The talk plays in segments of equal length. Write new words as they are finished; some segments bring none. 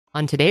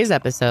on today's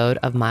episode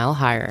of Mile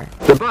Higher.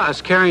 The bus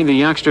carrying the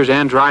youngsters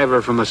and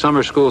driver from a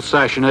summer school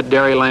session at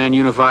Dairyland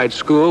Unified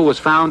School was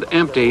found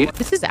empty.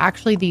 This is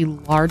actually the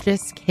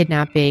largest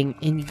kidnapping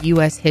in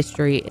U.S.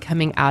 history,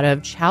 coming out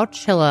of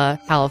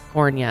Chowchilla,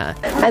 California.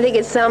 I think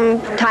it's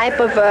some type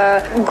of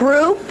a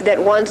group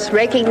that wants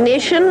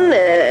recognition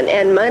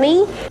and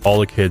money. All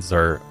the kids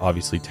are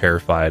obviously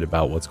terrified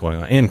about what's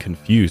going on and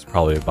confused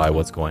probably by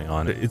what's going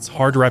on. It's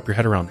hard to wrap your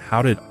head around,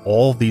 how did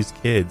all these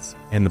kids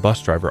and the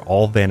bus driver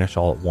all vanish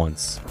all at once?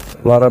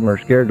 A lot of them are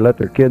scared to let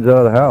their kids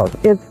out of the house.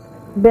 It's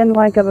been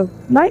like a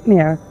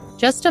nightmare.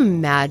 Just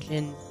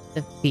imagine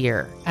the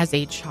fear as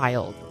a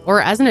child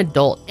or as an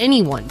adult,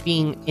 anyone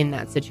being in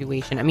that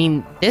situation. I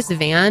mean, this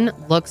van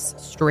looks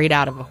straight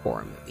out of a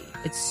horror movie.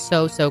 It's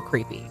so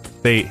creepy.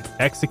 They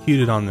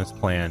executed on this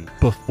plan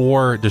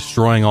before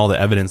destroying all the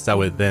evidence that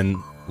would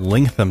then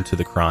link them to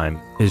the crime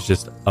is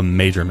just a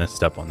major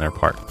misstep on their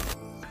part.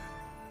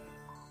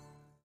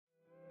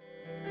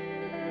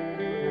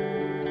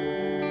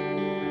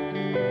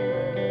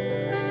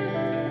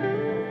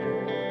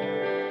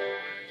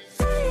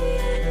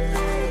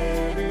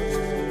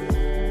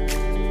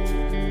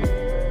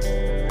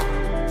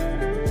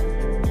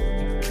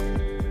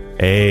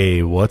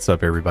 Hey, what's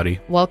up,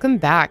 everybody? Welcome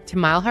back to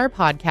Mile Higher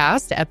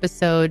Podcast,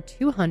 episode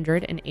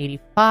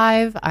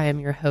 285. I am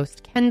your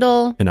host,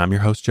 Kendall. And I'm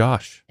your host,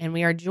 Josh. And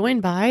we are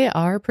joined by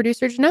our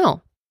producer,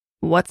 Janelle.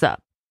 What's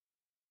up?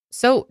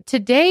 So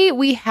today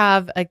we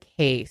have a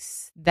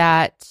case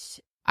that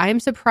I'm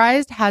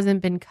surprised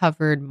hasn't been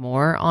covered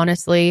more,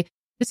 honestly.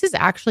 This is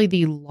actually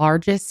the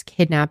largest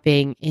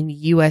kidnapping in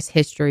U.S.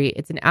 history.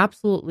 It's an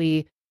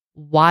absolutely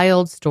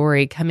wild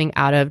story coming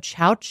out of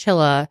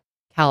Chowchilla,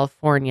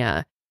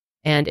 California.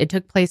 And it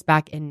took place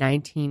back in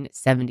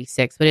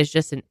 1976, but it's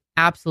just an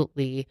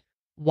absolutely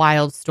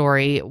wild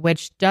story,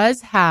 which does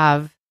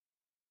have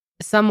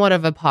somewhat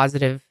of a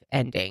positive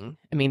ending.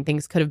 I mean,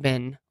 things could have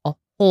been a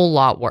whole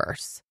lot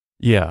worse.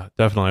 Yeah,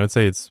 definitely. I would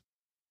say it's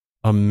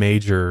a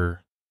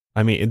major,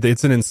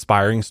 it's an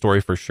inspiring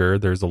story for sure.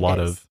 There's a lot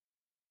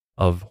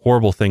of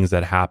horrible things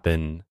that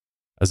happen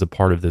as a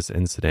part of this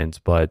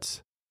incident,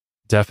 but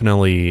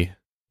definitely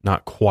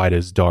not quite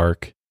as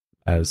dark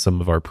as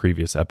some of our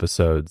previous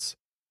episodes.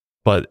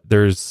 But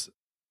there's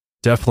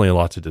definitely a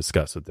lot to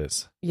discuss with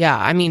this. Yeah,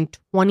 I mean,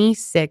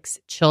 26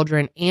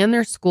 children and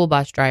their school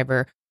bus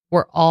driver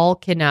were all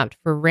kidnapped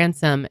for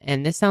ransom.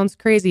 And this sounds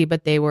crazy,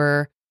 but they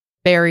were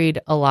buried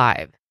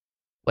alive,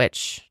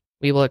 which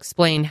we will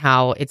explain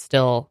how it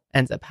still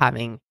ends up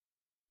having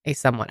a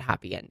somewhat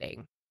happy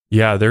ending.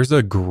 Yeah, there's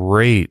a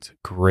great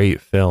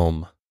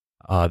film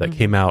that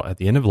came out at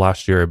the end of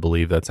last year, I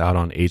believe, that's out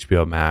on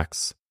HBO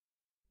Max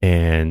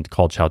and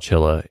called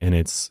Chowchilla. And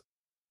it's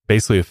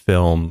basically a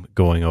film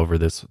going over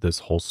this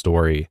whole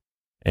story,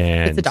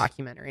 and it's a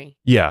documentary.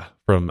 Yeah,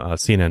 from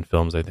CNN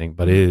Films, I think.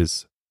 But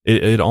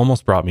it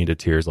almost brought me to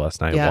tears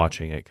last night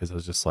watching it, because I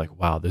was just like,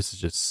 wow, this is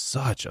just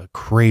such a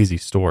crazy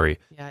story.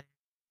 Yeah.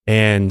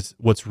 And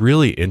what's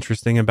really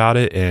interesting about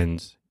it,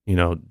 and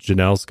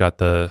Janelle's got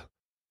the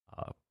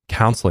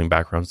counseling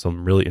background, so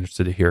I'm really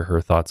interested to hear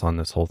her thoughts on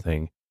this whole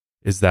thing,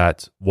 is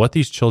that what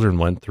these children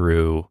went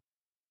through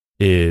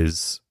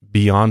is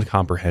beyond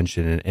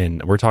comprehension,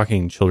 and we're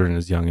talking children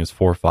as young as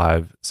 4,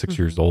 5, 6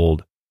 years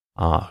old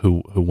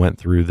who went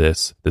through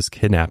this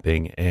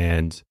kidnapping,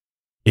 and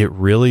it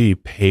really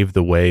paved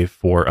the way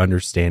for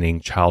understanding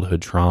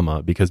childhood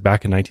trauma, because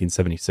back in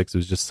 1976 it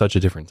was just such a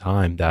different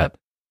time that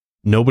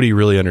nobody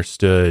really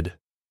understood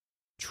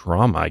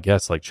trauma, I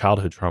guess, like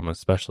childhood trauma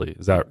especially.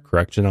 Is that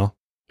correct, Janelle?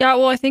 Yeah,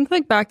 well, I think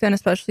like back then,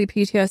 especially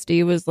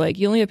PTSD was like,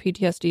 you only have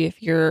PTSD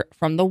if you're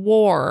from the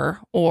war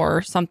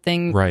or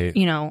something, right,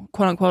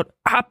 quote unquote,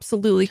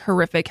 absolutely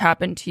horrific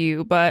happened to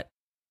you. But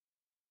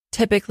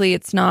typically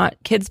it's not,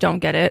 kids don't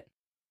get it,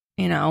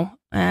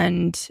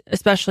 and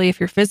especially if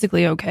you're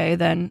physically okay,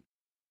 then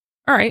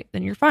all right,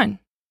 then you're fine.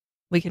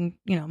 We can,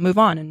 move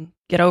on and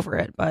get over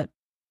it. But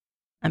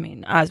I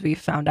mean, as we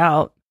found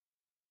out,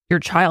 your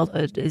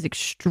childhood is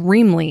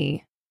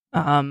extremely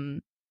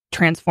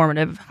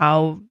transformative,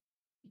 how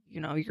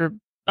your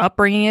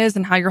upbringing is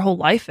and how your whole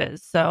life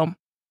is. So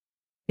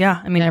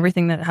yeah, I mean,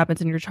 everything that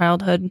happens in your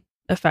childhood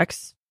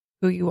affects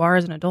who you are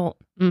as an adult.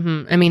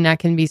 Mm-hmm. I mean, that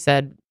can be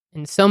said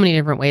in so many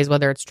different ways,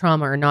 whether it's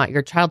trauma or not.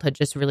 Your childhood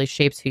just really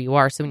shapes who you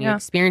are. So when you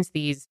experience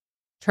these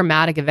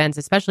traumatic events,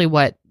 especially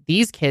what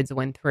these kids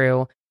went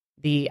through,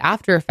 the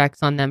after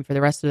effects on them for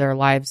the rest of their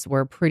lives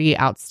were pretty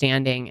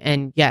outstanding.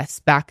 And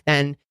yes, back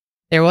then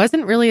there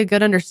wasn't really a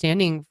good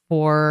understanding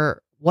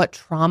for what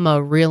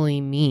trauma really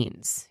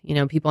means.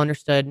 People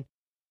understood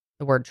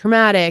the word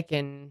traumatic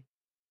and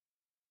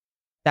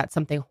that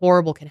something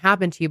horrible can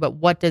happen to you, but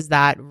what does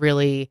that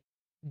really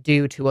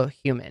do to a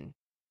human?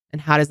 And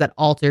how does that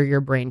alter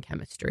your brain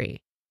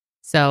chemistry?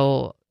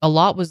 So a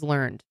lot was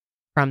learned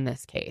from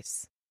this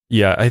case.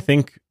 Yeah, I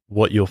think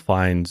what you'll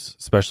find,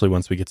 especially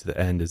once we get to the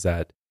end, is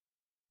that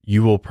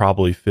you will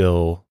probably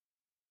feel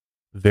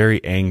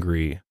very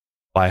angry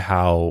by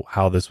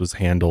how this was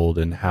handled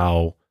and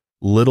how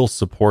little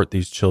support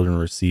these children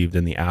received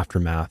in the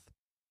aftermath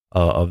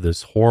of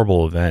this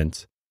horrible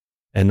event,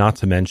 and not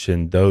to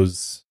mention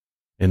those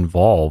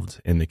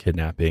involved in the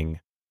kidnapping,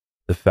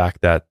 the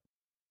fact that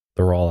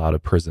they're all out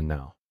of prison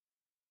now.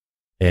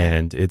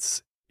 And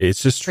it's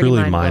just Pretty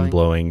truly mind-blowing.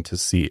 mind-blowing to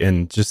see,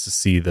 and just to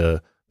see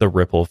the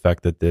ripple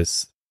effect that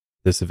this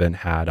event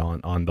had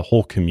on the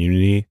whole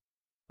community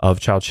of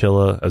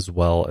Chowchilla as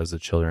well as the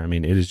children. I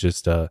mean, it is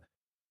just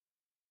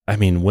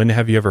when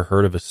have you ever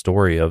heard of a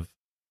story of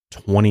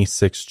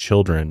 26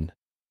 children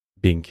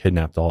being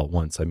kidnapped all at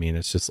once? I mean,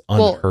 it's just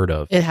unheard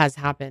of. It has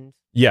happened.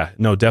 Yeah,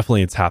 no,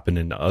 definitely it's happened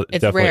in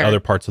definitely rare. other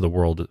parts of the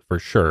world for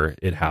sure.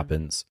 It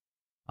happens.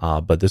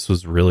 But this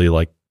was really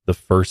like the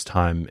first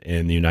time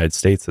in the United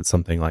States that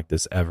something like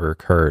this ever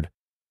occurred.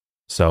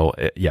 So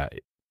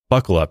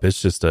buckle up.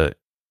 It's just a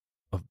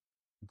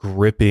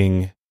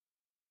gripping,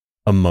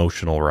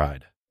 emotional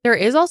ride. There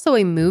is also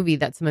a movie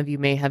that some of you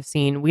may have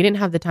seen. We didn't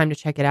have the time to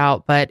check it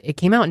out, but it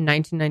came out in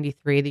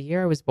 1993, the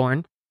year I was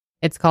born.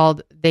 It's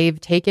called They've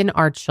Taken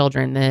Our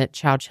Children, the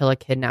Chowchilla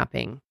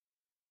Kidnapping.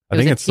 I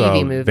think it's it's a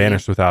TV movie.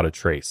 Vanished Without a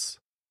Trace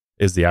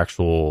is the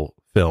actual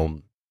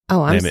film.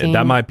 Oh, I'm seeing...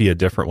 That might be a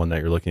different one that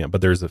you're looking at, but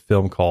there's a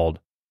film called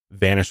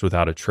Vanished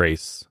Without a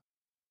Trace.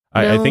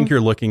 I think you're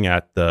looking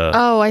at the...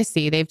 Oh, I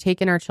see. They've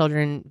Taken Our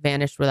Children,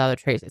 Vanished Without a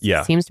Trace.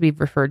 It seems to be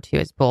referred to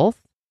as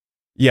both.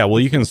 Yeah,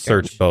 well, you can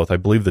search both. I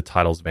believe the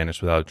title's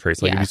Vanished Without a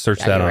Trace. Like if you search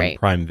that on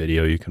Prime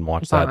Video, you can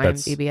watch that. On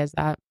IMDb as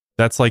that.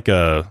 That's like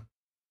a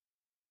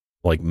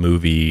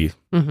movie,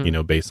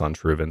 based on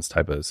true events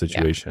type of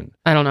situation.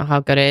 Yeah. I don't know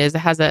how good it is. It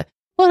has a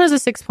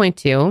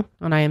 6.2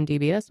 on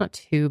IMDb. That's not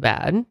too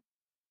bad.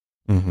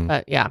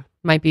 But yeah,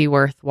 might be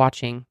worth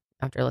watching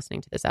after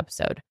listening to this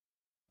episode.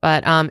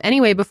 But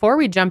anyway, before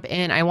we jump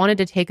in, I wanted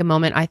to take a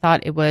moment. I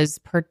thought it was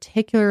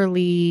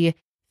particularly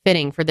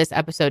fitting for this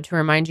episode to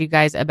remind you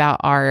guys about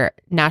our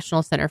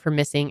National Center for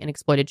Missing and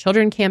Exploited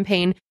Children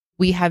campaign.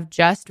 We have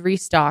just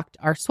restocked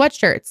our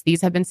sweatshirts.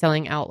 These have been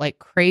selling out like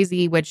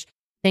crazy, which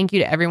thank you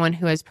to everyone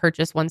who has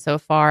purchased one so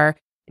far.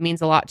 It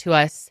means a lot to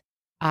us.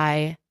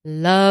 I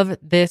love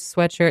this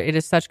sweatshirt. It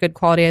is such good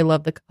quality. I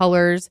love the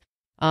colors.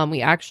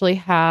 We actually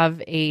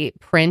have a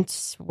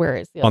print. Where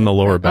is the on the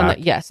lower back?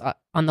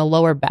 On the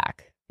lower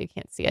back. You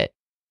can't see it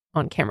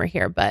on camera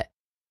here, but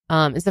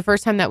it's the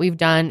first time that we've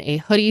done a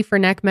hoodie for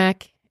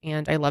NECMEC,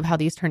 and I love how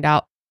these turned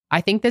out.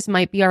 I think this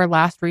might be our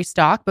last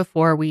restock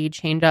before we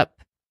change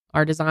up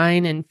our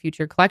design and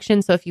future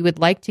collections. So if you would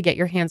like to get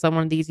your hands on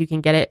one of these, you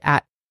can get it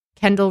at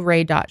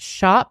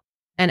kendallray.shop.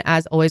 And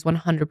as always,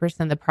 100%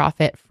 of the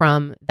profit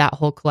from that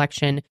whole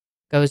collection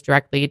goes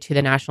directly to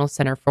the National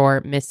Center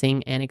for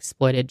Missing and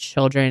Exploited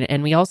Children.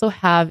 And we also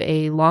have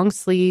a long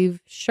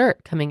sleeve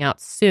shirt coming out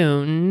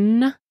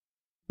soon.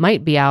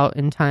 Might be out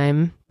in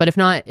time, but if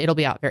not, it'll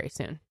be out very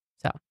soon.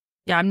 So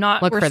yeah,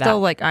 we're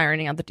still like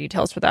ironing out the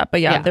details for that.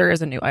 But yeah, there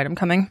is a new item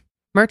coming.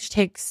 Merch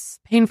takes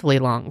painfully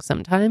long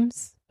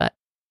sometimes, but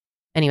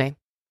anyway.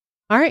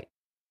 All right.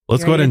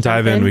 Let's go ahead and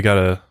dive in. We got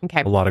a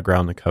lot of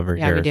ground to cover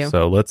here. We do.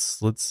 So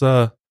let's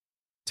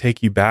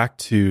take you back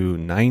to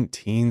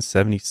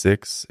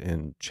 1976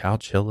 in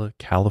Chowchilla,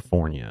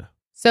 California.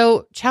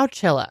 So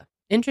Chowchilla,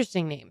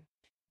 interesting name.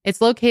 It's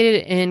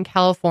located in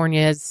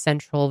California's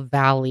Central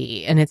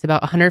Valley, and it's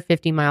about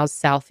 150 miles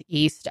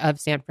southeast of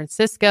San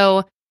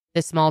Francisco.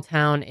 This small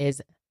town is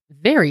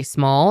very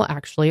small,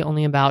 actually,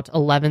 only about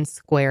 11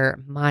 square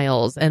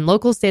miles. And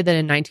locals say that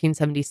in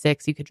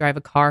 1976, you could drive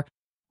a car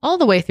all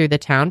the way through the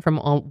town from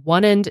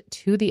one end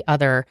to the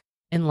other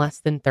in less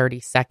than 30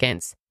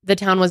 seconds. The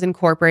town was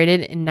incorporated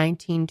in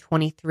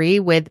 1923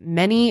 with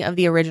many of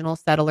the original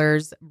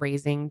settlers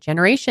raising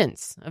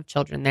generations of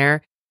children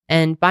there.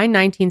 And by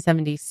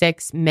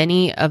 1976,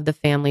 many of the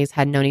families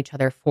had known each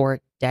other for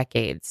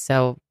decades.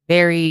 So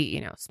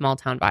very, small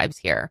town vibes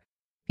here.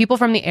 People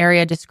from the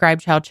area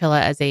describe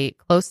Chowchilla as a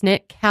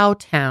close-knit cow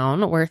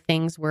town where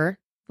things were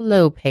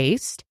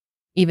slow-paced.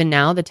 Even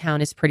now, the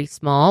town is pretty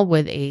small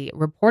with a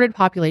reported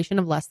population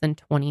of less than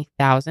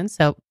 20,000.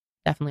 So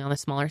definitely on the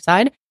smaller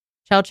side.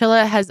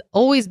 Chowchilla has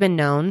always been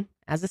known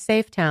as a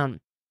safe town.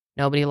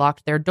 Nobody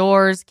locked their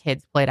doors,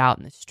 kids played out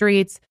in the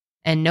streets,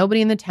 and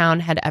nobody in the town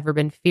had ever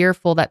been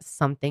fearful that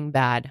something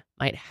bad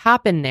might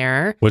happen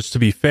there. Which, to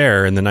be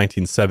fair, in the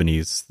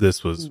 1970s,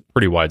 this was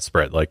pretty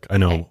widespread. Like, I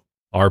know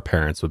our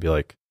parents would be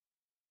like,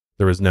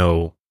 there was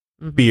no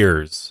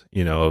fears,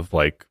 of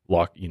like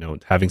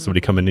having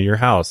somebody come into your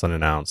house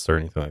unannounced or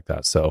anything like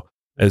that. So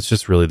it's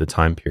just really the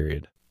time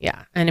period.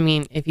 Yeah. And I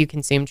mean, if you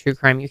consume true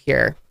crime, you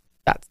hear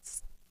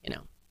that's,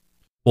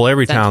 well,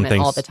 every town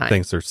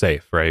thinks they're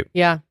safe, right?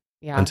 Yeah.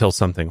 Yeah. Until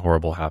something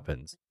horrible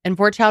happens. And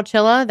for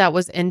Chowchilla, that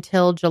was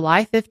until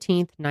July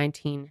 15th,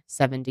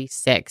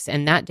 1976.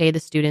 And that day, the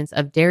students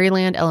of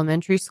Dairyland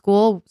Elementary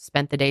School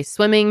spent the day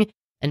swimming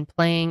and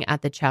playing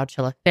at the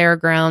Chowchilla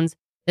Fairgrounds.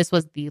 This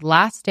was the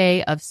last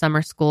day of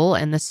summer school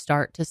and the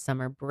start to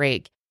summer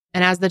break.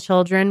 And as the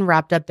children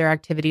wrapped up their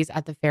activities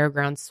at the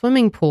fairgrounds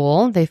swimming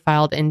pool, they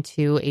filed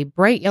into a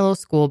bright yellow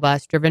school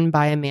bus driven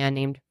by a man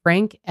named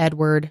Frank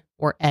Edward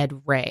or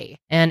Ed Ray.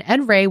 And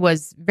Ed Ray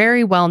was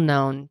very well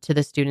known to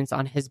the students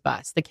on his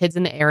bus. The kids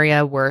in the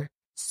area were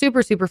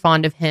super, super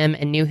fond of him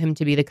and knew him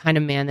to be the kind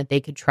of man that they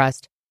could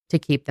trust to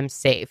keep them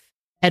safe.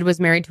 Ed was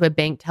married to a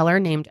bank teller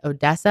named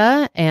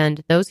Odessa,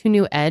 and those who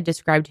knew Ed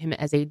described him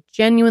as a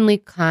genuinely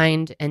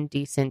kind and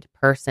decent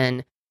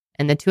person.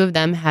 And the two of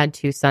them had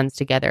 2 sons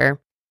together.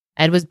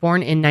 Ed was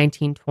born in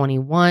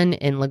 1921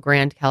 in La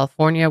Grande,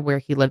 California, where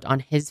he lived on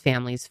his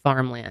family's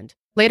farmland.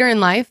 Later in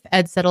life,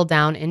 Ed settled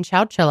down in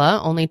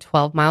Chowchilla, only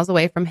 12 miles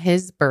away from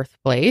his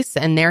birthplace,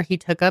 and there he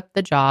took up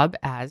the job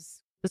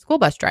as the school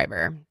bus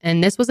driver.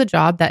 And this was a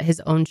job that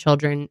his own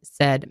children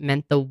said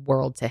meant the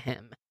world to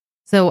him.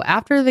 So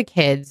after the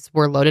kids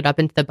were loaded up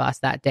into the bus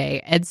that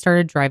day, Ed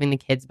started driving the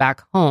kids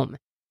back home.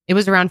 It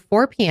was around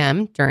 4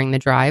 p.m. during the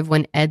drive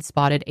when Ed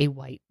spotted a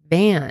white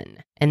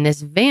van. And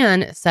this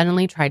van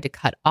suddenly tried to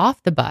cut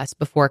off the bus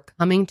before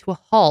coming to a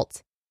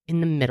halt in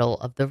the middle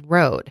of the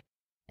road.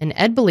 And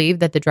Ed believed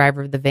that the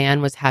driver of the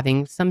van was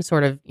having some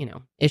sort of,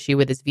 issue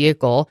with his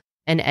vehicle.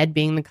 And Ed,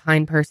 being the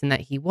kind person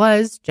that he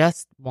was,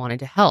 just wanted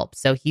to help.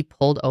 So he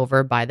pulled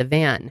over by the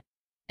van.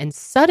 And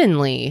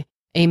suddenly,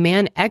 a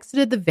man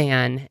exited the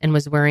van and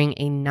was wearing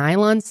a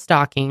nylon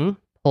stocking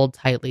pulled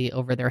tightly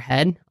over their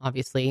head.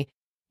 Obviously,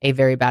 a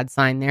very bad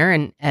sign there.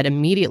 And Ed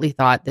immediately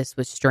thought this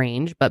was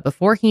strange. But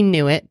before he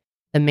knew it,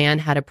 the man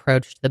had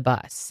approached the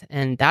bus.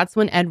 And that's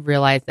when Ed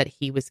realized that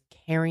he was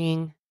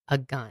carrying a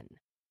gun.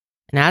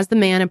 And as the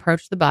man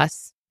approached the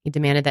bus, he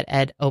demanded that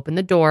Ed open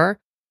the door.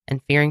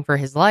 And fearing for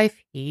his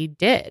life, he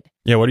did.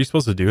 Yeah, what are you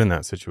supposed to do in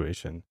that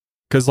situation?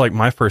 Because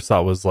my first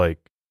thought was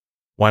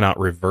why not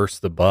reverse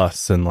the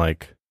bus and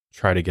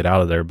try to get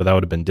out of there? But that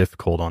would have been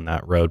difficult on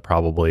that road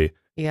probably.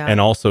 Yeah. And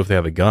also if they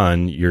have a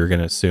gun, you're going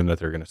to assume that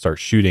they're going to start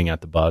shooting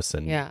at the bus.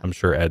 And I'm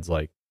sure Ed's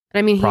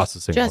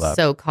processing he's all that. just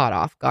so caught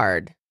off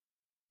guard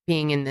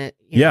being in the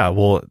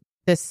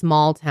this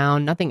small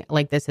town. Nothing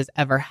like this has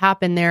ever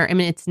happened there. I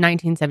mean, it's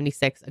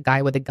 1976. A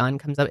guy with a gun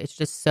comes up. It's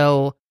just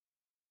so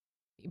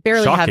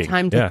barely shocking. Have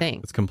time to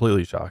think. It's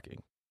completely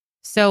shocking.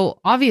 So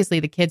obviously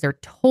the kids are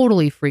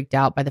totally freaked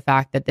out by the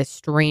fact that this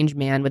strange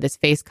man with his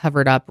face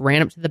covered up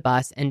ran up to the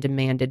bus and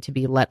demanded to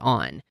be let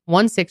on.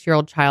 One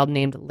 6-year-old child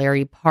named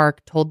Larry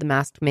Park told the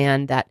masked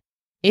man that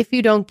if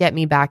you don't get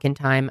me back in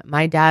time,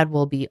 my dad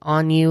will be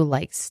on you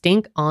like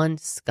stink on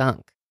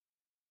skunk.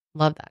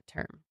 Love that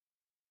term.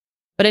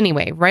 But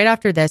anyway, right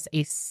after this,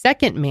 a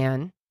second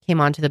man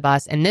came onto the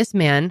bus, and this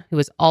man, who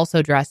was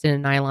also dressed in a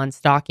nylon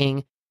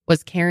stocking,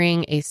 was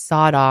carrying a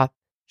sawed-off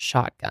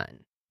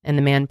shotgun. And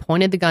the man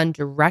pointed the gun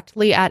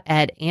directly at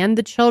Ed and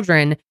the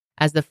children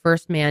as the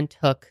first man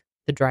took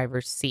the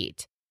driver's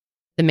seat.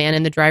 The man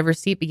in the driver's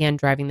seat began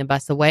driving the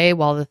bus away,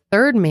 while the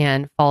third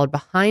man followed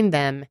behind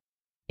them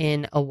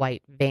in a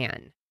white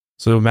van.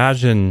 So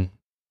imagine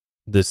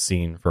this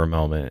scene for a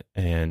moment,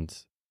 and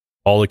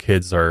all the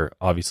kids are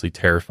obviously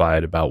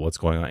terrified about what's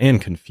going on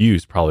and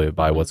confused probably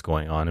by what's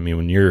going on. I mean,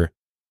 when you're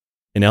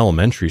in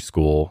elementary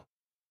school,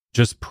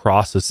 just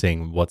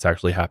processing what's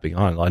actually happening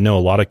on. I know a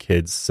lot of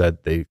kids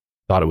said they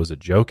thought it was a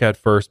joke at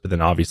first, but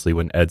then obviously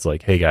when Ed's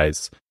like, hey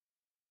guys,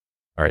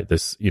 all right,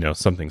 this,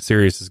 something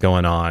serious is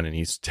going on. And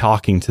he's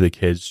talking to the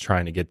kids,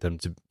 trying to get them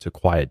to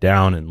quiet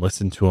down and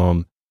listen to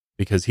him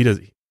because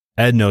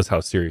Ed knows how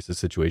serious the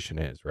situation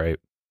is, right?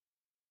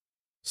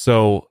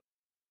 So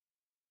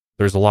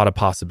there's a lot of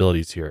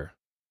possibilities here.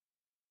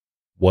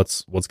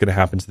 What's going to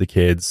happen to the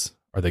kids?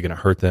 Are they going to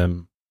hurt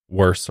them?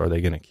 Worse, are they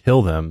going to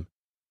kill them?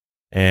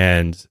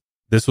 And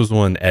this was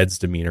when Ed's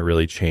demeanor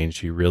really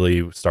changed. He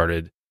really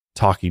started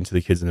talking to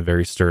the kids in a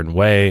very stern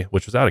way,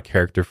 which was out of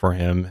character for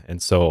him.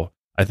 And so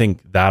I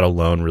think that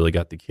alone really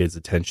got the kids'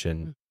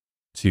 attention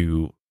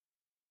to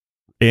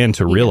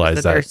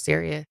realize that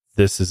serious.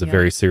 This is a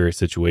very serious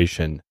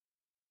situation.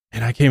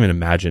 And I can't even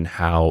imagine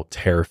how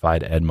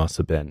terrified Ed must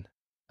have been.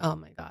 Oh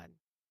my God.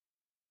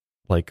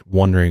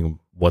 Wondering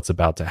what's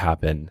about to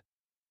happen.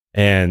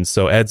 And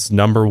so Ed's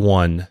number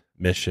one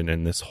mission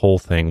in this whole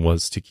thing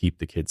was to keep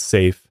the kids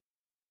safe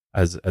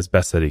as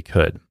best that he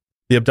could.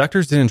 The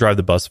abductors didn't drive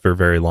the bus for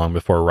very long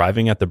before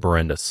arriving at the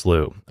Berenda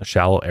Slough, a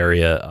shallow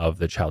area of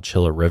the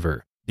Chowchilla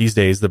River. These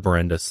days, the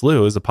Berenda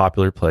Slough is a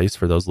popular place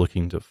for those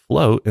looking to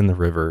float in the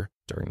river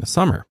during the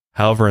summer.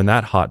 However, in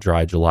that hot,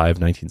 dry July of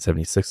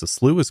 1976, the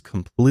slough was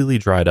completely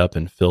dried up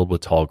and filled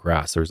with tall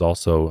grass. There's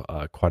also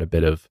quite a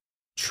bit of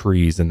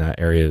trees in that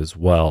area as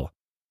well.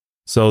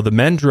 So the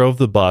men drove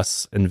the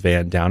bus and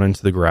van down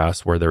into the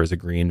grass where there was a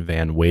green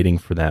van waiting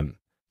for them.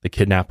 The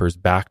kidnappers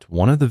backed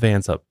one of the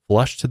vans up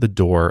flush to the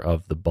door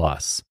of the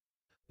bus.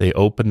 They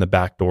opened the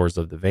back doors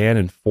of the van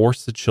and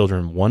forced the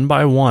children one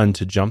by one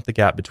to jump the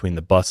gap between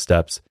the bus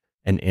steps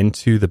and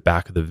into the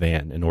back of the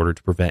van in order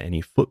to prevent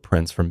any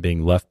footprints from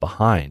being left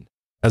behind.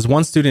 As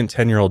one student,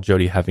 10-year-old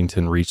Jody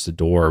Hevington, reached the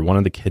door, one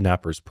of the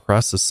kidnappers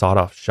pressed a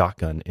sawed-off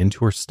shotgun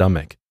into her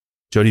stomach.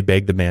 Jody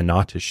begged the man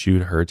not to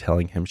shoot her,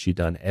 telling him she'd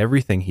done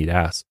everything he'd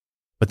asked.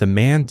 But the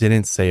man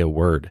didn't say a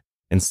word.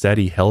 Instead,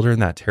 he held her in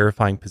that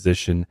terrifying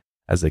position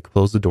as they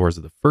closed the doors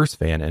of the first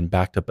van and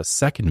backed up a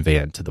second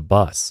van to the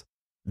bus.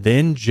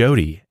 Then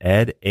Jody,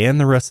 Ed, and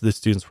the rest of the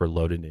students were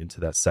loaded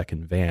into that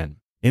second van.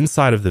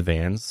 Inside of the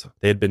vans,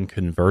 they had been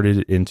converted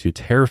into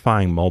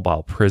terrifying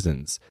mobile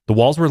prisons. The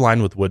walls were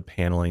lined with wood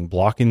paneling,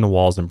 blocking the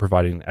walls and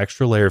providing an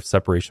extra layer of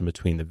separation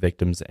between the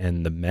victims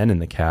and the men in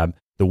the cab.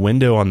 The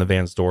window on the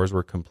van's doors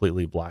were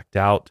completely blacked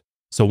out.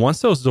 So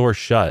once those doors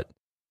shut,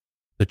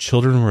 the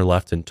children were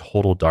left in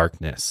total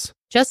darkness.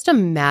 Just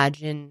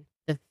imagine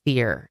the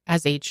fear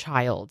as a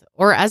child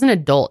or as an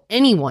adult,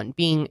 anyone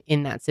being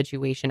in that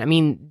situation. I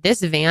mean,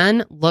 this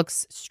van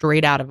looks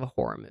straight out of a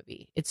horror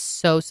movie. It's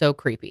so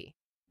creepy.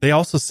 They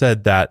also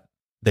said that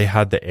they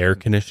had the air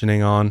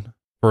conditioning on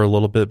for a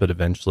little bit, but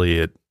eventually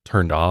it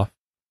turned off.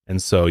 And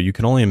so you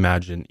can only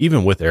imagine,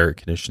 even with air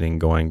conditioning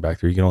going back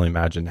there, you can only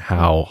imagine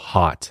how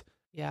hot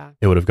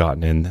it would have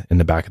gotten in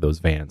the back of those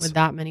vans. With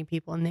that many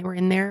people, and they were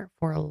in there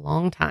for a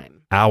long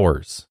time.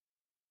 Hours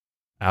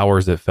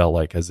it felt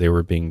like, as they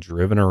were being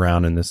driven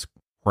around in this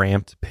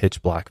cramped,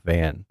 pitch black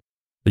van.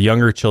 The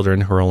younger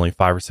children, who were only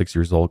 5 or 6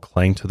 years old,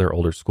 clung to their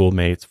older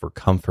schoolmates for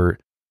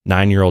comfort.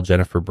 9-year-old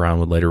Jennifer Brown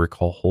would later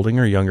recall holding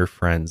her younger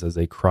friends as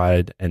they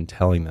cried and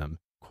telling them,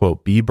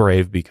 quote, "Be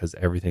brave because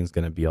everything's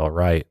going to be all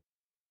right."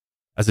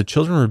 As the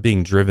children were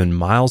being driven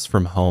miles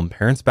from home,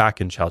 parents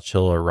back in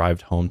Chowchilla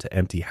arrived home to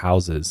empty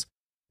houses.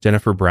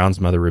 Jennifer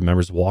Brown's mother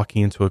remembers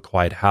walking into a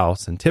quiet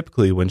house, and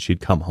typically when she'd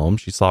come home,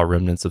 she saw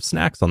remnants of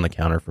snacks on the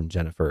counter from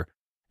Jennifer.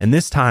 And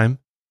this time,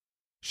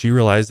 she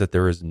realized that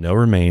there was no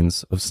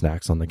remains of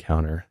snacks on the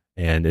counter,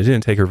 and it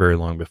didn't take her very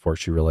long before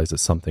she realized that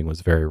something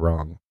was very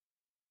wrong.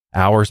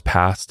 Hours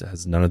passed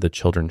as none of the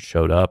children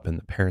showed up, and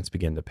the parents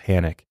began to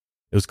panic.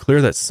 It was clear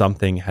that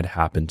something had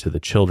happened to the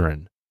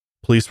children.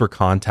 Police were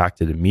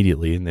contacted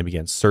immediately, and they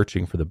began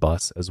searching for the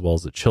bus as well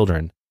as the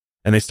children.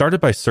 And they started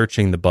by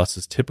searching the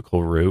bus's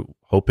typical route,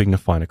 hoping to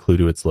find a clue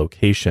to its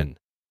location.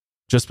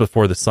 Just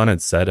before the sun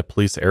had set, a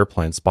police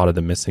airplane spotted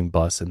the missing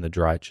bus in the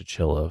dry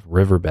Chowchilla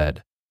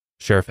riverbed.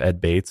 Sheriff Ed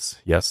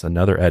Bates, yes,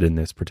 another Ed in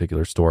this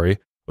particular story,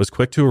 was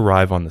quick to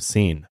arrive on the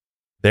scene.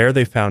 There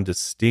they found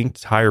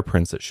distinct tire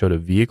prints that showed a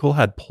vehicle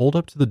had pulled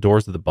up to the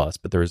doors of the bus,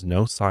 but there was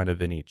no sign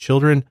of any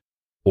children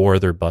or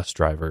their bus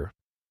driver.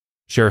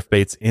 Sheriff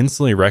Bates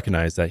instantly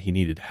recognized that he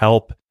needed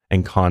help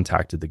and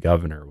contacted the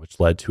governor, which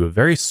led to a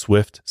very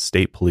swift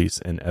state police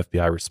and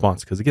FBI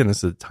response. Because again,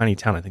 this is a tiny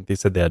town. I think they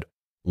said they had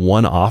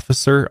one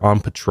officer on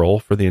patrol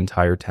for the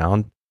entire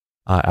town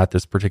at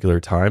this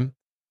particular time.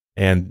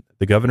 And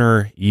the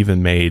governor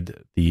even made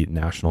the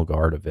National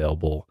Guard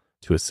available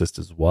to assist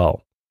as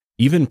well.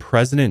 Even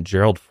President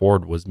Gerald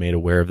Ford was made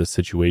aware of the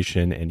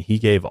situation, and he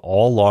gave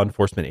all law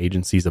enforcement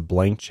agencies a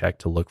blank check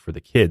to look for the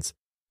kids.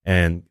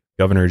 And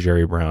Governor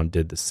Jerry Brown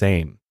did the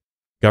same.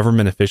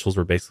 Government officials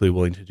were basically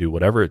willing to do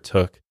whatever it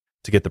took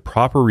to get the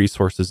proper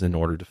resources in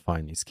order to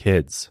find these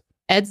kids.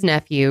 Ed's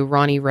nephew,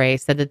 Ronnie Ray,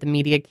 said that the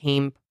media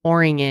came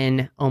pouring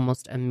in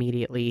almost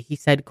immediately. He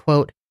said,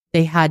 quote,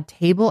 "They had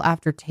table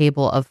after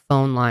table of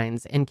phone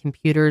lines, and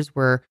computers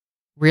were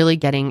really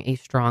getting a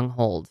strong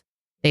hold.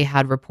 They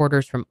had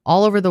reporters from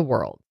all over the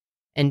world.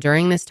 And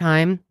during this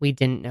time, we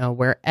didn't know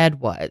where Ed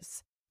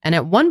was." And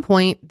at one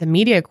point, the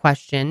media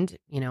questioned,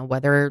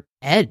 whether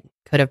Ed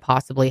could have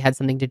possibly had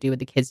something to do with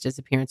the kid's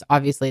disappearance.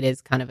 Obviously, it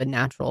is kind of a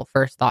natural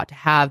first thought to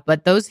have.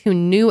 But those who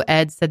knew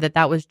Ed said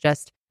that was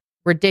just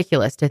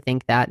ridiculous to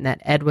think that, and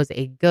that Ed was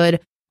a good,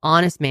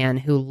 honest man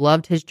who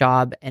loved his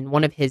job. And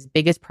one of his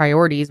biggest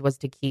priorities was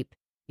to keep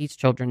these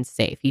children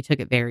safe. He took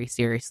it very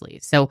seriously.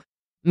 So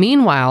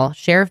meanwhile,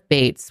 Sheriff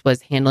Bates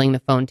was handling the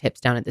phone tips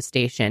down at the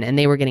station, and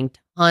they were getting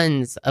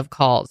tons of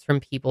calls from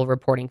people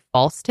reporting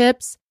false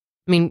tips.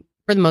 I mean,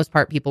 for the most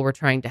part, people were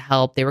trying to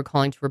help. They were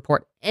calling to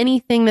report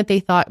anything that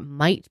they thought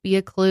might be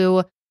a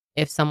clue.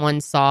 If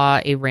someone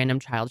saw a random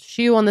child's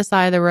shoe on the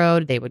side of the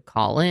road, they would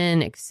call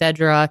in,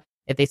 etc.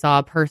 If they saw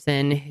a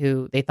person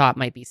who they thought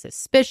might be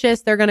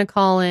suspicious, they're going to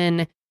call in.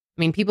 I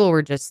mean, people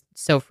were just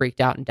so freaked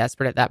out and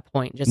desperate at that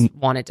point, just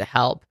wanted to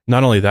help.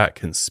 Not only that,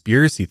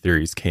 conspiracy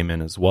theories came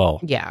in as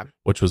well. Yeah.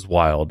 Which was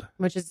wild.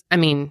 Which is, I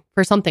mean,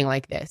 for something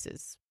like this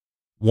is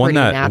one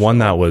that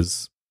natural.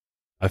 was,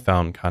 I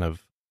found kind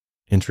of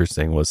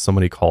interesting, was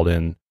somebody called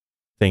in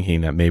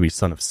thinking that maybe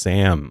Son of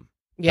Sam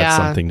had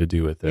something to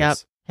do with this. Yep.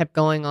 Kept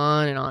going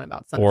on and on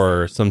about something.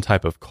 Or some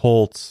type of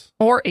cult.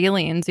 Or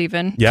aliens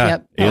even. Yeah,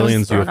 Yep.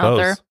 aliens,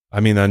 UFOs.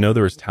 I mean, I know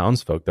there was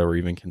townsfolk that were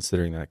even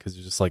considering that, because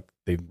it's just like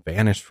they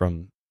vanished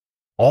from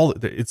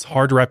it's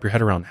hard to wrap your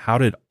head around. How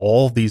did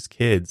all these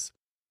kids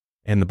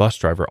and the bus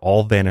driver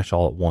all vanish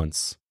all at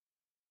once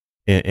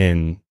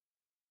in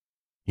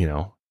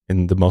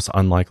the most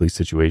unlikely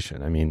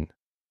situation? I mean,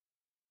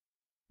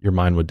 your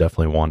mind would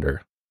definitely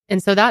wander.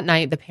 And so that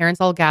night, the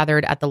parents all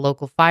gathered at the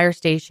local fire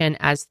station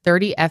as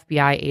 30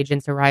 FBI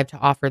agents arrived to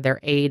offer their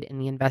aid in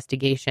the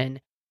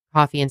investigation.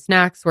 Coffee and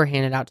snacks were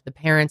handed out to the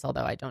parents,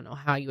 although I don't know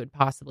how you would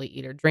possibly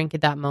eat or drink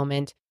at that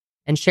moment.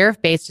 And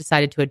Sheriff Bates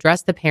decided to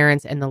address the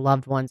parents and the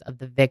loved ones of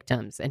the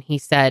victims. And he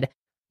said,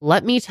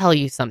 "Let me tell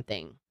you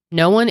something.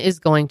 No one is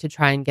going to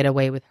try and get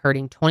away with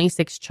hurting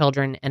 26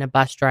 children and a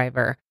bus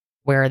driver.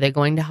 Where are they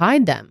going to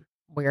hide them?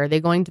 Where are they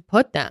going to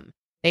put them?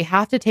 They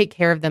have to take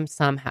care of them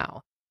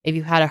somehow. If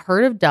you had a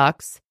herd of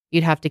ducks,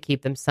 you'd have to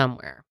keep them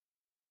somewhere.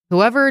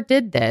 Whoever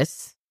did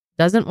this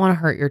doesn't want to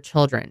hurt your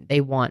children.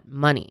 They want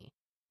money.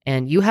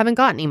 And you haven't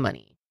got any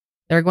money.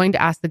 They're going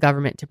to ask the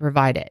government to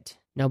provide it.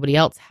 Nobody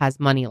else has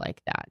money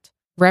like that.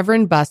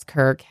 Reverend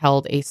Buskirk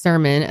held a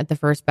sermon at the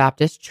First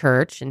Baptist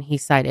Church, and he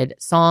cited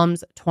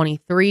Psalms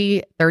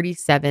 23,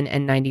 37,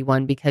 and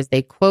 91 because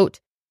they, quote,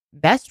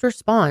 best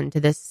respond to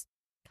this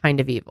kind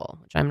of evil,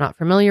 which I'm not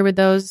familiar with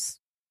those,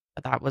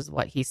 but that was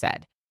what he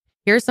said.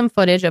 Here's some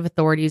footage of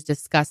authorities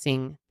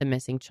discussing the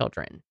missing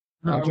children.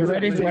 You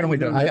ready? What are we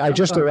doing? I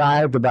just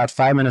arrived about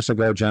 5 minutes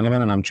ago,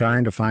 gentlemen, and I'm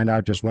trying to find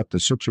out just what the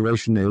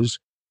situation is.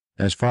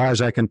 As far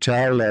as I can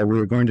tell, we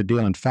are going to deal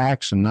in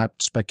facts and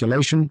not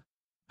speculation.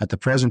 At the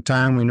present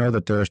time, we know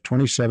that there's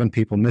 27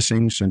 people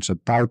missing since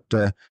about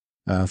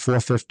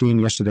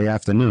 4:15 yesterday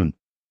afternoon.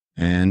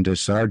 And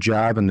it's our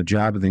job and the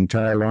job of the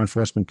entire law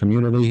enforcement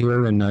community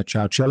here in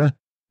Chowchilla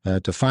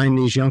to find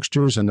these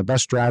youngsters and the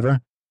bus driver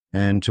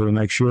and to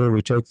make sure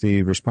we take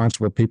the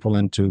responsible people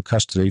into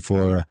custody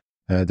for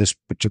this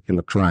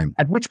particular crime.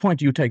 At which point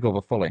do you take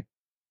over fully?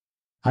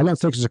 I don't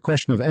think it's a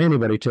question of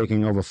anybody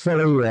taking over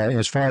fully.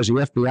 As far as the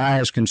FBI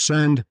is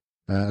concerned,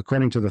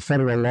 according to the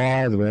federal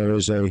law, there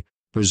is a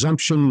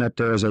presumption that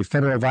there is a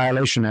federal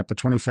violation after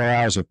 24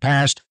 hours have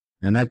passed,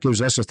 and that gives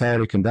us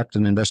authority to conduct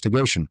an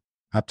investigation.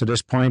 Up to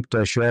this point,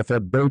 Sheriff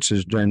Ed Boots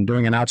has been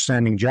doing an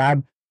outstanding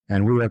job,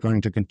 and we are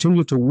going to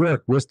continue to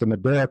work with the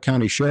Madera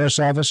County Sheriff's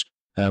Office,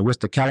 with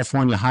the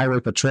California Highway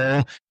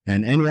Patrol,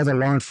 and any other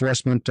law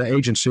enforcement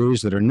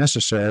agencies that are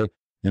necessary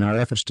in our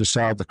efforts to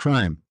solve the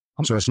crime.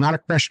 So it's not a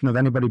question of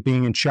anybody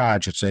being in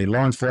charge. It's a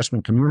law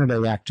enforcement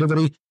community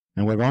activity,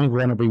 and we're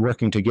going to be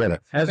working together.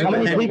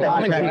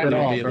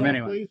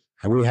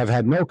 We have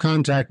had no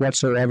contact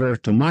whatsoever.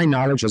 To my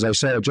knowledge, as I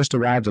said, I just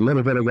arrived a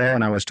little bit ago,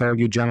 and I was told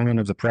you gentlemen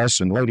of the press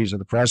and ladies of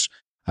the press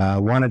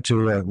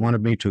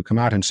wanted me to come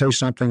out and say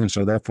something, and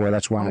so therefore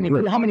that's why I'm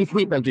here. How many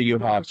people do you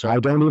have, sir? I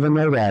don't even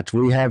know that.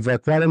 We have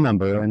quite a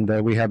number, and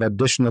we have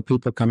additional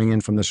people coming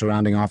in from the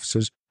surrounding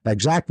offices.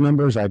 Exact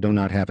numbers I do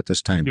not have at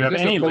this time. Do you have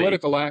any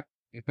political act,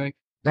 you think?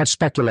 That's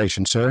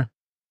speculation, sir.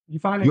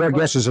 Your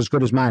guess is as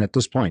good as mine at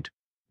this point.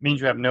 Means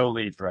you have no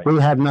leads, right?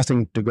 We have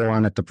nothing to go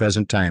on at the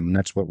present time, and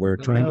that's what we're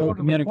trying to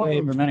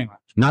communicate from anyone.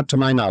 Not to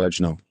my knowledge,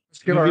 no.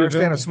 I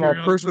understand a small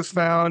purse was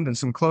found and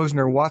some clothes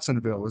near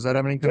Watsonville. Does that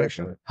have any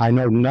connection? I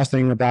know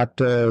nothing about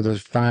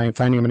the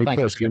finding of any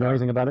purse. Do you know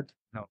anything about it?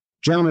 No.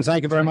 Gentlemen,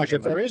 thank you very much.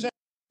 If there is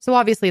So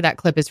obviously that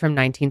clip is from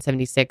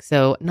 1976,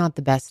 so not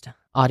the best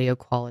audio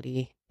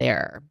quality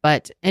there.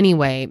 But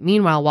anyway,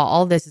 meanwhile, while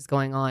all this is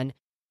going on,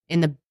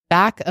 in the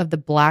back of the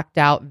blacked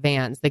out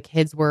vans, the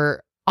kids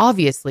were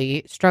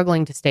obviously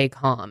struggling to stay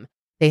calm.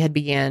 They had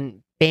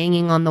began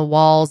banging on the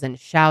walls and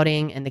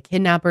shouting, and the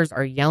kidnappers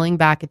are yelling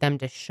back at them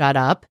to shut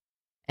up.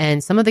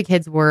 And some of the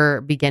kids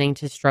were beginning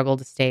to struggle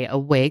to stay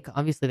awake.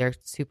 Obviously, they're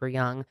super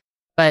young,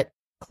 but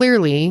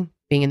clearly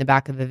being in the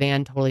back of the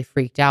van, totally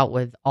freaked out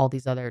with all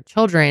these other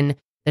children,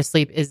 the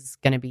sleep is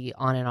going to be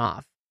on and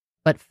off.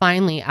 But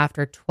finally,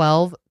 after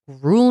 12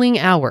 grueling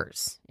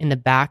hours in the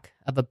back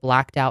of a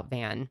blacked out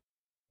van,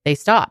 they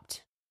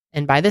stopped.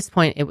 And by this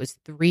point, it was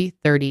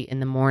 3:30 in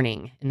the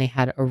morning, and they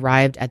had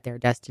arrived at their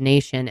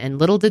destination. And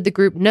little did the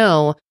group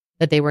know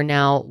that they were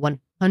now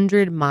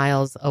 100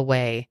 miles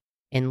away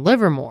in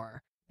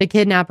Livermore. The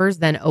kidnappers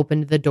then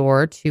opened the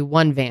door to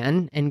one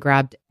van and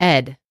grabbed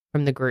Ed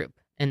from the group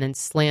and then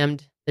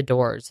slammed the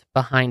doors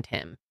behind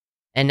him.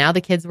 And now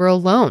the kids were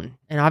alone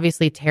and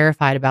obviously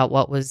terrified about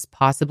what was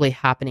possibly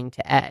happening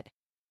to Ed.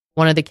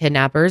 One of the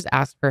kidnappers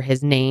asked for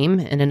his name,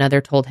 and another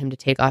told him to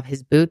take off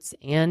his boots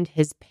and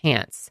his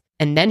pants.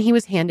 And then he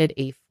was handed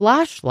a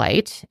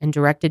flashlight and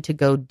directed to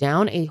go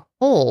down a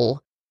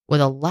hole with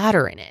a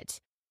ladder in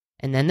it.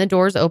 And then the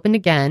doors opened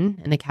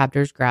again, and the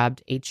captors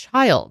grabbed a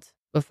child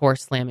before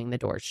slamming the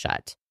doors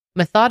shut.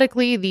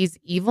 Methodically, these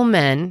evil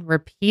men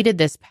repeated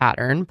this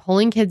pattern,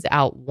 pulling kids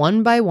out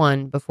one by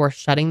one before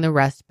shutting the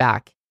rest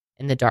back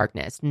in the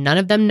darkness. None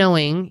of them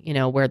knowing,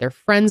 where their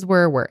friends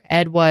were, where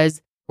Ed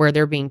was, where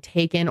they're being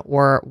taken,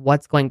 or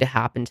what's going to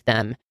happen to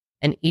them.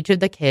 And each of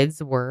the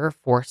kids were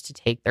forced to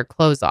take their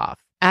clothes off.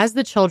 As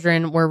the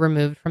children were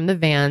removed from the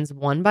vans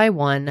one by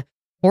one,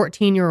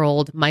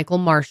 14-year-old Michael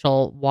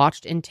Marshall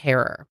watched in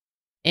terror.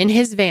 In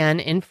his van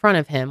in front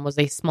of him was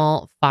a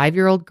small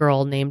 5-year-old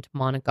girl named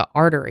Monica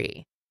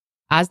Artery.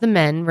 As the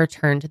men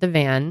returned to the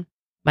van,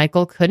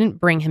 Michael couldn't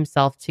bring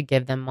himself to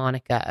give them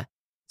Monica,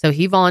 so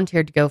he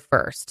volunteered to go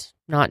first,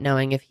 not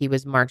knowing if he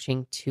was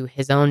marching to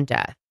his own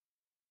death.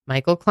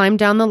 Michael climbed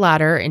down the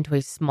ladder into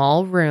a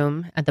small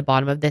room at the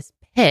bottom of this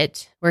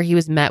pit where he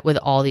was met with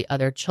all the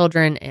other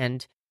children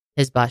and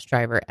his bus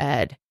driver,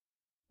 Ed.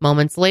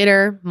 Moments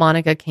later,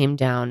 Monica came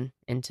down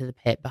into the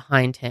pit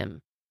behind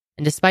him.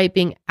 And despite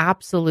being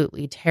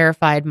absolutely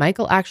terrified,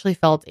 Michael actually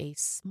felt a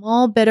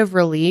small bit of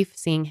relief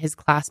seeing his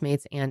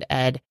classmates and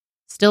Ed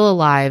still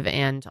alive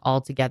and all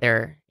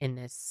together in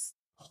this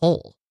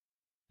hole.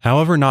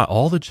 However, not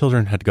all the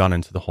children had gone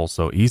into the hole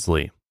so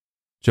easily.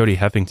 Jody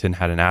Heffington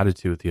had an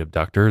attitude with the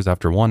abductors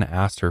after one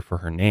asked her for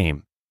her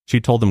name.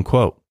 She told them,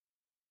 quote,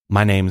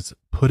 "My name's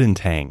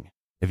Puddintang.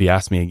 If you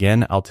ask me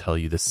again, I'll tell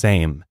you the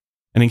same.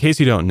 And in case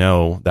you don't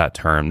know that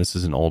term, this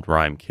is an old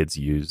rhyme kids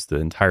use. The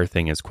entire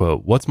thing is,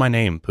 quote, "What's my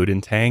name?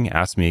 Pudentang?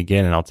 Ask me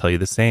again and I'll tell you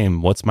the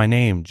same. What's my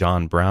name?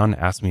 John Brown?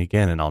 Ask me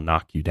again and I'll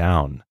knock you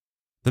down."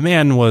 The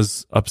man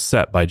was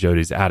upset by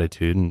Jody's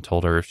attitude and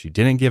told her if she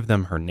didn't give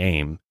them her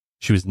name,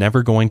 she was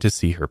never going to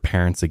see her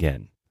parents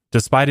again.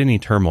 Despite any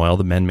turmoil,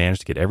 the men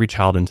managed to get every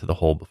child into the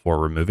hole before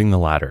removing the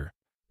ladder.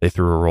 They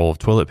threw a roll of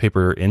toilet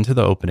paper into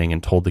the opening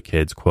and told the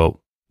kids,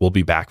 quote, "We'll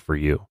be back for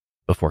you,"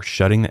 before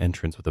shutting the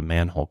entrance with a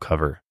manhole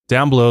cover.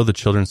 Down below, the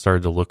children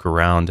started to look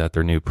around at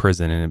their new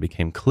prison, and it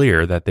became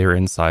clear that they were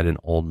inside an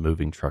old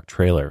moving truck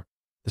trailer.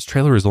 This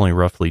trailer is only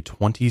roughly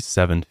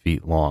 27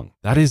 feet long.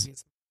 That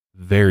is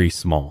very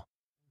small.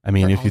 I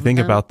mean, if you think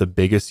about the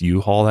biggest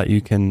U-Haul that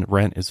you can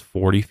rent is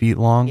 40 feet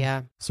long.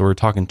 Yeah. So we're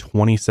talking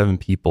 27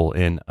 people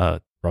in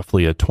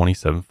roughly a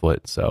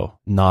 27-foot, so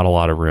not a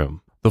lot of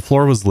room. The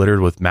floor was littered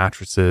with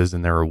mattresses,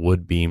 and there were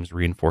wood beams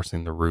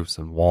reinforcing the roofs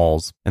and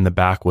walls. In the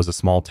back was a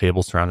small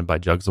table surrounded by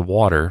jugs of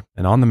water,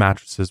 and on the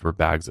mattresses were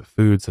bags of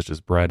food such as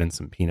bread and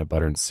some peanut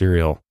butter and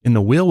cereal. In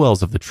the wheel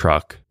wells of the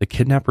truck, the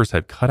kidnappers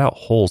had cut out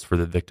holes for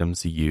the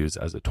victims to use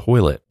as a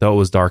toilet. Though it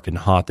was dark and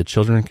hot, the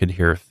children could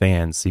hear a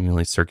fan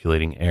seemingly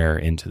circulating air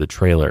into the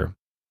trailer.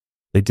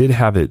 They did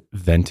have it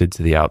vented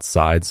to the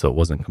outside, so it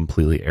wasn't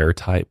completely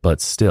airtight, but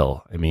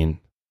still, I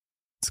mean,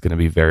 it's going to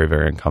be very,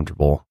 very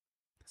uncomfortable.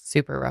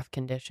 Super rough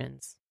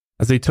conditions.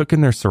 As they took in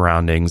their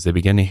surroundings, they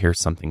began to hear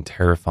something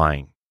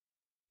terrifying.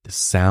 The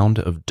sound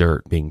of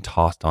dirt being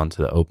tossed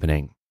onto the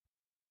opening.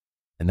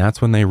 And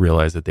that's when they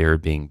realized that they were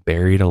being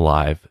buried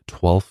alive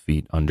 12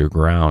 feet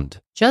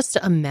underground. Just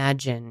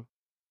imagine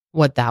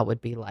what that would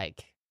be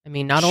like. I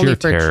mean, not Sheer only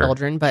for terror.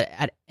 children, but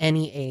at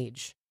any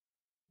age.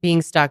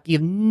 Being stuck, you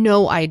have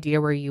no idea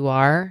where you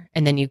are,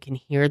 and then you can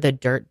hear the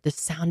dirt, the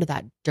sound of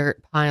that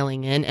dirt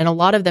piling in. And a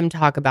lot of them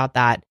talk about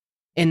that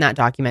in that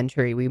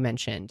documentary we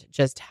mentioned,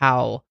 just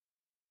how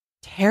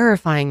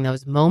terrifying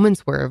those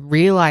moments were of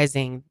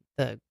realizing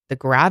the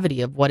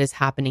gravity of what is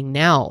happening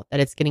now, that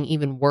it's getting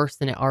even worse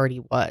than it already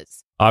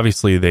was.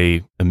 Obviously,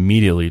 they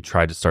immediately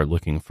tried to start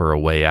looking for a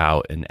way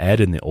out, and Ed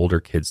and the older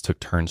kids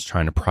took turns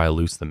trying to pry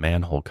loose the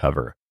manhole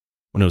cover.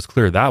 When it was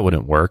clear that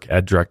wouldn't work,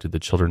 Ed directed the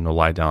children to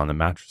lie down on the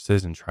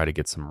mattresses and try to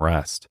get some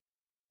rest.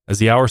 As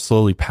the hours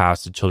slowly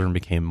passed, the children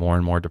became more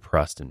and more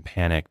depressed and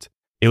panicked.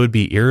 It would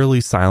be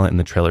eerily silent in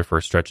the trailer for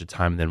a stretch of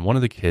time, and then one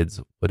of the kids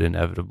would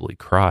inevitably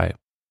cry.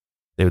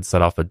 They would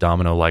set off a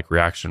domino-like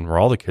reaction where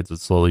all the kids would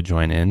slowly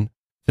join in,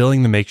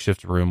 filling the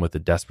makeshift room with the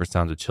desperate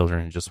sounds of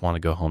children who just want to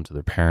go home to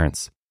their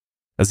parents.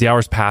 As the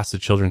hours passed, the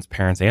children's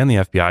parents and the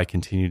FBI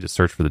continued to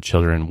search for the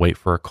children and wait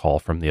for a call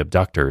from the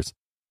abductors,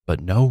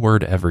 but no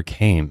word ever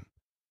came.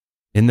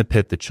 In the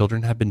pit, the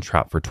children had been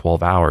trapped for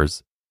 12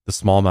 hours. The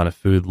small amount of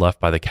food left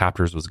by the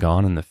captors was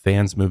gone, and the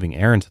fans moving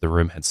air into the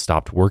room had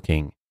stopped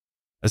working.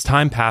 As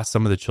time passed,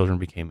 some of the children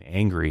became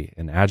angry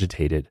and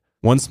agitated.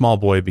 One small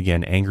boy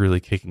began angrily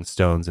kicking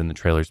stones in the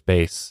trailer's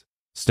base,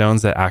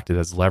 stones that acted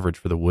as leverage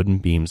for the wooden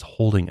beams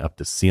holding up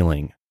the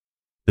ceiling.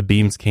 The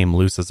beams came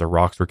loose as the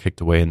rocks were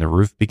kicked away, and the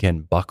roof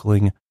began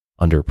buckling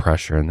under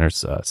pressure. And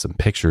there's some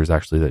pictures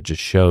actually that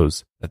just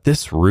shows that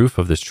this roof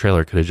of this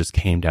trailer could have just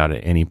came down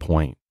at any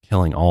point,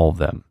 killing all of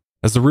them.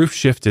 As the roof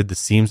shifted, the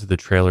seams of the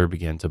trailer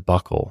began to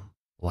buckle.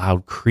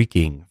 Loud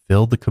creaking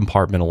filled the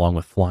compartment along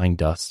with flying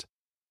dust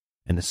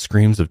and the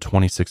screams of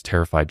 26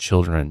 terrified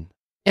children.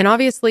 And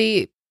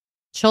obviously,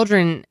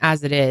 children,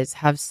 as it is,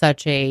 have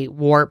such a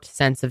warped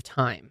sense of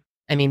time.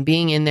 I mean,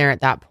 being in there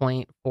at that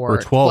point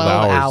for 12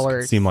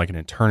 hours seemed like an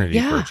eternity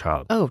for a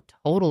child. Oh,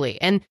 totally.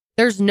 And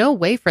there's no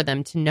way for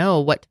them to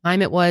know what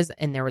time it was,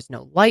 and there was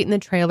no light in the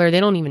trailer. They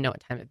don't even know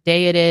what time of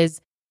day it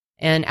is.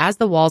 And as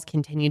the walls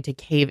continued to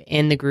cave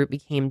in, the group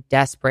became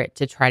desperate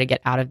to try to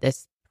get out of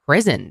this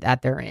prison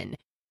that they're in.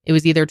 It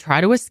was either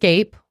try to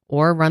escape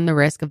or run the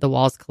risk of the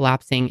walls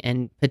collapsing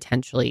and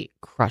potentially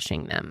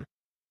crushing them.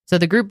 So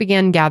the group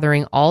began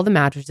gathering all the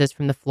mattresses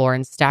from the floor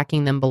and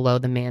stacking them below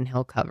the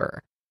manhole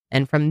cover.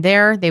 And from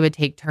there, they would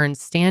take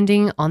turns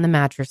standing on the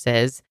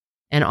mattresses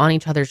and on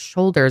each other's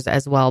shoulders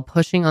as well,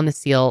 pushing on the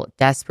seal,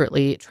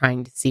 desperately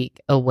trying to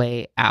seek a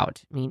way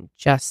out. I mean,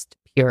 just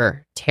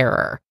pure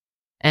terror.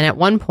 And at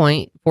one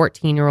point,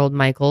 14-year-old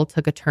Michael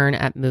took a turn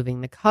at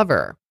moving the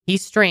cover. He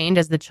strained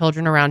as the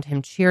children around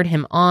him cheered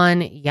him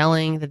on,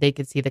 yelling that they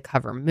could see the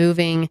cover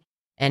moving.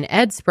 And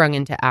Ed sprung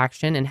into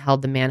action and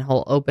held the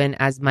manhole open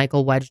as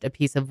Michael wedged a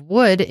piece of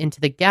wood into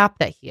the gap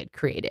that he had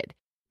created.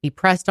 He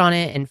pressed on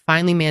it and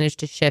finally managed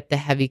to shift the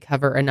heavy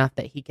cover enough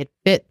that he could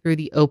fit through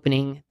the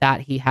opening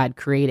that he had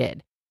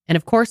created. And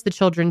of course, the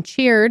children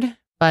cheered,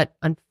 but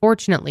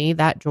unfortunately,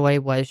 that joy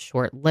was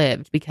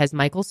short-lived because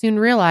Michael soon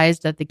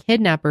realized that the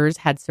kidnappers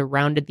had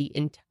surrounded the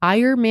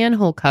entire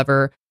manhole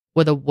cover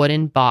with a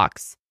wooden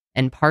box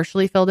and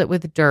partially filled it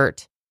with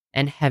dirt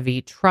and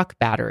heavy truck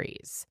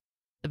batteries.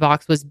 The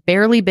box was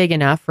barely big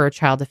enough for a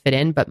child to fit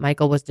in, but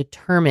Michael was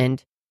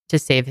determined to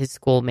save his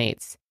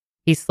schoolmates.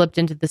 He slipped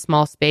into the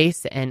small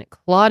space and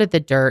clawed at the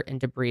dirt and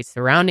debris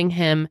surrounding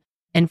him,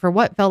 and for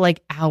what felt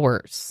like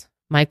hours,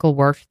 Michael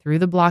worked through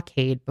the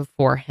blockade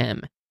before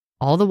him.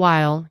 All the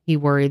while, he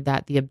worried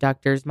that the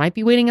abductors might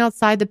be waiting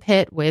outside the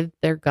pit with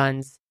their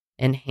guns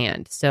in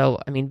hand. So,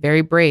 I mean,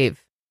 very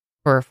brave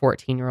for a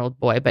 14-year-old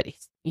boy, but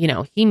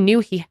he knew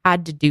he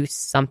had to do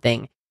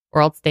something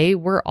or else they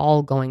were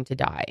all going to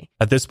die.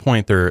 At this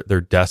point, they're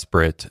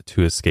desperate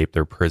to escape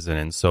their prison.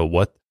 And so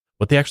what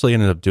they actually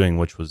ended up doing,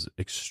 which was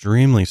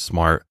extremely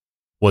smart,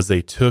 was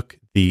they took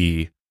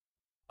the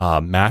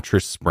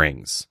mattress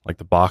springs, like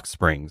the box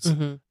springs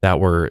that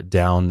were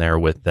down there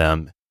with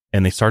them,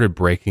 and they started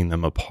breaking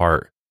them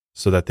apart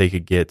so that they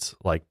could get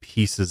like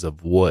pieces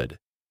of wood.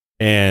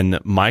 And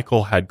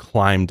Michael had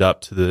climbed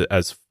up to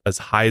as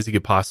high as he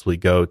could possibly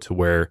go to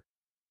where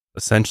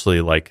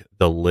essentially like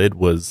the lid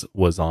was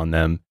on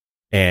them.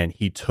 And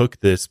he took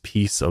this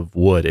piece of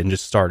wood and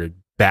just started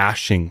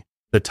bashing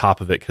the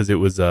top of it because it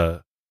was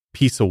a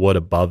piece of wood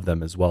above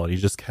them as well. And he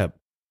just kept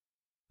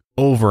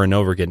over and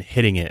over again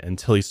hitting it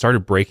until he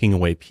started breaking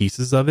away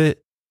pieces of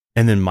it.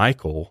 And then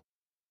Michael,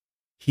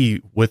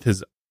 he, with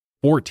his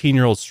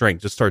 14-year-old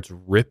strength, just starts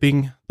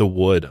ripping the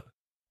wood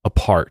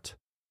apart.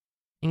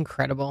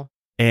 Incredible.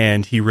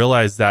 And he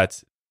realized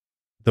that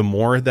the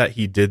more that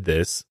he did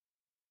this,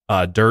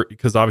 dirt,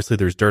 because obviously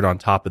there's dirt on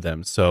top of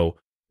them. So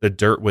the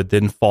dirt would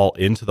then fall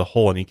into the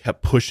hole, and he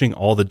kept pushing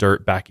all the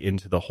dirt back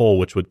into the hole,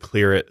 which would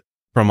clear it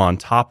from on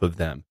top of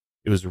them.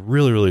 It was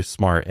really, really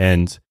smart.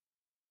 And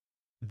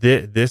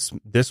this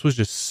was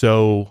just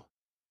so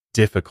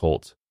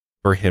difficult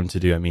for him to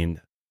do. I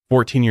mean,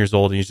 14 years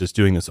old, and he's just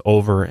doing this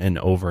over and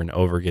over and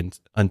over again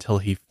until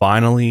he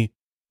finally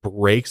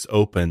breaks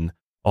open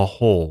a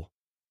hole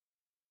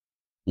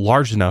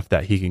large enough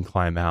that he can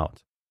climb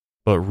out.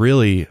 But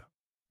really,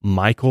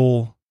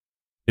 Michael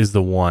is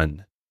the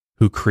one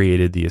who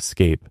created the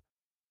escape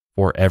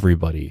for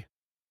everybody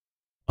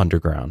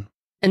underground.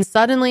 And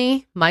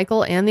suddenly,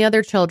 Michael and the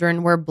other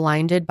children were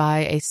blinded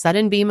by a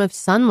sudden beam of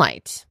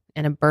sunlight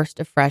and a burst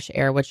of fresh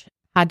air, which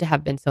had to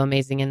have been so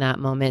amazing in that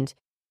moment.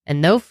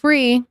 And though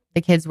free,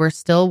 the kids were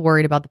still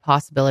worried about the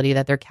possibility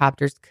that their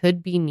captors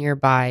could be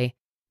nearby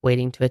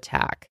waiting to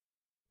attack.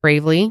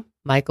 Bravely,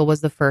 Michael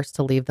was the first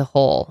to leave the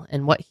hole,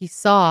 and what he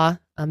saw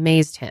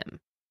amazed him.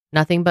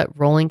 Nothing but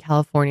rolling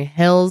California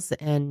hills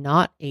and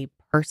not a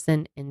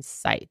person in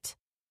sight.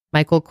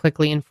 Michael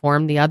quickly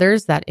informed the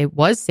others that it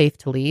was safe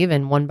to leave,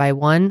 and one by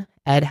one,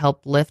 Ed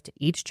helped lift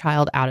each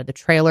child out of the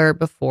trailer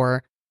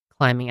before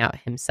climbing out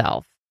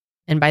himself.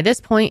 And by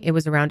this point, it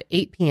was around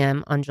 8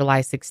 p.m. on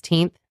July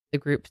 16th. The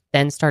group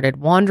then started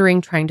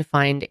wandering, trying to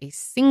find a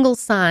single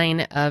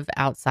sign of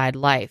outside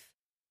life.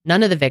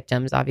 None of the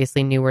victims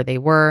obviously knew where they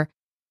were,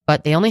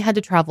 but they only had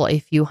to travel a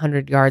few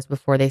hundred yards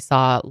before they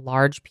saw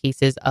large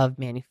pieces of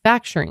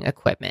manufacturing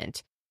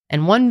equipment.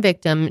 And one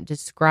victim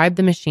described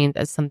the machines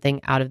as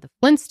something out of the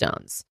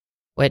Flintstones,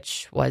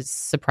 which was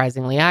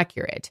surprisingly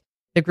accurate.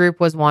 The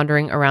group was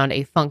wandering around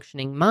a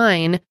functioning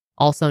mine,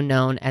 also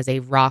known as a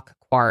rock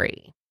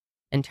quarry.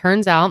 And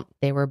turns out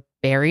they were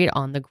buried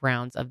on the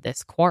grounds of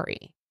this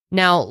quarry.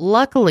 Now,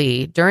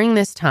 luckily, during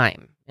this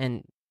time,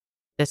 and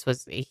this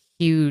was a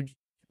huge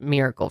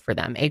miracle for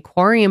them, a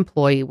quarry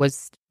employee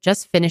was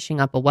just finishing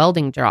up a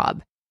welding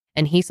job,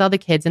 and he saw the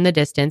kids in the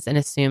distance and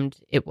assumed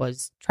it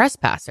was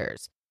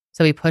trespassers.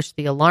 So he pushed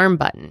the alarm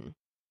button.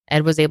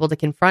 Ed was able to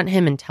confront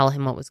him and tell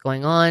him what was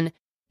going on,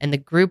 and the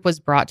group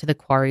was brought to the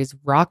quarry's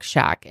rock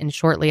shack, and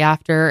shortly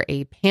after,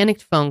 a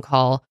panicked phone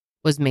call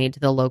was made to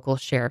the local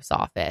sheriff's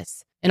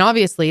office. And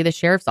obviously, the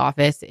sheriff's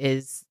office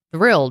is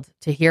thrilled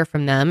to hear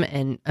from them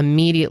and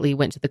immediately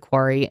went to the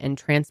quarry and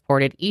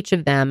transported each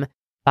of them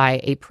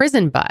by a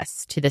prison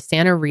bus to the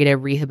Santa Rita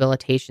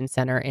Rehabilitation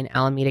Center in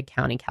Alameda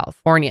County,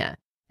 California.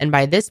 And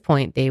by this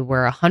point, they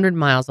were 100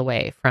 miles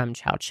away from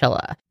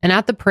Chowchilla. And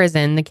at the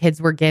prison, the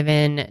kids were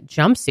given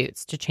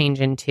jumpsuits to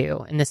change into,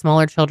 and the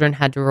smaller children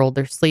had to roll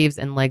their sleeves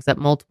and legs up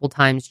multiple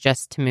times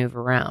just to move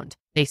around.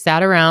 They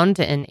sat around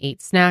and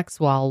ate snacks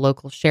while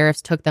local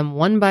sheriffs took them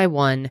one by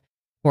one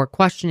for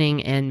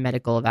questioning and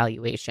medical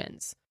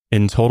evaluations.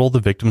 In total, the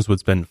victims would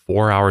spend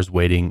 4 hours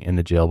waiting in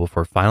the jail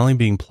before finally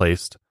being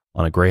placed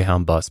on a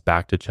Greyhound bus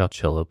back to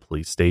Chowchilla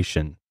Police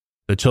Station.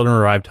 The children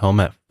arrived home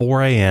at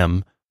 4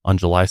 a.m. on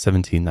July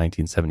 17,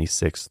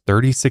 1976,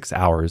 36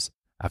 hours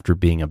after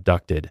being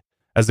abducted.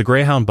 As the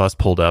Greyhound bus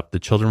pulled up, the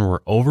children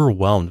were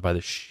overwhelmed by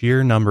the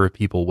sheer number of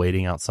people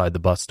waiting outside the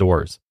bus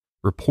doors.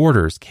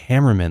 Reporters,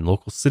 cameramen,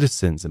 local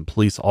citizens, and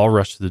police all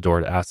rushed to the door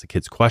to ask the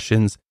kids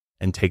questions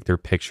and take their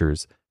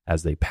pictures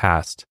as they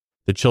passed.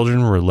 The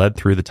children were led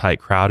through the tight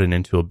crowd and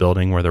into a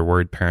building where their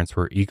worried parents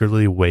were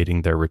eagerly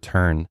awaiting their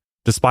return.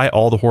 Despite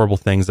all the horrible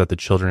things that the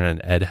children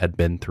and Ed had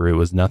been through, it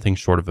was nothing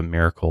short of a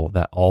miracle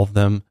that all of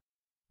them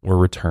were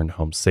returned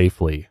home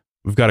safely.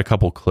 We've got a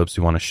couple clips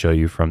we want to show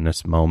you from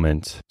this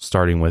moment,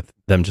 starting with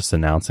them just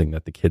announcing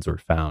that the kids were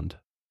found.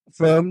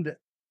 Confirmed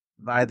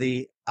by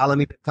the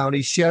Alameda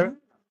County Sheriff.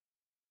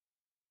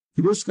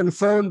 It was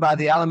confirmed by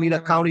the Alameda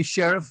County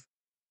Sheriff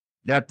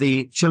that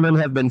the children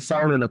have been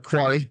found in a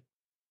quarry.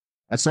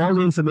 That's all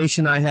the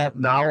information I have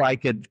now.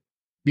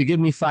 You give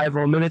me 5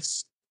 more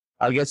minutes,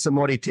 I'll get some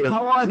more details.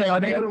 How are they?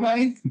 Are they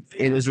okay?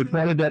 It is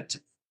reported that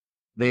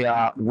they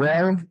are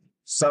well.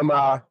 Some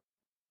are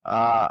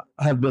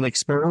have been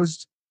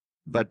exposed,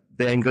 but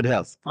they're in good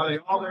health. Are they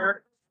all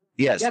there?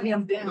 Yes.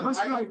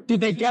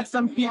 Did they get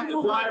some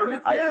people?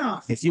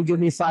 If you give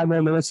me 5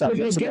 more minutes, I'll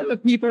Did they get the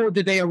people?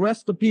 Did they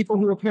arrest the people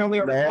who apparently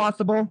are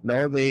responsible?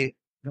 No, they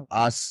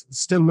are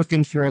still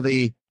looking for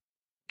the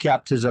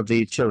captors of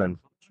the children.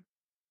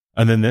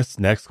 And then this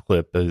next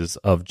clip is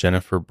of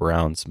Jennifer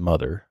Brown's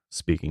mother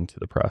speaking to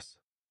the press.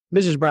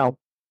 Mrs. Brown,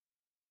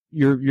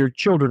 your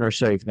children are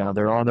safe now.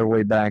 They're on their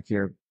way back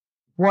here.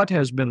 What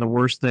has been the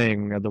worst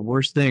thing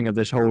of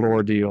this whole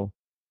ordeal?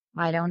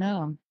 I don't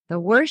know. The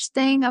worst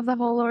thing of the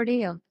whole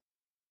ordeal.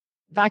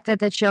 The fact that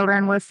the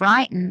children were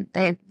frightened,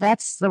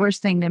 that's the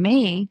worst thing to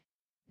me.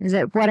 Is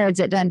that what has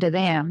it done to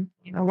them?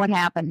 Or what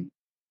happened?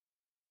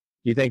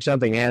 Do you think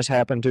something has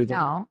happened to them?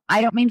 No,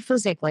 I don't mean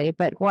physically,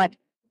 but what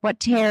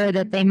terror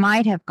that they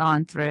might have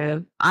gone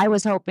through. I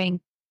was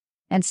hoping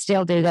and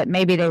still do that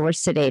maybe they were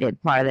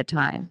sedated part of the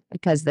time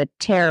because the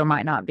terror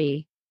might not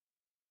be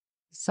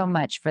so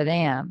much for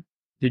them.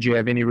 Did you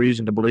have any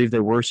reason to believe they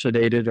were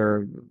sedated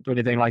or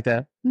anything like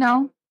that?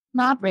 No,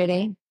 not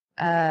really.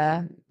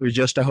 It was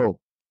just a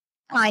hope.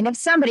 Kind of.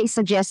 Somebody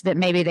suggested that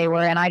maybe they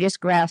were, and I just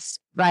grasped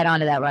right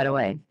onto that right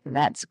away.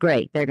 That's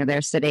great. They're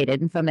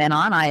sedated. And from then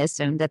on, I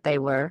assumed that they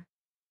were.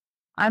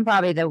 I'm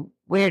probably the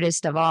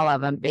weirdest of all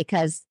of them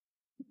because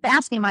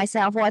asking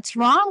myself, what's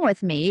wrong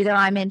with me? Either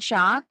I'm in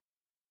shock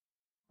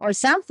or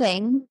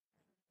something,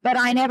 but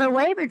I never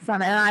wavered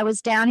from it. And I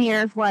was down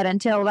here,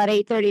 until about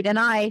 8:30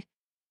 tonight.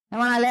 And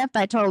when I left,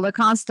 I told the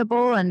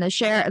constable and the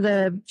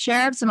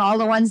sheriffs and all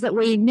the ones that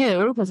we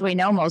knew, because we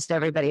know most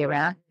everybody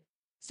around,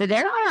 so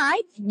they're all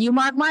right. You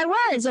mark my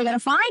words. They're going to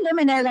find them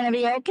and they're going to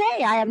be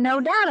okay. I have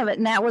no doubt of it.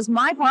 And that was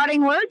my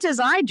parting words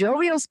as I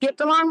jovial skipped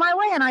along my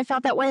way. And I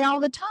felt that way all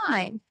the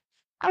time.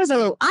 I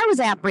was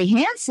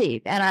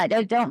apprehensive, and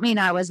I don't mean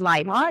I was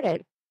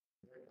lighthearted,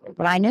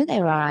 but I knew they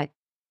were all right.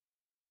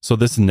 So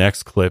this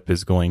next clip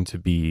is going to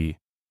be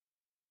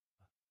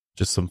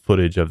just some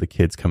footage of the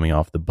kids coming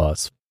off the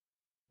bus.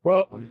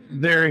 Well,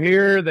 they're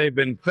here. They've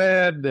been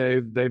fed.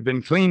 They've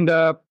been cleaned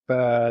up.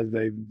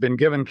 They've been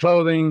given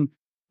clothing.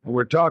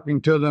 We're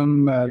talking to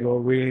them.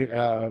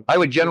 I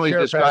would generally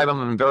describe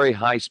them in very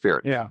high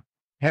spirit. Yeah.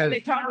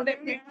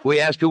 We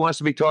ask who wants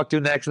to be talked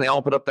to next, and they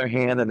all put up their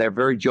hand, and they're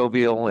very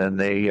jovial, and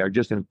they are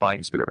just in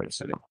fine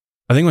spirits.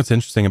 I think what's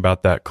interesting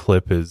about that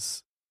clip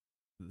is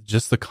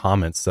just the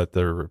comments that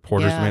the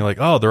reporters made, like,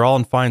 "Oh, they're all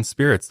in fine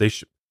spirits. They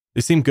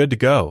seem good to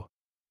go.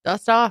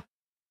 Dust off,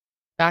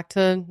 back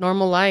to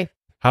normal life."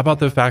 How about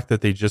the fact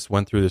that they just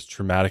went through this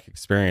traumatic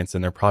experience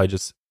and they're probably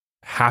just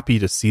happy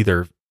to see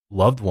their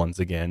loved ones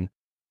again,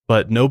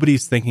 but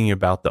nobody's thinking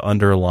about the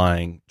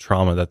underlying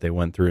trauma that they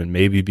went through, and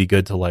maybe it'd be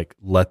good to like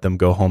let them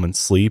go home and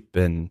sleep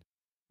and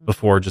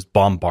before just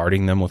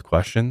bombarding them with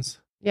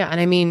questions. Yeah,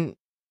 and I mean,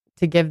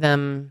 to give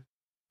them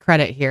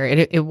credit here,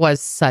 it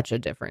was such a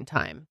different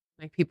time.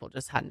 Like, people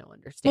just had no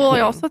understanding. Well,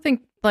 I also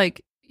think,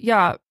 like,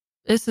 yeah,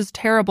 this is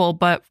terrible,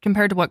 but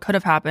compared to what could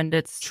have happened,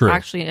 it's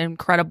actually an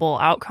incredible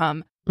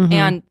outcome. Mm-hmm.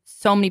 And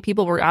so many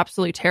people were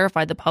absolutely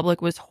terrified. The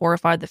public was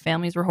horrified. The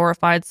families were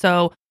horrified.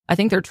 So I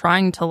think they're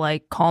trying to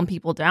like calm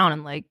people down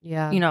and like,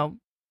 you know,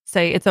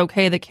 say it's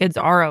okay. The kids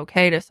are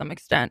okay to some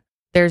extent.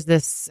 There's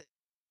this,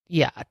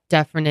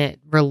 definite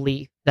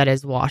relief that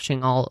is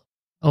washing all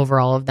over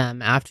all of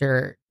them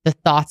after the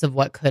thoughts of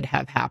what could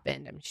have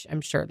happened.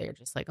 I'm sure they're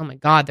just like, oh my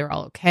God, they're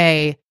all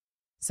okay.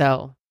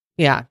 So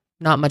yeah,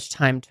 not much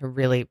time to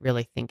really,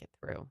 really think it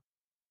through.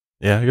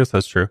 Yeah, I guess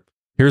that's true.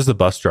 Here's the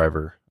bus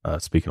driver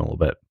speaking a little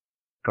bit.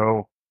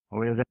 So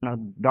we was in a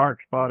dark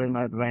spot in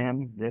that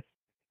van.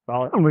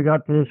 We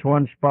got to this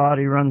one spot.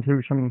 He run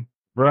through some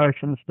brush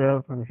and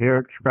stuff, and hear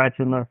it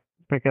scratching the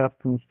pickup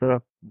and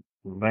stuff.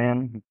 The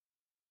van.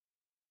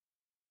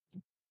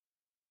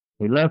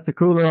 He left the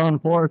cooler on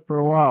for us for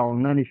a while,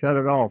 and then he shut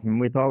it off, and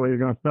we thought we were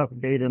going to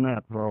suffocate in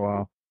that for a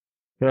while.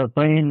 The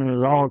thing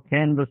was all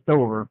canvassed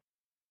over.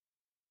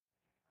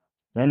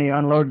 Then he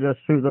unloaded us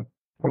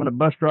from the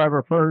bus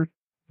driver first,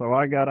 so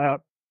I got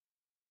out.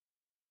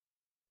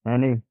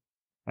 And he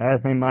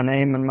asked me my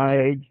name and my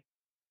age.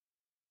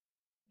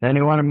 Then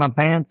he wanted my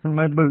pants and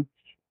my boots,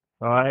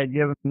 so I had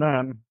given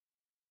them.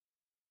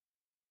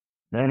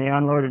 Then he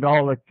unloaded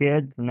all the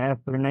kids and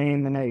asked their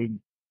name and age.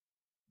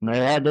 And they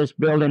had this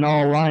building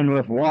all lined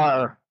with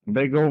wire,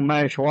 big old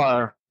mesh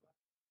wire.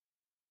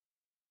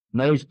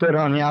 And they stood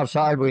on the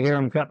outside. We hear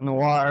them cutting the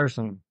wires,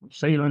 and the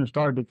ceiling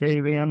started to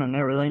cave in and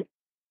everything.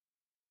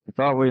 We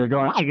thought we were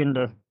going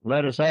to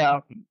let us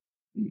out.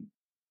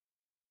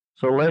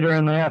 So later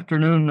in the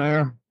afternoon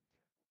there,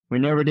 we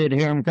never did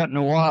hear them cutting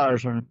the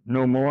wires or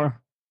no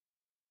more.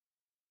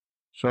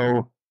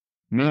 So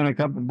me and a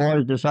couple of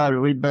boys decided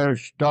we'd better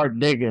start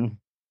digging.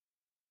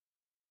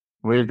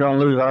 We was going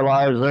to lose our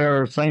lives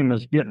there, same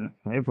as getting,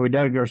 if we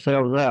dug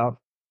ourselves out.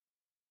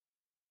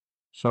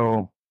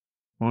 So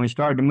when we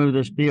started to move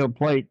the steel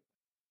plate,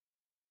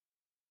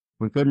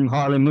 we couldn't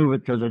hardly move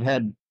it because it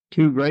had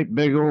two great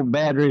big old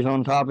batteries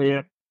on top of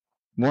it.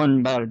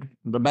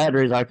 The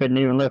batteries I couldn't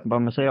even lift by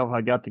myself.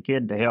 I got the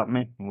kid to help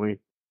me. We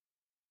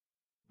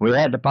We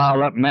had to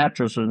pile up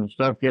mattresses and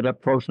stuff, get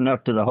up close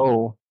enough to the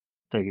hole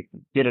to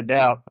get it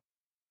out.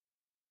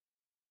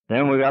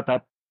 Then we got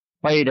that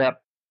plate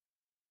up,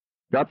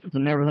 guts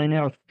and everything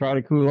else, try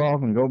to cool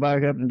off and go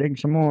back up and dig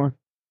some more.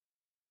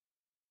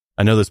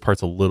 I know this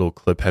part's a little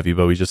clip heavy,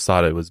 but we just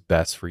thought it was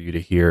best for you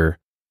to hear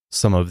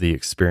some of the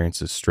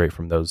experiences straight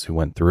from those who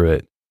went through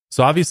it.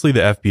 So obviously the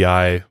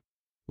FBI,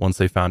 once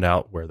they found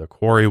out where the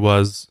quarry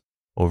was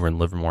over in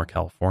Livermore,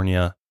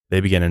 California, they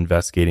began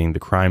investigating the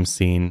crime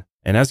scene.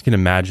 And as you can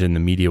imagine, the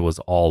media was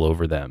all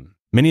over them.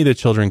 Many of the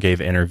children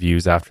gave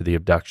interviews after the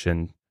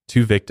abduction.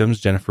 Two victims,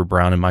 Jennifer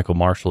Brown and Michael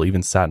Marshall,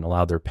 even sat and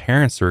allowed their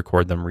parents to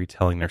record them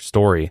retelling their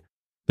story.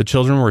 The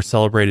children were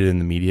celebrated in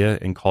the media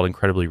and called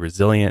incredibly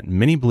resilient, and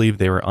many believed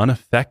they were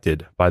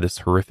unaffected by this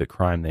horrific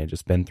crime they had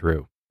just been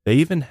through. They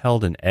even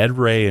held an Ed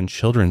Ray and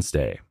Children's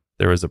Day.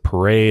 There was a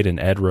parade, and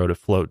Ed rode a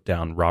float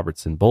down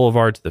Robertson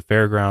Boulevard to the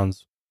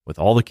fairgrounds with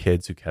all the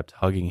kids who kept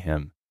hugging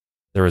him.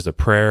 There was a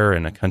prayer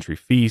and a country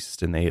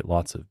feast, and they ate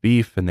lots of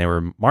beef, and there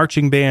were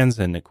marching bands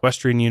and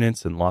equestrian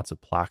units and lots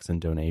of plaques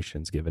and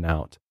donations given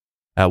out.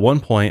 At one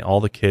point, all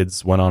the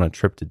kids went on a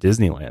trip to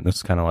Disneyland. This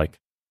is kind of like,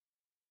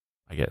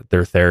 I get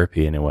their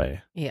therapy in a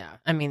way. Yeah,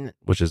 I mean,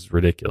 which is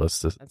ridiculous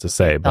to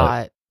say,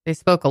 but they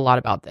spoke a lot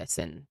about this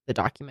in the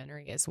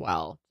documentary as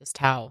well, just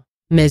how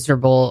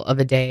miserable of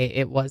a day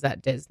it was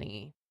at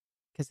Disney,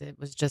 because it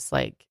was just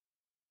like,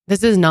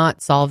 this is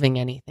not solving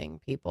anything,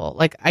 people.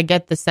 Like, I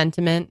get the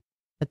sentiment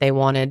that they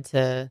wanted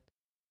to,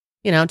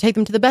 take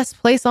them to the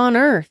best place on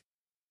earth.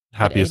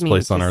 Happiest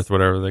place on earth,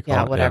 whatever they call it.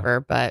 Yeah,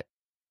 whatever, but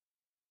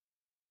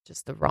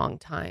just the wrong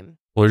time.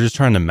 Well, they're just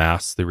trying to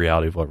mask the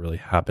reality of what really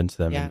happened to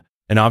them. Yeah.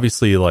 And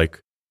obviously,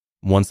 like,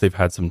 once they've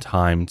had some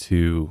time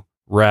to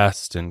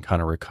rest and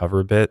kind of recover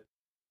a bit,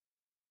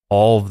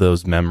 all of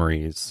those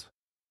memories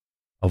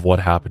of what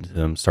happened to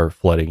them start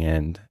flooding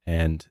in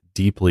and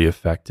deeply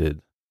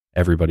affected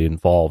everybody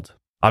involved.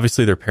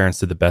 Obviously, their parents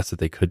did the best that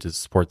they could to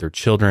support their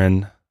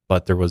children,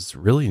 but there was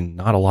really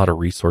not a lot of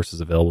resources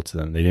available to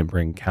them. They didn't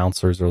bring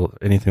counselors or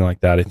anything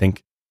like that. I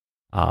think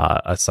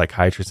a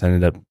psychiatrist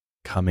ended up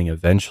coming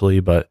eventually,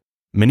 but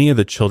many of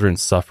the children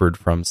suffered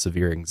from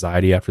severe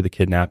anxiety after the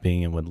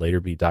kidnapping and would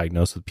later be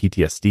diagnosed with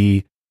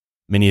PTSD.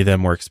 Many of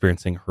them were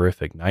experiencing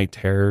horrific night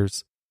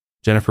terrors.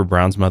 Jennifer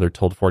Brown's mother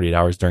told 48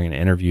 Hours during an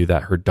interview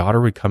that her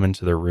daughter would come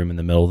into their room in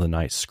the middle of the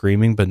night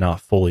screaming but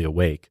not fully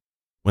awake.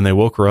 When they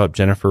woke her up,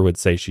 Jennifer would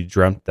say she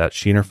dreamt that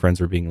she and her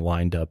friends were being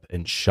lined up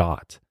and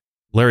shot.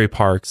 Larry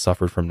Parks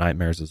suffered from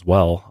nightmares as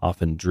well,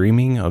 often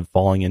dreaming of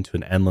falling into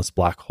an endless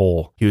black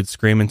hole. He would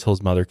scream until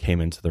his mother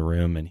came into the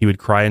room, and he would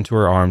cry into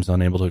her arms,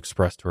 unable to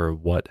express to her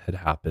what had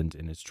happened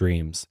in his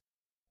dreams.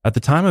 At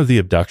the time of the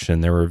abduction,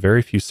 there were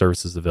very few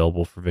services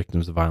available for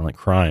victims of violent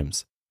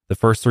crimes. The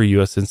first 3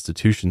 U.S.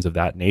 institutions of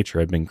that nature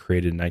had been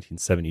created in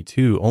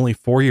 1972, only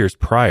 4 years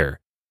prior.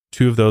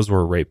 2 of those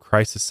were rape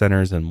crisis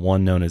centers, and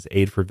one, known as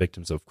Aid for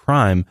Victims of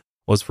Crime,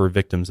 was for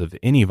victims of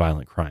any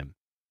violent crime.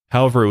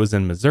 However, it was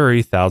in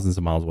Missouri, thousands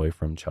of miles away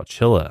from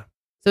Chowchilla.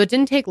 So it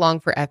didn't take long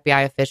for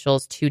FBI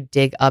officials to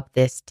dig up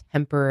this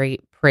temporary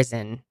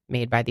prison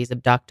made by these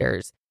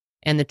abductors.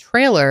 And the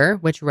trailer,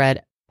 which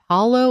read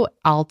Palo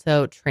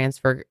Alto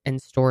Transfer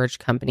and Storage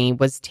Company,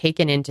 was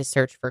taken in to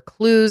search for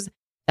clues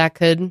that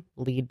could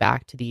lead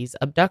back to these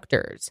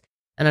abductors.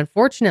 And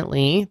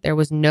unfortunately, there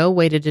was no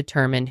way to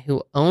determine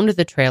who owned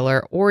the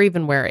trailer or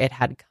even where it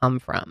had come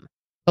from.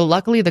 But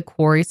luckily, the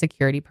quarry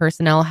security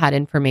personnel had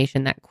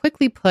information that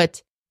quickly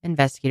put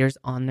investigators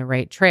on the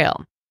right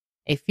trail.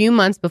 A few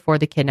months before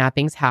the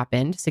kidnappings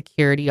happened,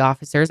 security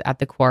officers at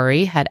the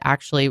quarry had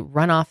actually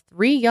run off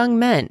 3 young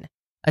men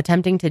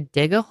attempting to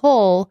dig a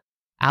hole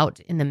out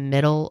in the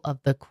middle of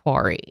the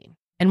quarry.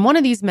 And one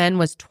of these men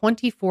was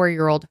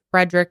 24-year-old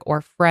Frederick,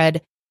 or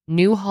Fred,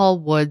 Newhall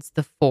Woods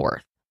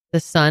IV, the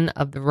son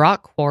of the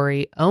rock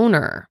quarry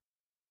owner.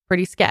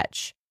 Pretty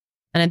sketch.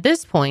 And at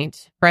this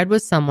point, Fred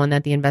was someone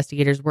that the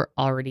investigators were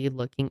already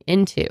looking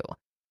into.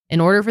 In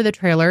order for the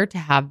trailer to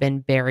have been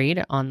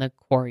buried on the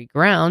quarry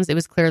grounds, it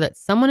was clear that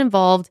someone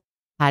involved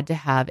had to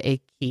have a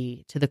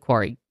key to the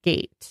quarry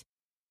gate.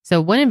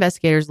 So when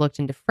investigators looked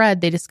into Fred,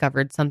 they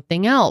discovered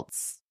something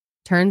else.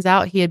 Turns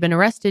out he had been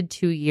arrested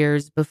 2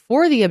 years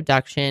before the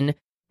abduction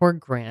for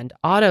grand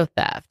auto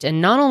theft.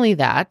 And not only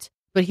that,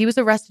 but he was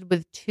arrested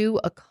with 2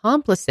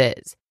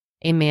 accomplices,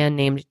 a man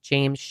named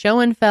James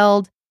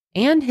Schoenfeld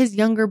and his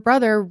younger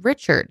brother,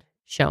 Richard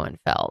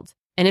Schoenfeld.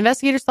 And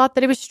investigators thought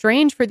that it was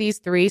strange for these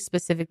 3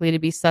 specifically to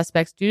be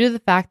suspects due to the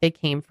fact they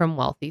came from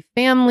wealthy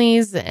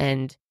families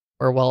and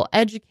were well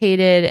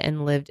educated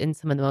and lived in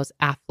some of the most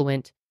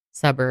affluent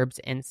suburbs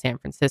in San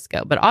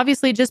Francisco. But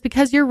obviously, just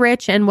because you're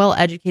rich and well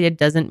educated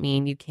doesn't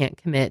mean you can't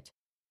commit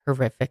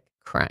horrific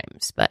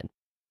crimes. But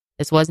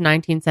this was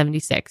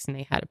 1976, and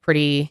they had a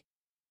pretty,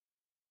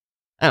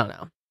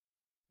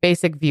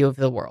 basic view of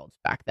the world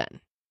back then.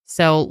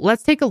 So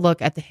let's take a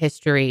look at the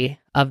history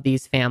of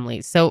these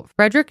families. So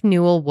Frederick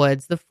Newell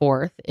Woods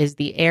IV is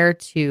the heir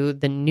to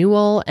the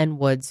Newell and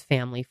Woods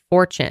family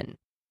fortune.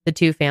 The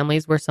 2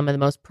 families were some of the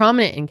most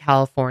prominent in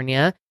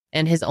California,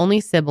 And his only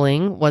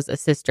sibling was a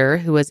sister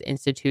who was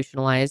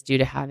institutionalized due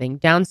to having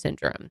Down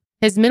syndrome.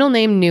 His middle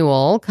name,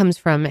 Newell, comes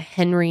from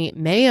Henry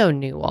Mayo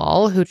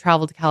Newell, who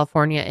traveled to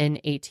California in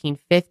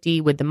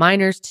 1850 with the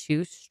miners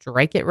to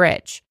strike it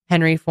rich.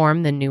 Henry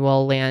formed the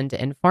Newell Land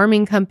and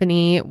Farming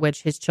Company,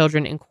 which his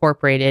children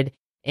incorporated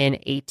in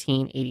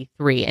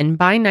 1883. And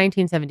by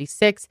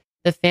 1976,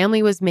 the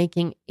family was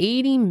making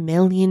 $80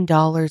 million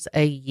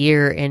a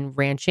year in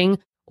ranching,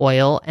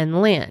 oil,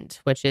 and land,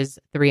 which is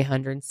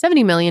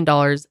 $370 million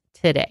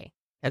today,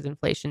 because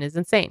inflation is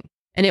insane.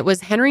 And it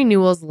was Henry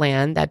Newell's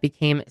land that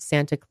became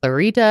Santa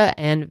Clarita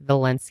and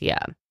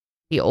Valencia.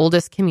 The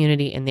oldest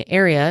community in the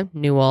area,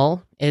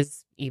 Newell,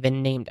 is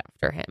even named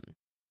after him.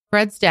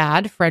 Fred's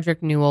dad,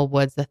 Frederick Newell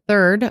Woods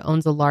III,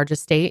 owns a large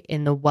estate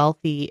in the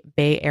wealthy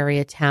Bay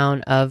Area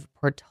town of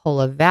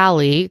Portola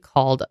Valley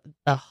called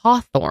the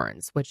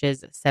Hawthorns, which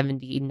is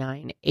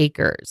 79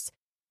 acres.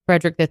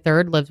 Frederick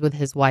III lives with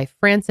his wife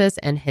Frances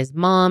and his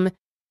mom.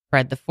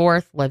 Fred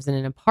IV lives in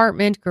an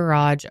apartment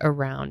garage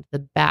around the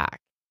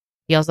back.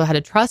 He also had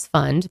a trust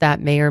fund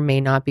that may or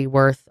may not be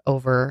worth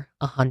over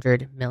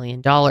 $100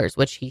 million,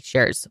 which he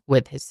shares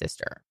with his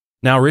sister.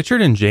 Now,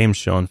 Richard and James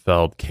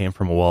Schoenfeld came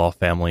from a well-off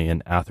family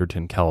in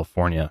Atherton,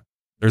 California.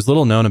 There's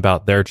little known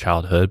about their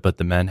childhood, but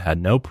the men had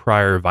no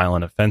prior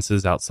violent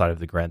offenses outside of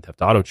the Grand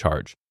Theft Auto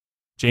charge.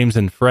 James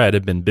and Fred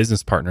had been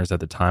business partners at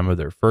the time of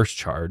their first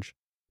charge.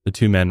 The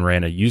two men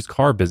ran a used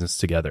car business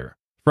together.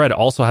 Fred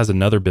also has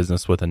another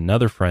business with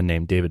another friend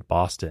named David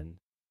Boston.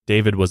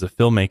 David was a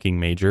filmmaking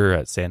major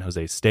at San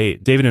Jose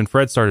State. David and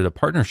Fred started a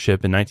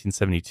partnership in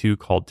 1972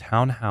 called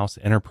Townhouse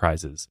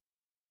Enterprises.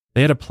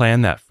 They had a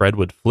plan that Fred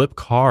would flip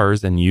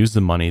cars and use the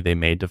money they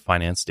made to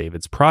finance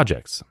David's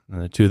projects,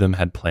 and the two of them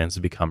had plans to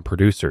become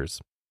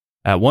producers.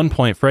 At one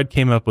point, Fred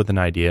came up with an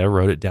idea,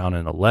 wrote it down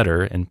in a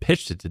letter, and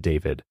pitched it to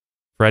David.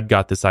 Fred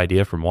got this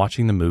idea from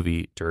watching the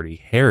movie Dirty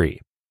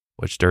Harry,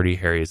 which Dirty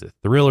Harry is a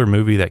thriller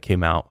movie that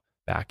came out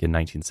back in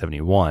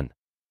 1971.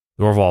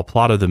 The overall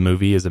plot of the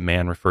movie is a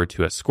man referred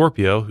to as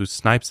Scorpio who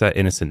snipes at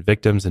innocent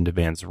victims and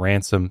demands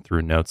ransom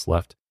through notes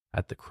left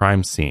at the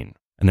crime scene.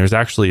 And there's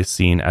actually a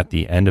scene at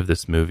the end of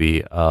this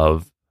movie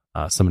of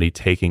somebody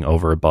taking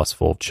over a bus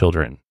full of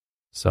children.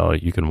 So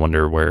you can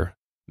wonder where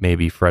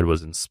maybe Fred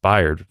was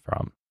inspired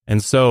from.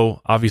 And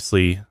so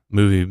obviously, the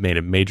movie made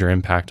a major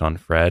impact on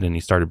Fred, and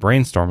he started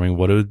brainstorming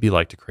what it would be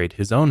like to create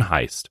his own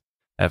heist.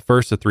 At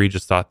first, the three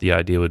just thought the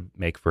idea would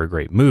make for a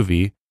great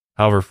movie.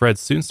 However, Fred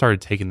soon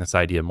started taking this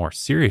idea more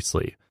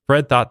seriously.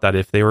 Fred thought that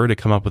if they were to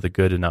come up with a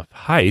good enough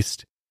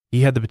heist,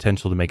 he had the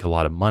potential to make a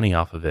lot of money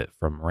off of it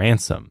from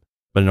ransom.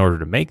 But in order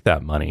to make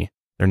that money,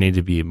 there needed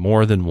to be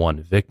more than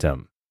one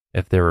victim.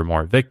 If there were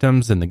more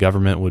victims, then the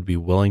government would be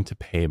willing to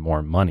pay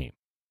more money.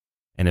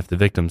 And if the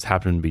victims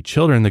happened to be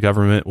children, the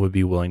government would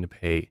be willing to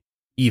pay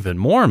even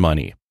more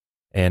money.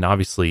 And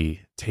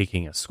obviously,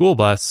 taking a school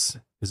bus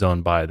is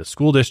owned by the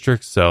school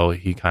district, so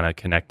he kind of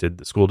connected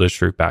the school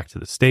district back to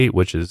the state,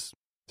 which is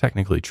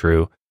technically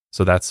true.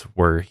 So that's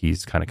where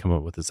he's kind of come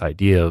up with this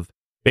idea of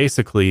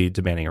basically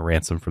demanding a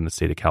ransom from the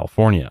state of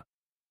California.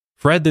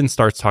 Fred then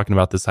starts talking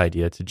about this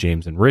idea to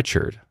James and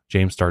Richard.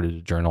 James started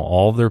to journal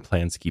all of their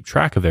plans to keep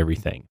track of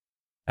everything.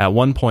 At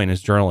one point in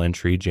his journal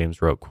entry,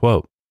 James wrote,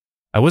 quote,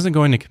 "I wasn't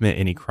going to commit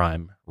any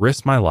crime,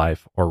 risk my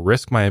life, or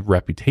risk my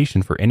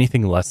reputation for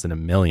anything less than $1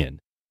 million.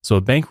 So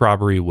a bank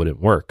robbery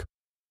wouldn't work.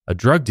 A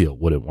drug deal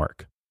wouldn't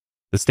work.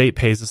 The state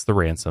pays us the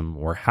ransom.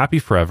 We're happy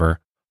forever.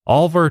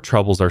 All of our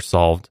troubles are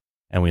solved,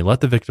 and we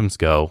let the victims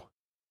go.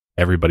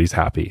 Everybody's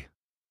happy."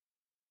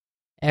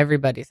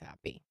 Everybody's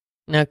happy.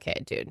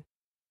 Okay, dude.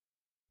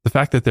 The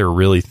fact that they're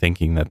really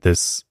thinking that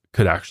this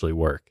could actually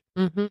work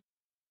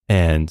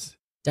and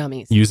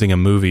dummies using a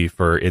movie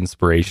for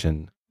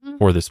inspiration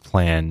for this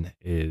plan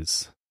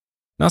is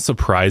not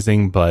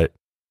surprising, but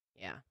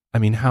yeah. I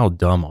mean, how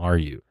dumb are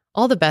you?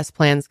 All the best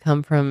plans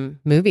come from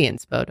movie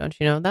inspo. Don't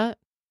you know that?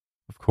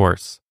 Of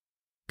course.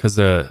 Because,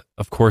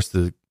 of course,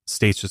 the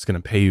state's just going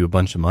to pay you a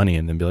bunch of money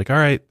and then be like, all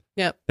right,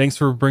 yep, thanks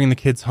for bringing the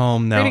kids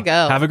home. Now, way to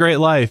go. Have a great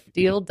life.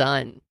 Deal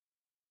done.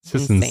 It's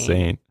just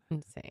insane.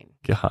 Insane.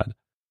 God.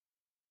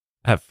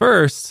 At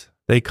first,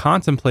 they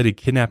contemplated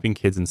kidnapping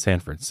kids in San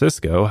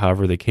Francisco.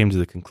 However, they came to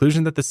the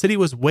conclusion that the city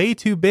was way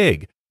too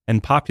big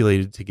and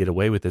populated to get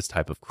away with this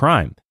type of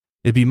crime.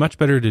 It'd be much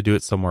better to do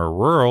it somewhere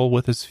rural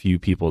with as few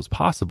people as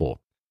possible.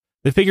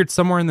 They figured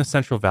somewhere in the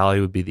Central Valley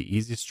would be the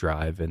easiest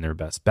drive and their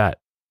best bet.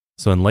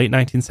 So in late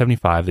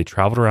 1975, they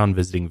traveled around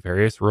visiting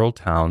various rural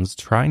towns,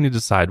 trying to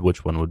decide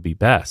which one would be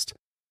best.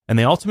 And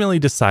they ultimately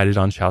decided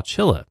on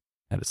Chowchilla. It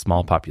had a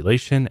small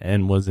population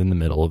and was in the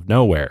middle of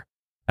nowhere.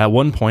 At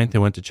one point, they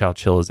went to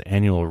Chowchilla's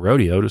annual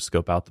rodeo to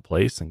scope out the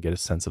place and get a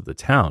sense of the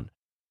town.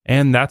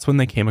 And that's when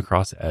they came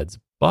across Ed's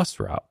bus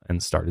route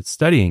and started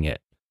studying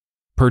it.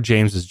 Per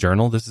James's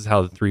journal, this is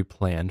how the three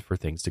planned for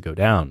things to go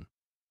down.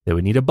 They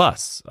would need a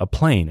bus, a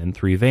plane, and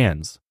 3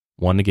 vans.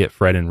 One to get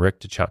Fred and Rick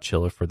to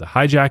Chowchilla for the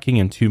hijacking,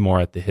 and 2 more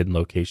at the hidden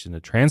location to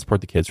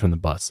transport the kids from the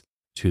bus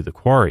to the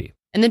quarry.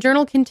 And the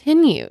journal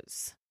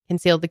continues.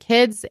 Conceal the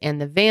kids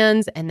and the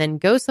vans and then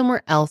go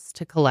somewhere else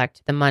to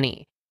collect the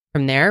money.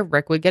 From there,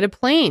 Rick would get a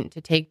plane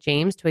to take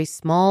James to a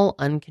small,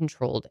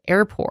 uncontrolled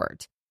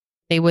airport.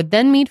 They would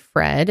then meet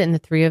Fred, and the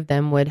three of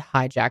them would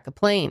hijack a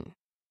plane.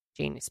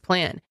 Genius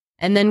plan.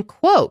 And then,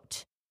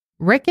 quote,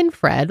 Rick and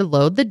Fred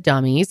load the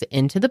dummies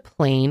into the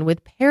plane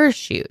with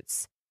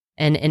parachutes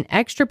and an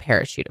extra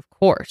parachute, of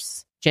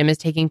course. Jim is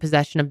taking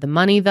possession of the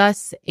money.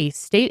 Thus, a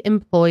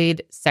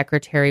state-employed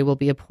secretary will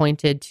be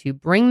appointed to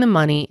bring the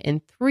money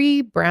in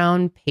 3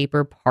 brown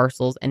paper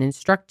parcels and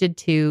instructed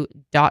to ...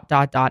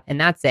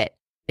 And that's it.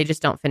 They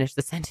just don't finish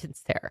the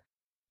sentence there.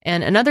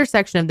 And another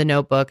section of the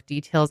notebook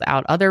details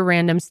out other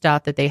random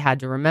stuff that they had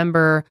to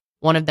remember.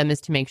 One of them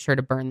is to make sure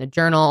to burn the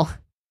journal.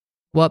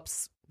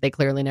 Whoops, they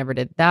clearly never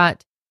did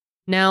that.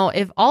 Now,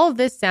 if all of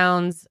this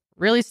sounds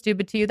really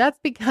stupid to you, that's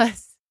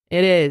because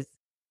it is.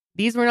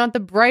 These were not the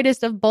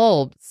brightest of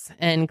bulbs,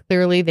 and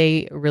clearly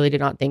they really did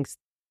not think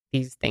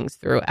these things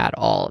through at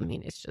all. I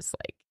mean, it's just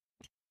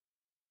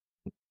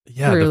like,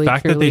 yeah, truly, the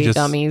fact that they just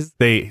dummies.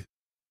 They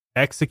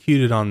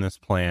executed on this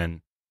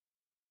plan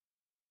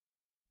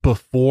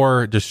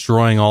before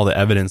destroying all the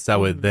evidence that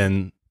would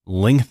then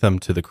link them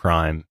to the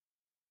crime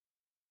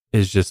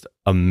is just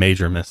a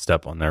major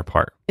misstep on their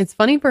part. It's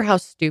funny for how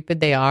stupid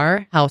they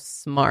are, how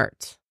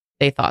smart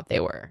they thought they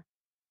were.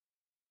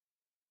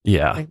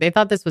 Yeah. Like, they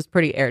thought this was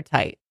pretty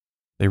airtight.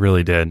 They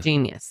really did.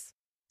 Genius.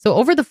 So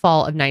over the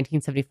fall of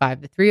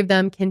 1975, the three of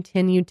them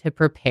continued to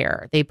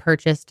prepare. They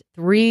purchased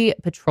 3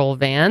 patrol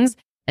vans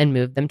and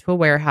moved them to a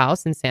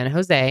warehouse in San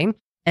Jose.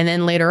 And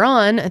then later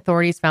on,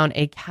 authorities found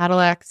a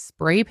Cadillac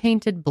spray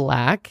painted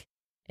black.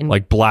 And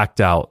like blacked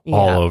out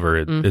all over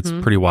it. Mm-hmm. It's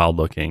pretty wild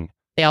looking.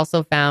 They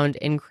also found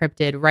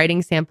encrypted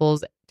writing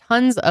samples,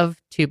 tons of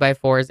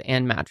 2x4s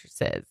and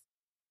mattresses.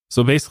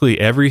 So basically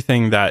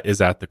everything that is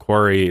at the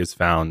quarry is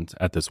found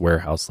at this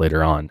warehouse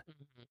later on.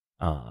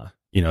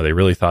 They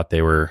really thought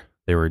they were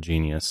a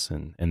genius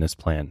in this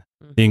plan.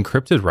 Mm-hmm. The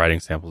encrypted writing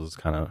samples is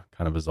kind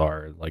of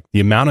bizarre. Like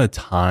the amount of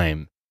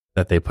time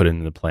that they put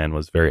into the plan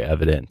was very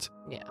evident.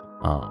 Yeah.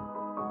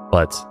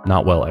 But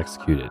not well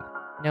executed.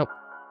 Nope.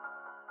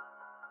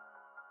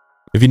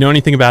 If you know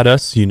anything about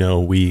us, you know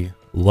we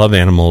love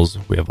animals.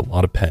 We have a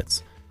lot of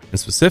pets. And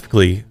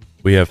specifically,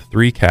 we have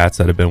 3 cats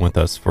that have been with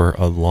us for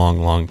a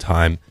long, long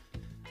time.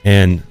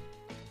 And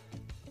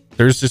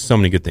there's just so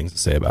many good things to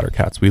say about our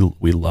cats. We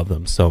love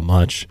them so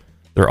much.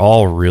 They're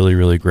all really,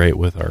 really great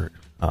with our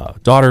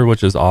daughter,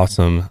 which is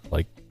awesome.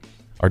 Like,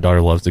 our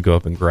daughter loves to go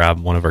up and grab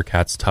one of our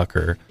cats,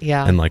 Tucker,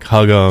 and like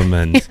hug him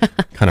and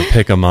kind of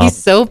pick him up. He's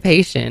so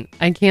patient.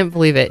 I can't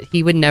believe it.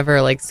 He would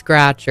never like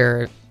scratch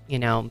or,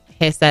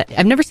 hiss at.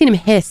 I've never seen him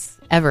hiss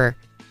ever.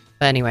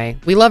 But anyway,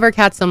 we love our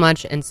cats so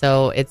much. And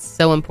so it's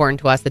so important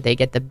to us that they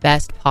get the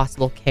best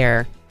possible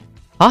care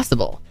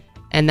possible.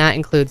 And that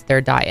includes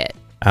their diet.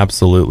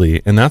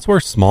 Absolutely. And that's where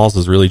Smalls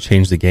has really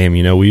changed the game.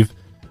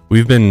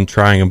 We've been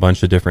trying a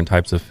bunch of different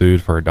types of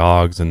food for our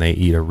dogs, and they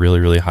eat a really,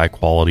 really high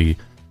quality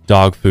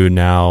dog food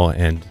now.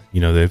 And,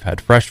 they've had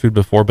fresh food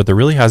before, but there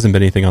really hasn't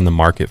been anything on the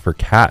market for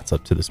cats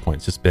up to this point.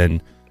 It's just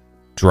been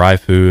dry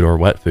food or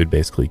wet food,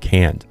 basically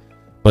canned.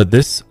 But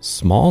this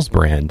Smalls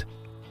brand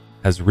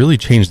has really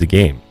changed the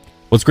game.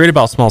 What's great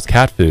about Smalls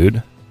cat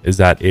food is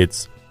that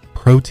it's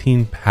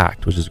protein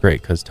packed, which is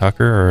great because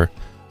Tucker,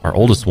 our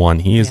oldest one,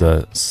 he is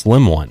a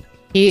slim one.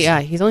 He's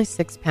only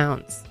 6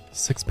 pounds.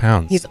 6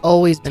 pounds. He's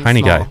always been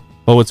tiny small. guy.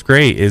 But what's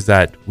great is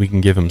that we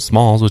can give him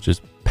Smalls, which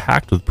is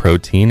packed with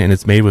protein, and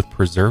it's made with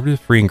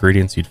preservative-free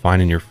ingredients you'd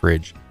find in your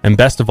fridge. And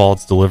best of all,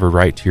 it's delivered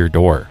right to your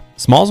door.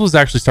 Smalls was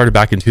actually started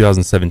back in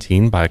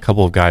 2017 by a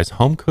couple of guys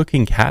home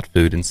cooking cat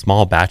food in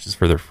small batches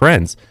for their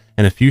friends.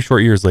 And a few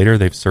short years later,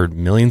 they've served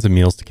millions of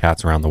meals to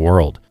cats around the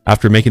world.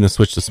 After making the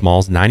switch to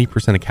Smalls,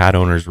 90% of cat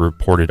owners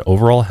reported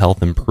overall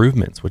health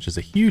improvements, which is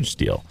a huge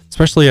deal,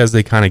 especially as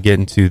they kind of get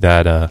into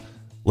that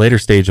later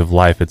stage of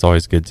life. It's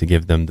always good to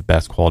give them the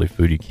best quality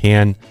food you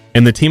can.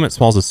 And the team at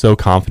Smalls is so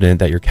confident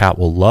that your cat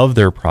will love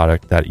their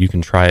product that you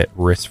can try it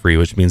risk-free,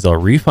 which means they'll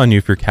refund you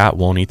if your cat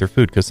won't eat their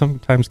food, because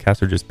sometimes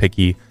cats are just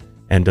picky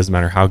and it doesn't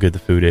matter how good the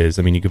food is.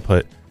 I mean, you could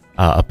put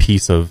a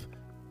piece of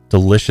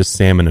delicious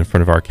salmon in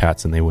front of our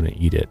cats and they wouldn't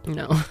eat it.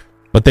 No.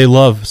 But they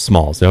love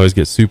Smalls. They always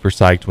get super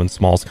psyched when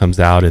Smalls comes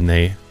out, and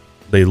they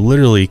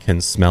literally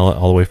can smell it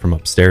all the way from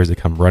upstairs. They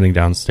come running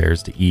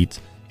downstairs to eat,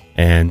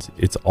 and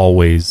it's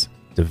always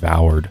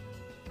devoured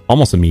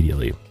almost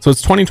immediately. So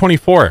it's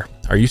 2024.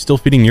 Are you still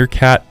feeding your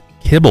cat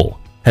kibble?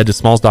 Head to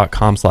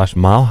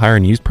smalls.com/milehire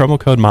and use promo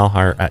code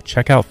milehire at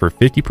checkout for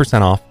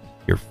 50% off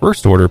your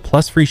first order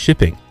plus free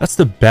shipping. That's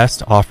the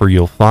best offer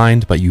you'll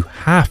find, but you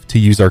have to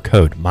use our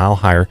code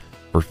milehire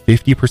for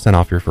 50%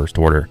 off your first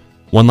order.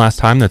 One last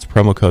time, that's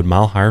promo code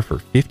milehire for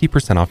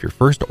 50% off your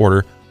first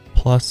order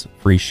plus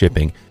free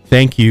shipping.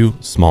 Thank you,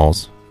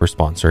 Smalls, for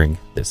sponsoring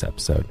this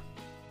episode.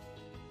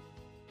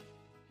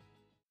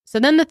 So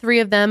then the 3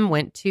 of them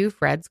went to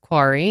Fred's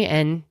quarry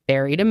and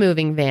buried a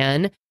moving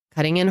van,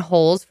 cutting in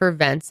holes for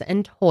vents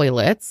and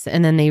toilets.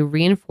 And then they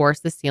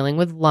reinforced the ceiling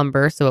with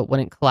lumber so it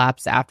wouldn't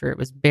collapse after it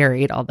was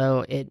buried,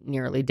 although it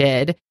nearly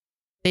did.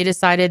 They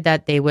decided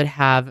that they would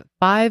have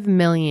 $5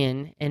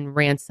 million in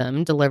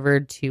ransom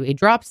delivered to a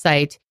drop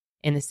site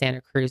in the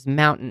Santa Cruz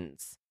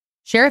Mountains.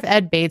 Sheriff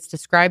Ed Bates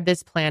described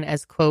this plan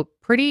as, quote,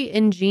 pretty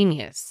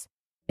ingenious.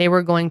 They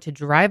were going to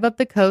drive up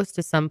the coast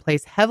to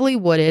someplace heavily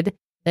wooded,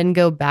 then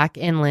go back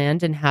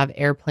inland and have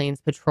airplanes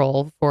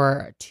patrol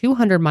for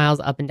 200 miles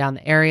up and down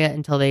the area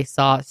until they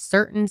saw a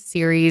certain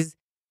series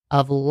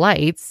of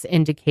lights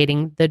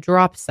indicating the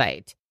drop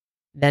site.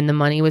 Then the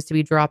money was to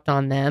be dropped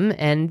on them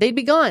and they'd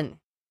be gone.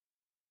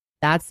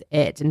 That's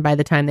it. And by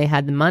the time they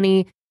had the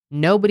money,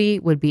 nobody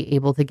would be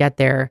able to get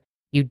there.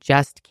 You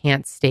just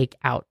can't stake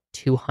out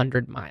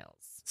 200 miles.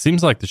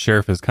 Seems like the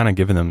sheriff has kind of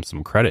given them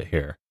some credit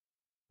here.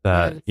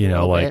 That,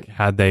 like,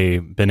 had they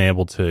been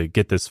able to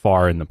get this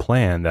far in the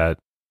plan, that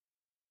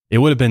it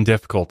would have been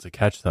difficult to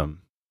catch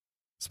them,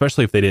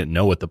 especially if they didn't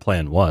know what the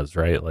plan was,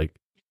 right? Like,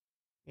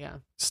 yeah,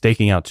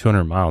 staking out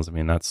 200 miles. I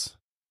mean, that's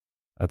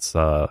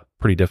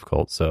pretty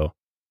difficult. So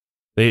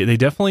they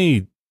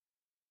definitely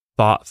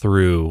thought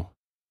through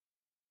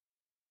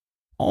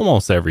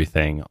almost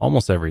everything,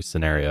 almost every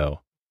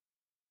scenario.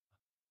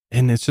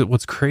 And it's just,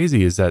 what's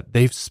crazy is that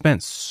they've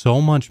spent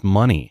so much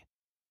money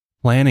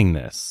planning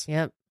this.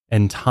 Yep.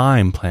 And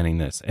time planning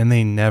this, and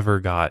they never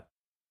got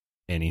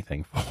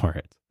anything for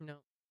it. No.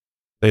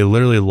 They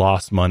literally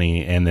lost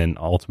money and then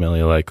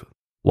ultimately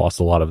lost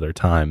a lot of their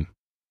time.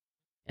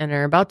 And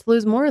are about to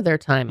lose more of their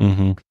time.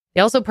 Mm-hmm.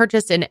 They also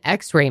purchased an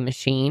X-ray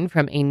machine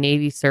from a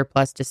Navy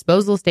surplus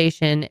disposal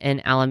station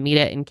in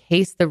Alameda in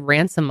case the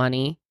ransom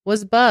money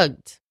was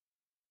bugged.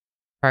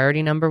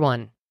 Priority number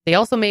 1. They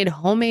also made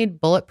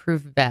homemade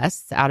bulletproof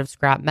vests out of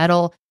scrap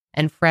metal,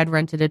 and Fred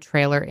rented a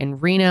trailer in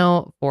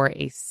Reno for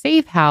a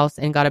safe house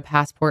and got a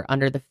passport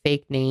under the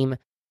fake name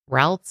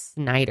Ralph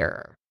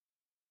Snyder.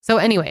 So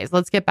anyways,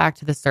 let's get back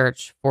to the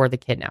search for the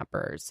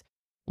kidnappers.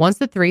 Once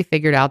the three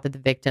figured out that the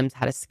victims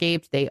had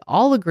escaped, they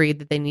all agreed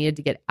that they needed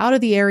to get out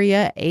of the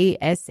area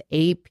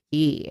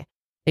ASAP.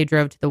 They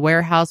drove to the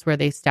warehouse where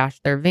they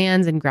stashed their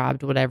vans and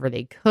grabbed whatever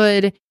they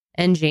could,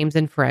 and James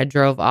and Fred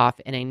drove off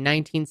in a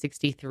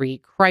 1963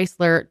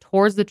 Chrysler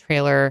towards the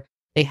trailer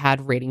they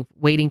had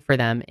waiting for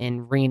them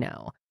in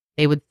Reno.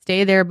 They would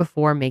stay there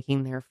before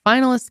making their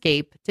final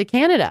escape to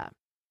Canada.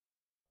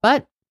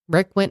 But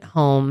Rick went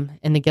home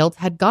and the guilt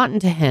had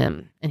gotten to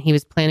him, and he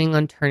was planning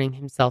on turning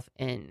himself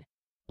in.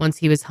 Once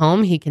he was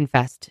home, he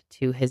confessed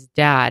to his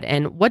dad.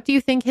 And what do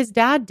you think his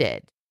dad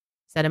did?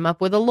 Set him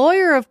up with a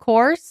lawyer, of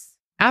course.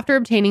 After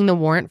obtaining the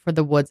warrant for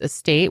the Woods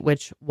estate,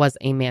 which was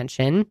a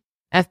mansion,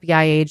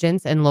 FBI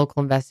agents and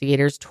local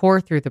investigators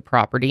tore through the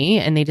property,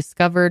 and they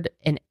discovered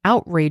an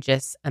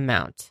outrageous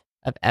amount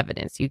of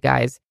evidence, you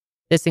guys.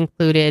 This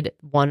included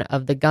one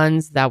of the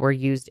guns that were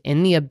used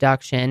in the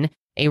abduction,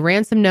 a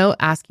ransom note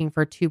asking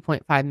for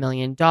 $2.5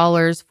 million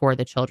for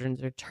the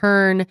children's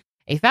return,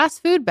 a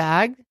fast food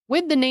bag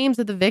with the names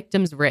of the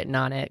victims written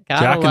on it.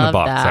 Gotta Jack in love the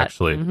Box, that.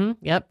 actually. Mm-hmm.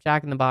 Yep,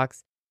 Jack in the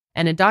Box.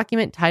 And a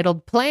document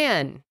titled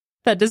Plan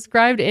that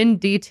described in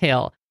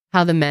detail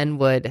how the men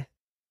would,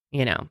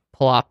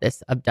 pull off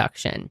this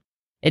abduction.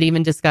 It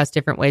even discussed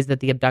different ways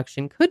that the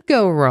abduction could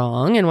go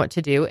wrong and what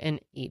to do in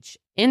each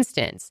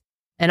instance.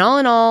 And all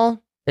in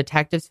all,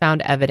 detectives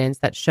found evidence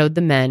that showed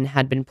the men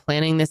had been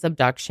planning this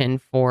abduction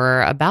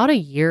for about a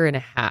year and a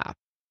half.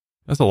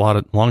 That's a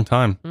long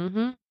time.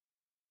 Mm-hmm.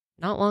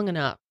 Not long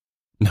enough.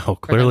 No,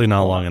 clearly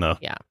not long enough.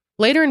 Yeah.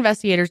 Later,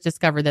 investigators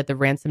discovered that the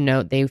ransom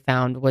note they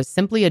found was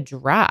simply a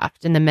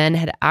draft, and the men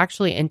had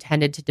actually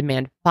intended to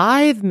demand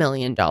 $5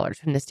 million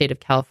from the state of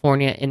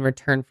California in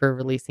return for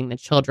releasing the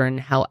children.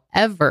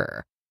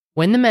 However,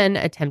 when the men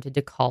attempted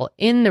to call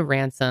in the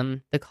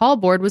ransom, the call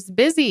board was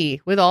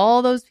busy with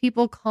all those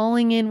people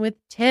calling in with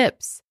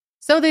tips.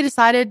 So they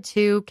decided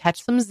to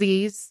catch some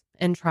Z's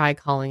and try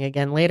calling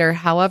again later.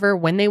 However,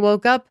 when they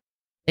woke up,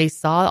 they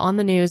saw on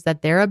the news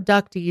that their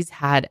abductees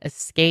had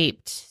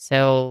escaped.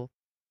 So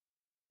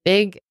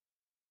big.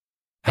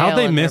 How'd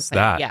they miss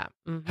that? Yeah.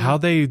 Mm-hmm.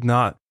 How'd they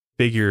not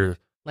figure,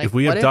 Like, if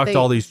we what if abduct they-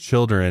 all these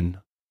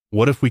children,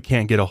 what if we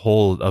can't get a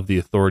hold of the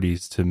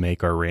authorities to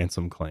make our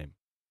ransom claim?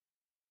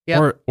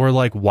 Yep. Or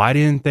why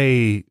didn't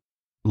they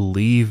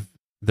leave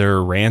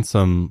their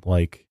ransom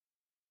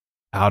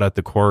out at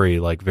the quarry,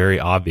 very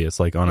obvious,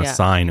 on a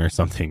sign or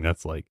something?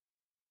 That's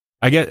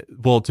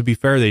to be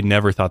fair, they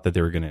never thought that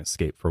they were going to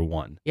escape, for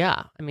one.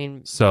 Yeah. I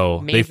mean,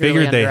 so they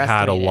figured they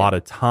had a lot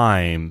of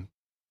time,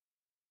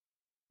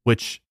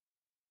 which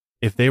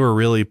if they were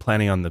really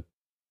planning on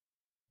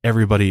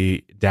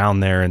everybody down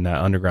there in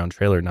that underground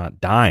trailer not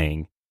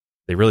dying,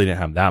 they really didn't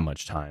have that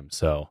much time.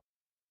 So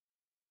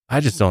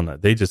I just don't know.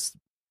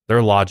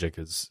 Their logic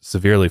is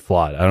severely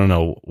flawed. I don't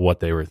know what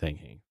they were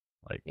thinking.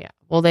 Yeah.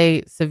 Well,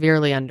 they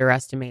severely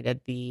underestimated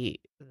the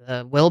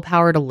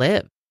willpower to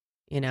live,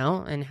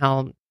 and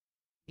how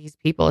these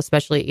people,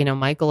 especially,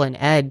 Michael and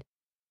Ed,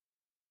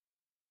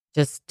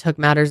 just took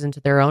matters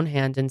into their own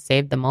hand and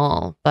saved them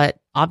all.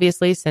 But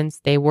obviously, since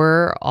they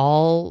were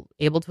all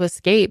able to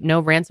escape,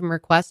 no ransom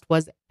request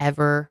was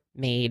ever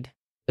made.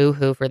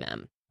 Boo-hoo for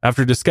them.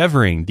 After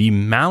discovering the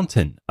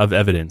mountain of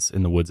evidence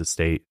in the Woods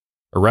estate,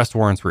 arrest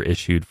warrants were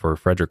issued for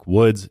Frederick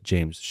Woods,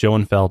 James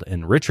Schoenfeld,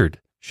 and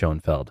Richard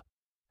Schoenfeld.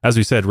 As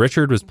we said,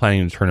 Richard was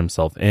planning to turn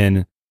himself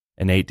in,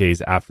 and 8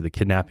 days after the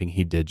kidnapping,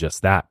 he did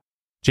just that.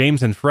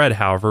 James and Fred,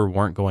 however,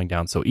 weren't going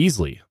down so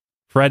easily.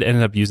 Fred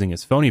ended up using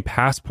his phony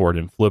passport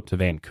and flew up to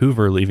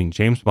Vancouver, leaving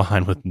James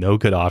behind with no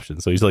good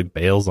options. So he's like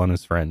bails on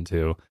his friend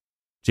too.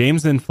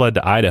 James then fled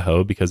to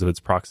Idaho because of its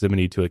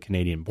proximity to a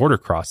Canadian border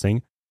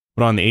crossing.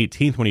 But on the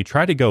 18th, when he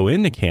tried to go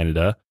into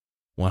Canada,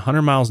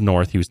 100 miles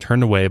north, he was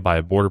turned away by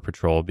a border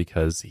patrol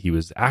because he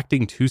was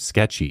acting too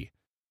sketchy.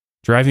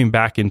 Driving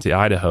back into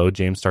Idaho,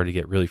 James started to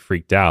get really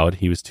freaked out.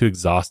 He was too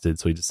exhausted,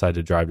 so he decided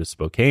to drive to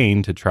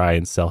Spokane to try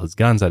and sell his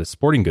guns at a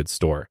sporting goods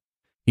store.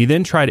 He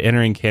then tried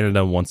entering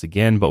Canada once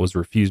again, but was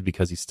refused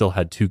because he still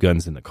had 2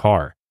 guns in the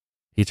car.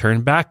 He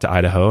turned back to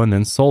Idaho and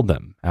then sold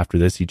them. After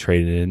this, he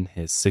traded in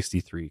his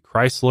 63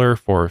 Chrysler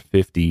for a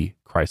 50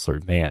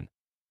 Chrysler van.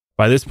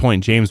 By this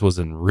point, James was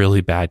in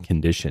really bad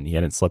condition. He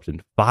hadn't slept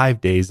in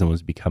 5 days and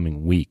was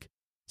becoming weak.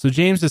 So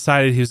James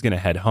decided he was going to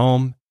head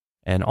home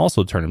and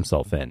also turn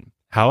himself in.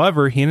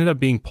 However, he ended up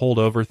being pulled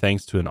over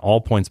thanks to an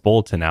all-points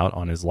bulletin out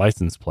on his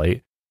license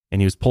plate, and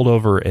he was pulled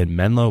over in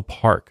Menlo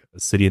Park, a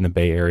city in the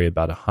Bay Area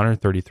about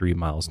 133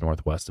 miles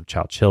northwest of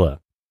Chowchilla.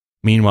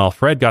 Meanwhile,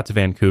 Fred got to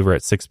Vancouver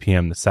at 6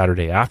 p.m. the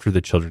Saturday after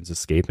the children's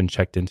escape and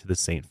checked into the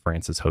St.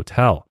 Francis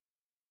Hotel.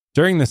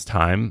 During this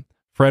time,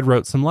 Fred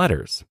wrote some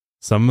letters,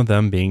 some of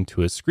them being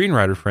to his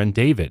screenwriter friend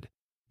David.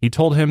 He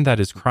told him that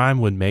his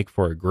crime would make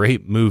for a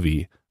great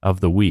movie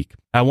of the week.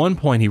 At one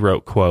point, he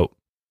wrote, quote,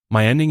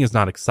 "My ending is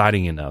not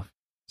exciting enough,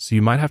 so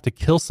you might have to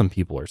kill some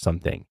people or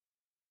something.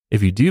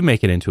 If you do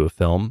make it into a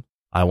film,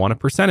 I want a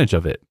percentage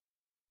of it.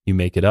 You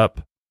make it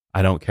up.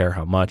 I don't care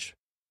how much.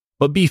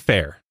 But be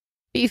fair."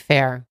 Be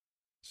fair.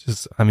 It's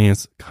just,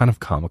 it's kind of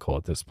comical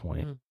at this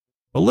point.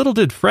 But little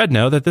did Fred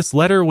know that this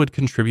letter would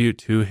contribute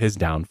to his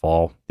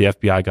downfall. The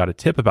FBI got a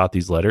tip about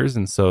these letters,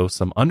 and so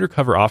some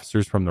undercover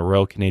officers from the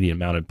Royal Canadian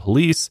Mounted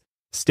Police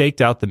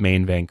staked out the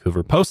main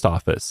Vancouver post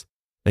office.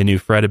 They knew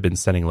Fred had been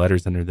sending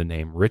letters under the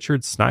name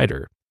Richard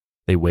Snyder.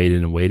 They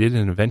waited,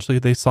 and eventually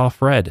they saw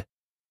Fred.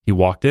 He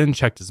walked in,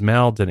 checked his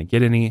mail, didn't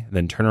get any,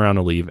 then turned around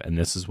to leave, and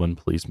this is when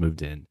police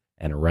moved in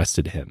and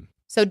arrested him.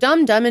 So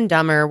Dumb and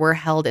Dumber were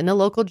held in the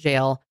local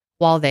jail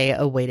while they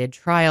awaited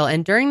trial.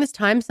 And during this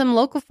time, some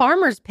local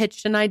farmers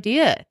pitched an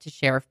idea to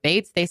Sheriff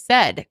Bates. They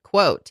said,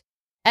 quote,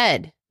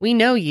 "Ed, we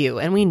know you,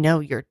 and we know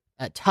you're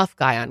a tough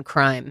guy on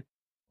crime.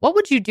 What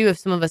would you do if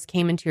some of us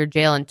came into your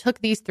jail and took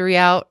these 3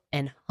 out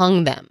and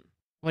hung them?"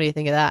 What do you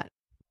think of that?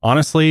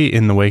 Honestly,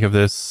 in the wake of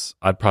this,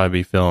 I'd probably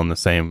be feeling the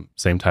same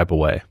type of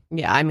way.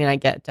 Yeah, I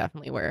get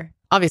definitely where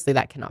obviously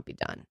that cannot be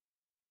done.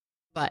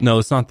 But no,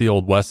 it's not the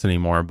old West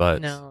anymore,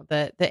 but no,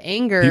 the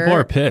anger. People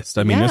are pissed.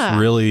 This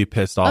really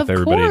pissed off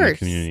everybody in the course.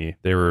 community.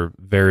 They were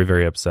very,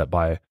 very upset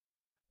by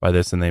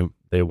this, and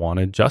they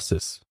wanted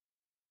justice.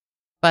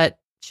 But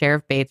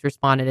Sheriff Bates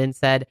responded and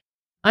said,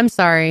 "I'm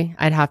sorry,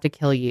 I'd have to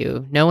kill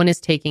you. No one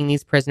is taking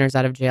these prisoners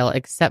out of jail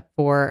except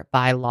for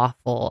by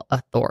lawful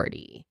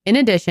authority." In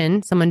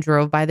addition, someone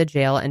drove by the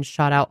jail and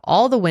shot out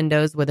all the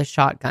windows with a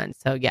shotgun.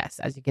 So yes,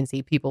 as you can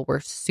see, people were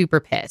super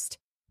pissed.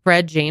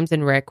 Fred, James,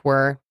 and Rick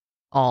were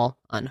all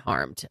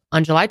unharmed.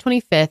 On July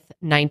 25th,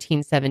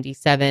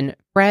 1977,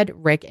 Fred,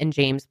 Rick, and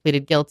James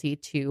pleaded guilty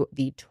to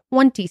the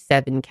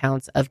 27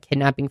 counts of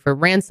kidnapping for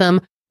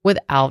ransom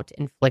without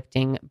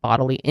inflicting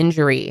bodily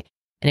injury.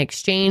 In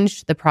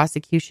exchange, the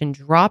prosecution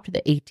dropped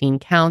the 18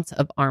 counts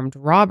of armed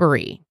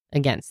robbery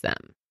against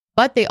them.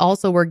 But they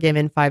also were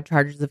given 5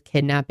 charges of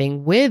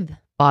kidnapping with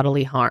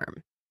bodily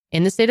harm.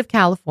 In the state of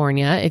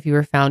California, if you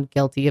were found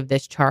guilty of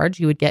this charge,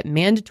 you would get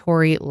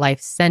mandatory life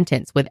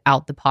sentence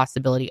without the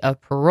possibility of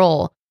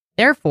parole.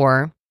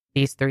 Therefore,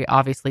 these 3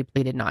 obviously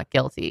pleaded not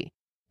guilty.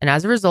 And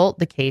as a result,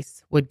 the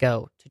case would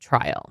go to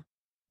trial.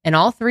 And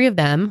all 3 of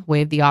them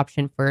waived the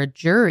option for a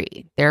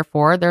jury.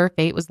 Therefore, their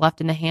fate was left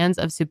in the hands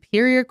of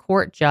Superior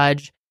Court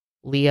Judge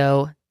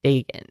Leo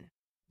Dagan.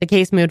 The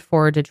case moved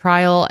forward to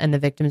trial, and the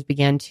victims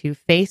began to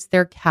face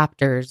their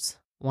captors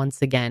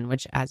once again,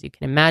 which, as you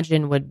can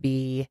imagine, would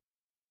be,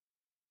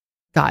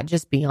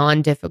 just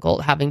beyond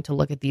difficult having to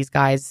look at these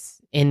guys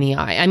in the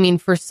eye.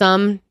 For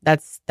some,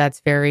 that's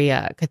very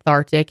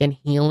cathartic and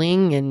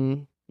healing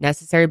and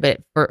necessary,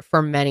 but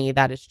for many,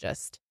 that is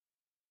just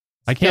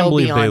I can't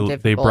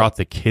believe they brought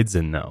the kids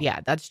in, though.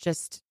 Yeah, that's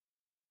just...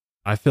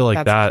 I feel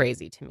like that's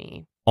crazy to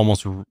me.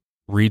 Almost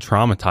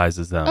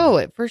re-traumatizes them. Oh,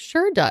 it for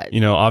sure does.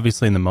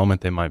 Obviously in the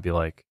moment they might be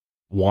like,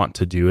 want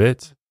to do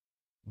it,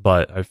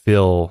 but I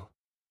feel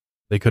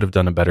they could have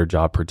done a better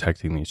job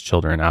protecting these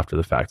children after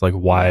the fact. Like,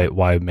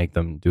 why make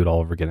them do it all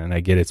over again? And I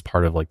get it's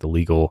part of like the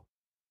legal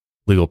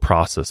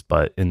process,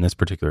 but in this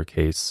particular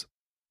case,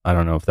 I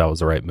don't know if that was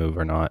the right move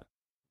or not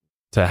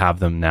to have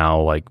them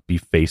now like be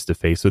face to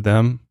face with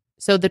them.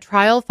 So the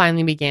trial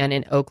finally began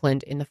in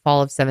Oakland in the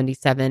fall of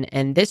 77,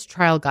 and this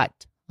trial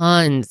got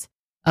tons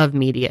of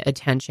media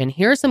attention.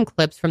 Here are some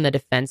clips from the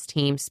defense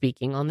team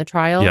speaking on the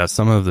trial. Yeah,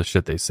 some of the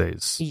shit they say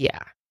is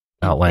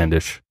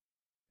outlandish.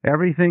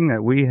 Everything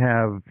that we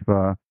have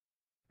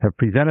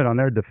presented on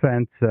their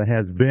defense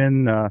has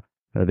been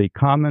the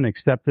common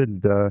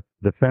accepted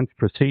defense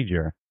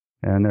procedure,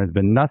 and there's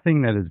been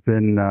nothing that has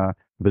been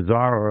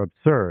bizarre or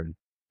absurd.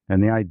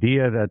 And the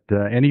idea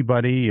that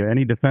anybody,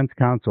 any defense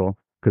counsel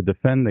could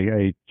defend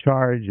a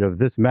charge of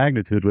this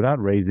magnitude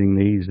without raising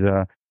these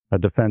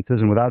defenses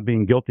and without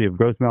being guilty of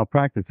gross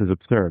malpractice is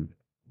absurd.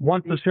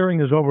 Once this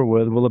hearing is over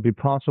with, will it be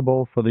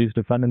possible for these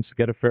defendants to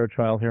get a fair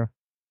trial here?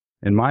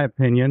 In my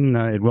opinion,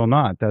 it will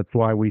not. That's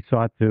why we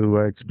sought to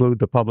exclude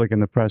the public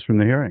and the press from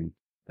the hearing.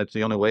 That's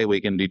the only way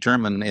we can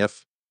determine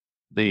if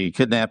the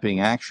kidnapping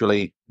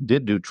actually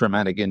did do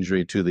traumatic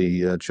injury to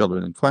the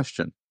children in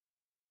question.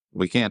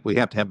 We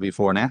have to have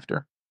before and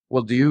after.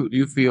 Well, do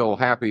you feel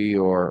happy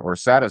or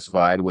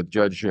satisfied with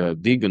Judge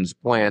Deegan's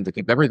plan to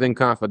keep everything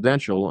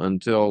confidential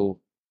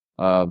until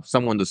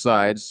someone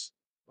decides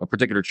a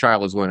particular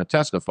child is going to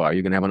testify?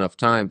 You're going to have enough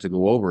time to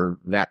go over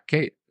that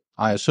case.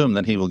 I assume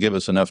that he will give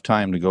us enough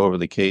time to go over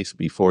the case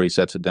before he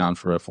sets it down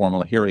for a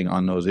formal hearing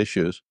on those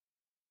issues.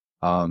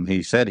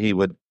 He said he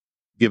would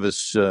give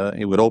us,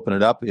 he would open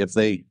it up if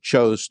they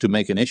chose to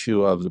make an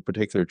issue of the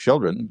particular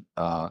children,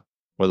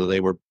 whether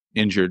they were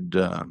injured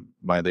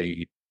by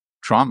the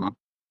trauma.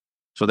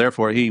 So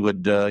therefore, he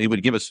would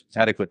give us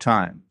adequate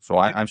time. So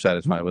I'm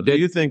satisfied with it. Do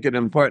you think it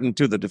important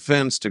to the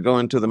defense to go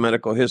into the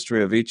medical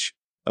history of each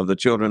of the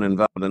children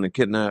involved in the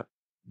kidnap?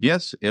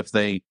 Yes, if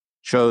they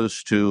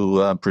chose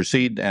to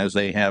proceed as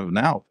they have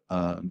now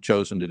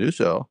chosen to do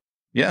so,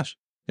 yes,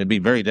 it'd be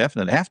very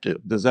definite. Have to.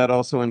 Does that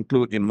also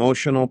include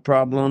emotional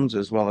problems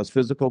as well as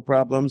physical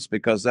problems?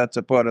 Because that's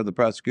a part of the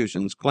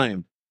prosecution's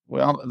claim.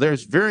 Well,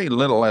 there's very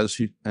little, as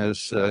you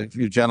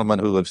gentlemen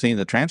who have seen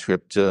the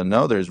transcript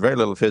know, there's very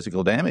little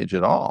physical damage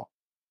at all.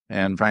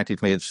 And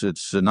practically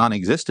it's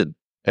non-existent.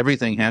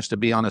 Everything has to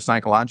be on a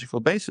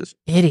psychological basis.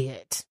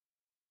 Idiot.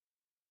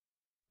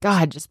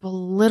 God, just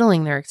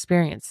belittling their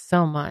experience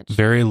so much.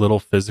 Very little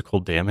physical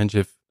damage,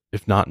 if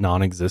not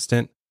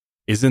non-existent.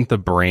 Isn't the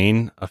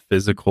brain a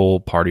physical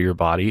part of your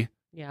body?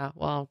 Yeah,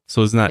 well,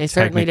 so isn't that they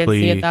certainly didn't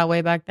see it that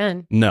way back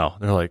then. No,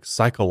 they're like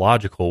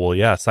psychological. Well,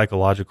 yeah,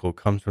 psychological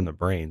comes from the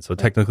brain. So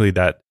technically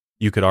that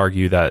you could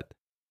argue that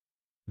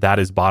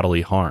is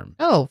bodily harm.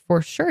 Oh,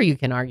 for sure you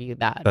can argue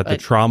that. That the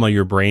trauma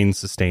your brain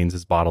sustains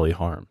is bodily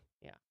harm.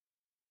 Yeah.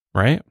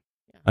 Right?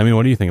 Yeah. I mean,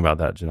 what do you think about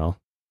that, Janelle?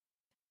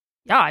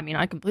 Yeah, I mean,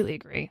 I completely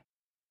agree.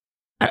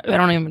 I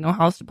don't even know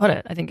how else to put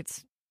it. I think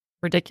it's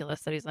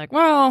ridiculous that he's like,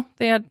 well,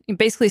 they had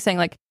basically saying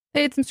like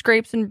they had some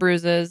scrapes and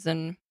bruises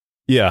and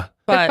yeah,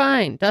 but they're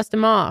fine, dust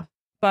them off.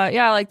 But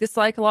yeah, like this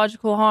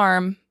psychological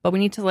harm, but we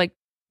need to like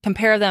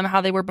compare them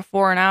how they were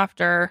before and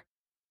after.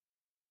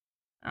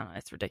 I don't know,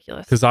 it's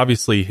ridiculous. Because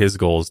obviously his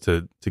goal is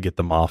to get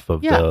them off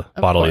of the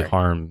bodily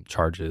harm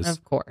charges.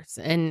 Of course.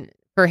 And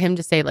for him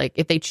to say like,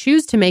 if they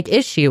choose to make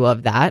issue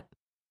of that,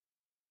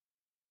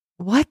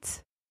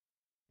 what?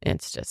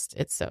 It's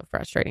so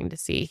frustrating to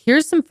see.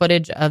 Here's some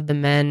footage of the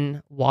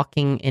men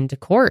walking into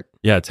court.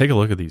 Yeah, take a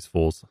look at these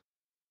fools.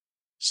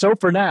 So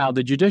for now,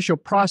 the judicial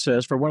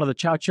process for one of the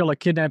Chowchilla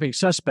kidnapping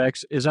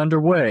suspects is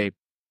underway.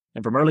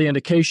 And from early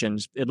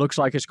indications, it looks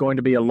like it's going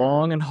to be a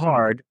long and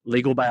hard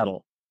legal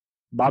battle.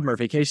 Bob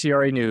Murphy,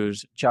 KCRA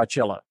News,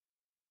 Chowchilla.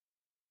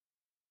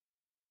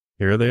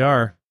 Here they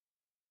are.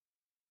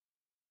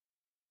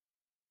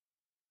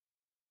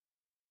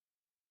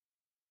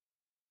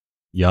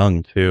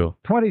 Young, too.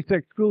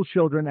 26 school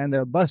children and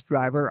their bus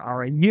driver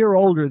are a year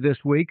older this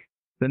week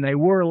than they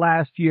were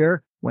last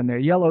year when their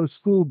yellow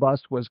school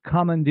bus was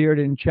commandeered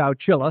in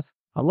Chowchilla,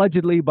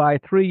 allegedly by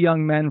 3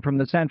 young men from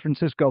the San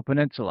Francisco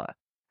Peninsula.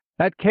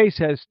 That case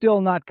has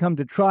still not come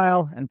to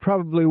trial and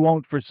probably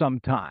won't for some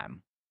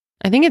time.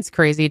 I think it's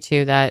crazy,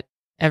 too, that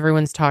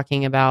everyone's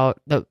talking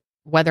about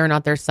whether or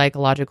not there's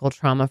psychological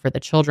trauma for the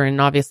children.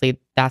 And obviously,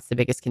 that's the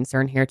biggest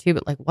concern here, too.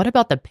 But like, what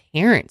about the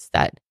parents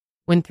that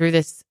went through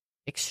this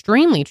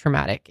extremely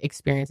traumatic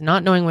experience,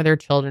 not knowing where their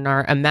children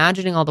are,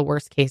 imagining all the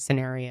worst case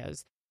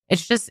scenarios?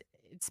 It's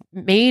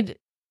made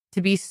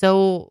to be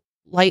so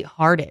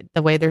lighthearted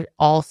the way they're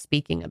all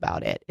speaking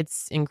about it.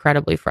 It's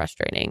incredibly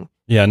frustrating.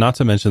 Yeah, not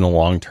to mention the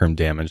long-term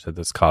damage that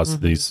this caused to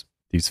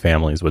these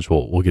families, which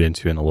we'll get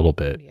into in a little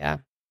bit. Yeah.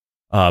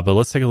 But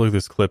let's take a look at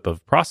this clip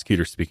of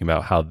prosecutors speaking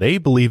about how they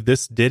believe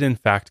this did in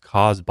fact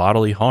cause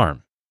bodily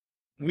harm.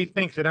 We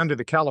think that under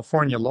the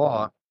California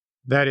law,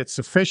 that it's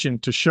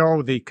sufficient to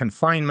show the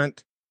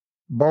confinement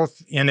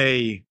both in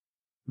a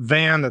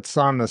van that's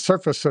on the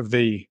surface of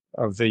the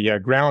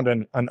ground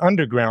and an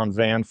underground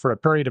van for a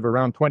period of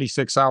around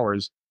 26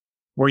 hours,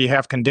 where you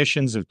have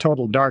conditions of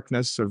total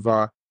darkness, of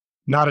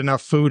not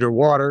enough food or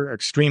water,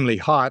 extremely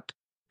hot,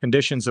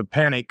 conditions of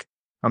panic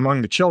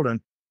among the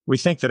children. We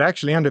think that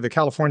actually under the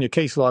California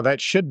case law,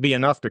 that should be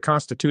enough to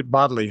constitute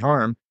bodily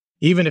harm,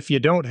 even if you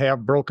don't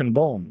have broken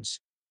bones.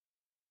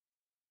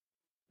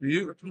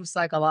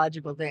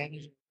 Psychological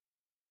damage.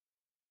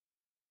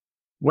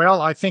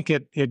 Well, I think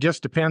it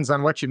just depends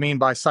on what you mean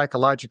by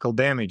psychological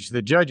damage.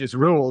 The judge has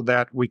ruled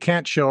that we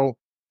can't show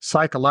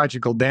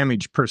psychological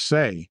damage per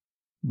se,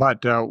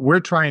 but we're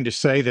trying to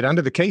say that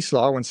under the case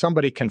law, when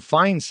somebody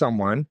confines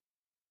someone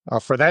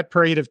for that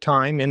period of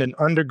time in an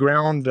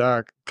underground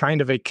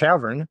kind of a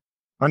cavern,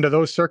 under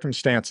those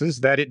circumstances,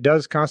 that it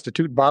does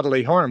constitute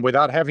bodily harm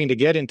without having to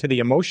get into the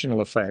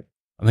emotional effect.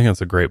 I think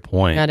that's a great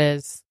point. That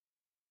is.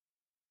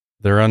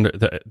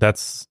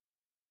 That's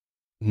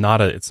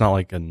not it's not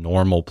like a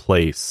normal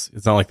place.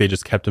 It's not like they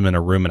just kept them in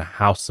a room in a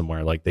house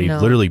somewhere. Like they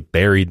literally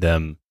buried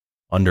them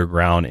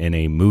underground in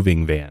a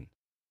moving van.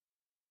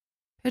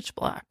 Pitch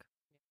black.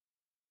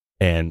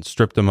 And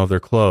stripped them of their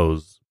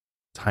clothes,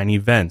 tiny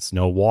vents,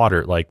 no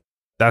water. Like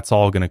that's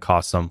all going to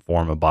cause some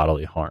form of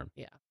bodily harm.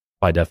 Yeah.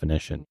 By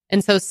definition.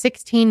 And so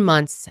 16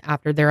 months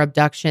after their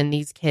abduction,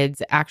 these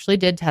kids actually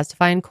did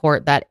testify in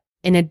court that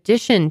in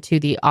addition to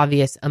the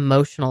obvious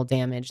emotional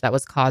damage that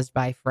was caused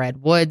by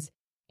Fred Woods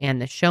and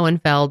the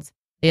Schoenfelds,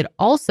 they had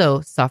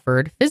also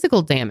suffered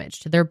physical damage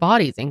to their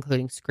bodies,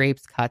 including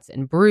scrapes, cuts,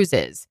 and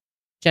bruises.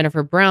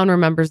 Jennifer Brown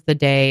remembers the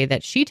day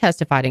that she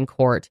testified in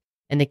court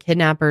and the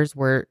kidnappers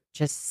were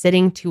just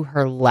sitting to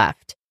her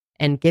left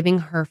and giving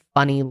her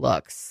funny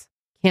looks.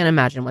 Can't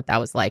imagine what that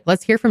was like.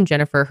 Let's hear from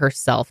Jennifer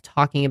herself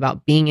talking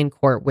about being in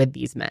court with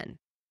these men.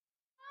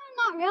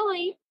 Not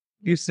really.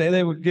 You say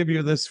they would give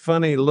you this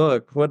funny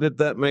look. What did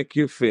that make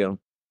you feel?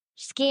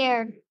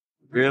 Scared.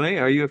 Really?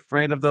 Are you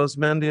afraid of those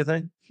men, do you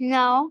think?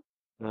 No.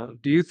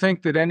 Do you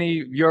think that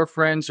any of your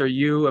friends or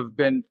you have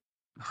been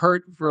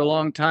hurt for a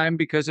long time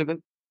because of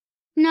it?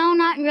 No,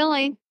 not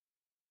really.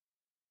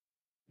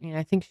 Yeah,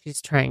 I think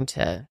she's trying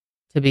to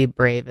be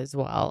brave as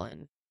well.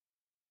 And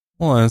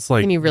well, it's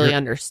like, can you really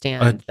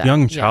understand a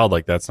young child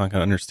like that's not going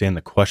to understand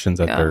the questions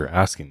that they're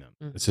asking them.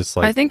 It's just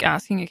like, I think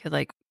asking a kid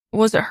like,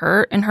 was it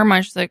hurt? In her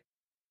mind, she's like,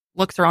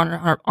 looks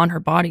around on her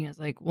body and is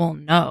like, well,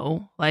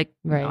 no, like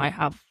you know, I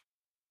have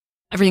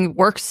everything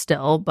works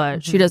still,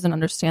 but she doesn't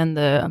understand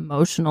the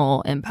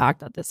emotional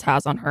impact that this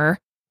has on her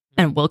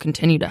and will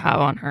continue to have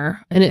on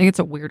her. And I think it's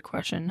a weird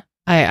question.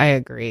 I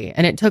agree.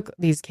 And it took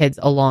these kids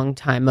a long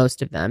time,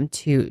 most of them,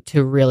 to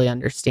really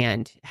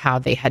understand how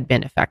they had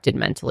been affected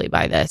mentally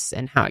by this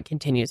and how it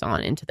continues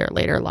on into their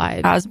later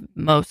lives. As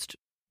most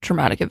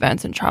traumatic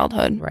events in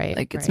childhood. Right.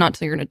 Like it's not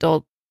till you're an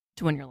adult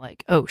to when you're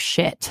like, oh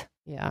shit.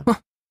 Yeah.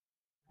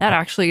 That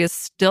actually is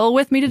still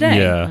with me today.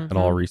 Yeah, it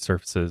all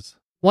resurfaces.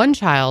 One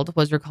child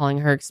was recalling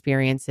her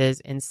experiences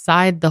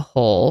inside the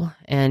hole,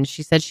 and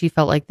she said she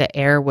felt like the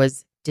air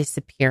was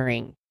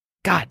disappearing.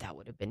 God, that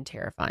would have been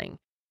terrifying.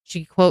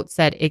 She, quote,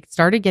 said, it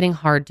started getting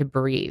hard to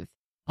breathe.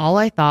 All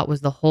I thought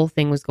was the whole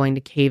thing was going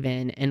to cave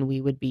in and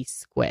we would be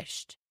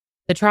squished.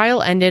 The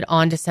trial ended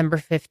on December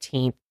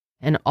 15th,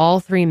 and all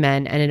three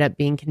men ended up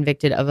being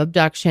convicted of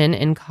abduction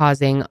and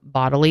causing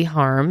bodily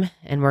harm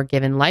and were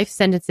given life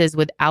sentences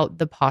without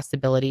the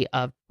possibility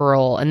of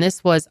parole. And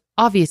this was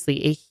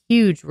obviously a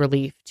huge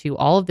relief to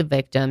all of the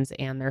victims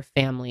and their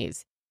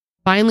families.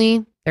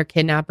 Finally, their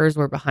kidnappers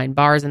were behind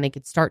bars and they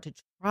could start to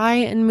try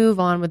and move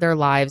on with their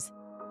lives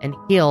and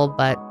heal,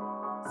 but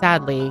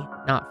sadly,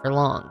 not for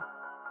long.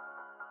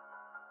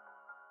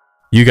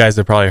 You guys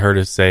have probably heard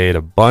us say it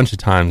a bunch of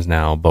times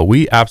now, but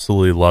we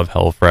absolutely love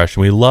HelloFresh,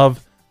 and we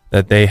love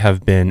that they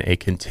have been a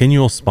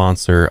continual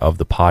sponsor of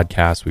the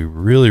podcast. We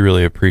really,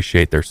 really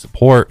appreciate their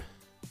support,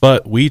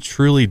 but we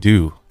truly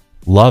do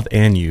love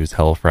and use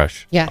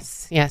HelloFresh.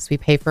 Yes, we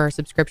pay for our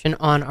subscription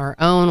on our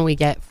own. We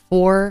get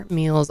 4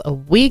 meals a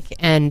week,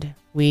 and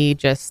we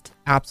just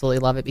absolutely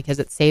love it because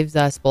it saves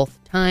us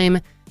both time,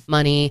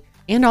 money,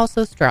 and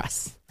also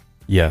stress.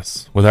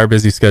 Yes, with our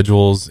busy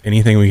schedules,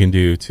 anything we can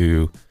do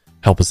to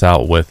help us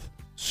out with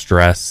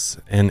stress,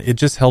 and it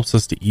just helps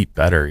us to eat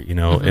better, you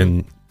know.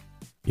 And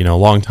you know, a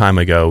long time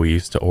ago we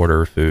used to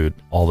order food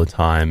all the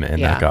time,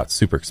 and that got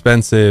super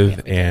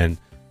expensive, and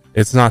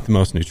it's not the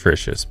most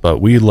nutritious. But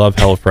we love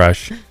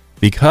HelloFresh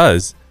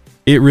because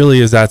it really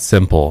is that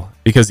simple,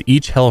 because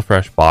each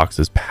HelloFresh box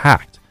is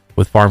packed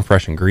with farm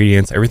fresh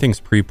ingredients. Everything's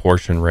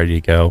pre-portioned,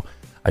 ready to go.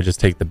 I just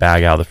take the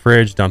bag out of the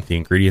fridge, dump the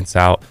ingredients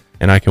out,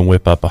 and I can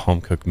whip up a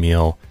home cooked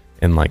meal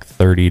in like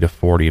 30 to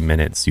 40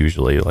 minutes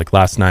usually. Like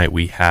last night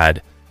we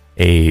had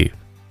a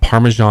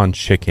Parmesan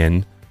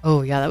chicken.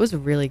 Oh yeah, that was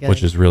really good.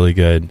 Which is really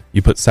good.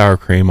 You put sour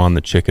cream on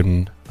the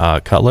chicken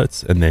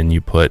cutlets, and then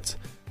you put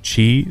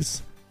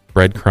cheese,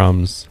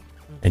 breadcrumbs,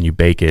 and you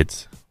bake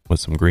it with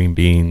some green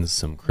beans,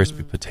 some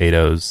crispy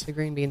potatoes. The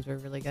green beans were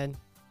really good.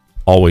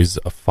 Always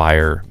a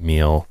fire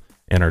meal,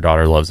 and our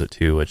daughter loves it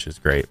too, which is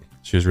great.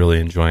 She was really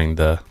enjoying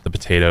the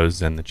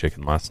potatoes and the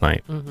chicken last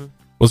night.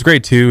 What's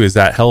great too is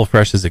that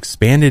HelloFresh has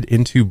expanded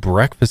into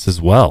breakfast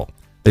as well.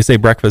 They say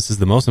breakfast is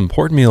the most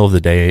important meal of the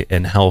day,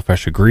 and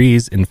HelloFresh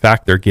agrees. In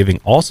fact, they're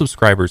giving all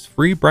subscribers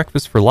free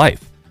breakfast for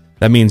life.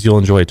 That means you'll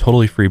enjoy a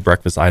totally free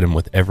breakfast item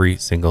with every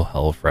single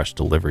HelloFresh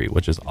delivery,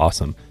 which is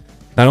awesome.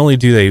 Not only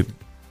do they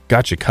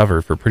got you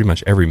covered for pretty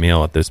much every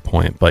meal at this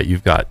point, but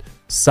you've got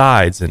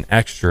sides and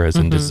extras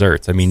and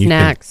desserts. I mean,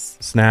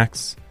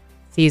 snacks,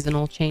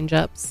 seasonal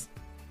change-ups.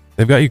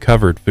 They've got you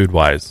covered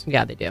food-wise.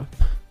 Yeah, they do.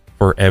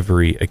 For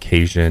every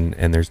occasion,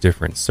 and there's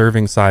different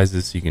serving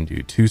sizes. So you can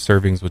do 2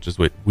 servings, which is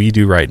what we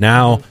do right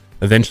now.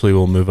 Eventually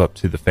we'll move up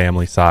to the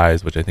family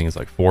size, which I think is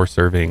like 4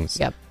 servings.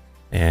 Yep.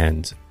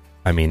 And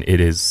I mean,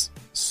 it is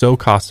so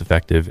cost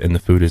effective, and the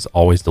food is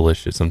always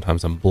delicious.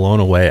 Sometimes I'm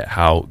blown away at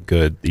how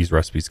good these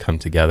recipes come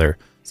together.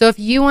 So if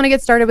you want to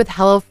get started with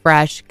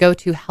HelloFresh, go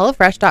to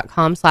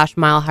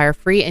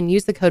HelloFresh.com/milehirefree and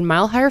use the code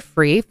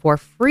milehirefree for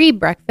free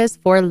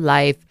breakfast for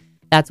life.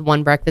 That's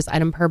one breakfast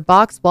item per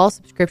box while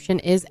subscription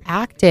is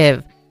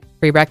active.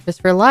 Free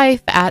breakfast for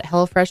life at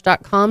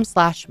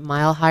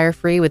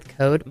HelloFresh.com/milehigherfree with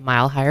code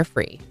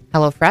milehigherfree.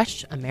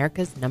 HelloFresh,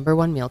 America's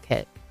 #1 meal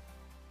kit.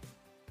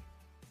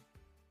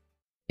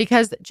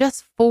 Because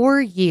just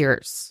 4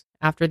 years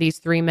after these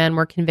 3 men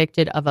were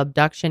convicted of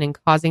abduction and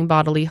causing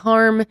bodily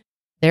harm,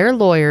 their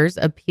lawyers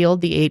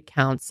appealed the 8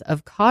 counts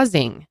of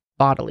causing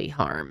bodily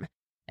harm.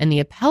 And the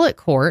appellate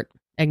court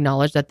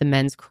acknowledged that the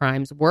men's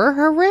crimes were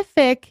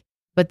horrific,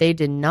 but they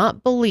did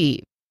not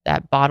believe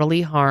that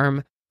bodily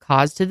harm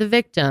caused to the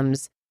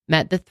victims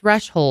met the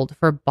threshold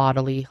for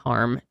bodily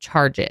harm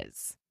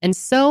charges. And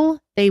so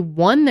they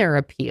won their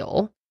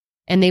appeal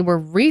and they were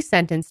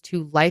resentenced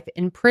to life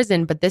in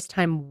prison, but this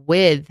time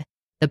with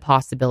the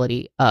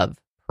possibility of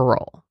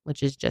parole,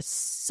 which is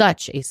just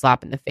such a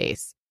slap in the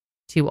face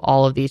to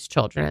all of these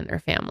children and their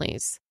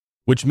families.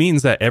 Which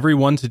means that every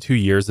 1 to 2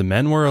 years, the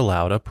men were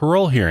allowed a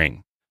parole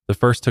hearing. The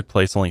first took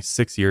place only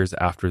 6 years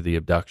after the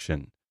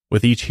abduction.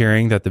 With each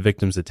hearing that the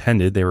victims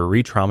attended, they were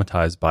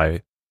re-traumatized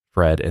by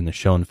Fred and the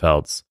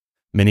Schoenfelds.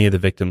 Many of the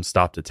victims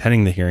stopped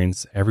attending the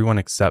hearings, everyone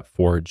except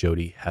for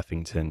Jody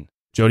Heffington.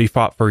 Jody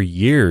fought for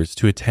years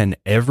to attend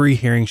every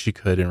hearing she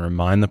could and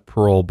remind the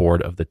parole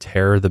board of the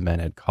terror the men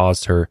had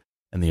caused her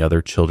and the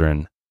other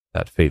children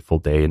that fateful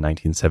day in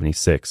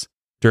 1976.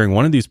 During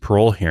one of these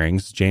parole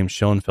hearings, James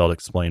Schoenfeld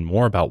explained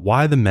more about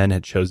why the men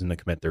had chosen to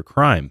commit their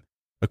crime.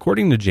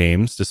 According to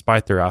James,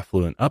 despite their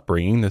affluent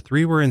upbringing, the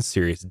 3 were in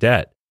serious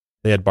debt.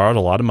 They had borrowed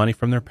a lot of money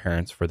from their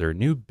parents for their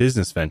new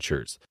business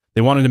ventures.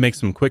 They wanted to make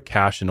some quick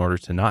cash in order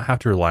to not have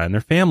to rely on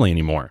their family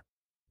anymore.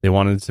 They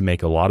wanted to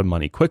make a lot of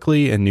money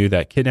quickly and knew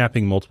that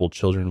kidnapping multiple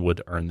children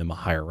would earn them a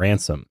higher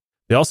ransom.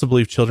 They also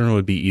believed children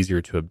would be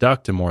easier to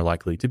abduct and more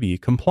likely to be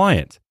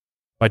compliant.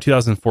 By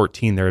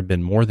 2014, there had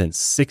been more than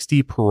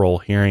 60 parole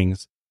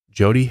hearings.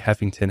 Jody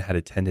Heffington had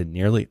attended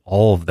nearly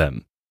all of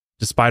them.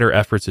 Despite her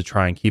efforts to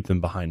try and keep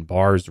them behind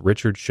bars,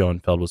 Richard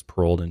Schoenfeld was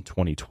paroled in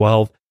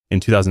 2012. In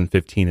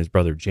 2015, his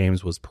brother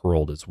James was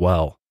paroled as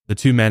well. The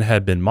 2 men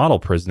had been model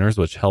prisoners,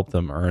 which helped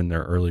them earn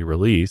their early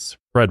release.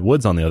 Fred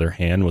Woods, on the other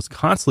hand, was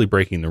constantly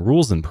breaking the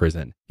rules in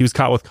prison. He was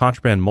caught with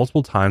contraband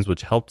multiple times,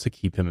 which helped to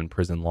keep him in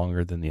prison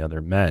longer than the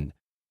other men.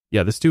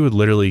 Yeah, this dude would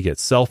literally get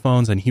cell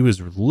phones, and he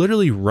was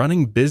literally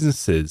running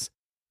businesses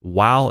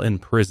while in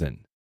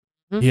prison.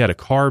 He had a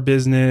car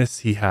business.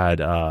 He had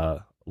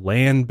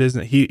land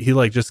business. He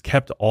like just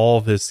kept all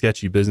of his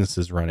sketchy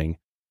businesses running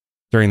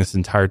during this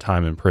entire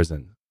time in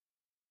prison.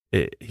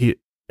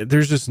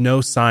 There's just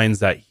no signs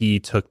that he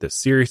took this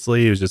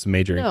seriously. It was just a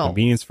major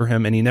inconvenience for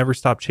him, and he never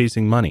stopped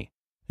chasing money.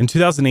 In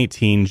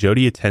 2018,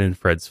 Jody attended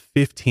Fred's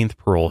 15th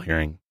parole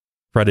hearing.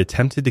 Fred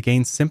attempted to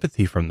gain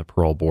sympathy from the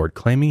parole board,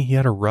 claiming he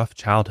had a rough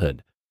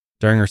childhood.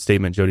 During her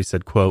statement, Jody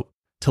said, quote,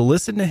 "To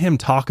listen to him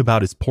talk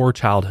about his poor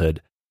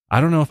childhood, I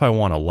don't know if I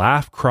want to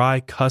laugh, cry,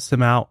 cuss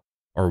him out,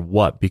 or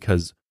what,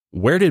 because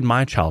where did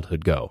my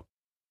childhood go?"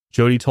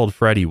 Jody told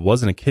Fred he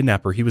wasn't a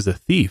kidnapper, he was a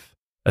thief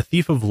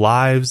of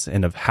lives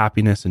and of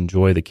happiness and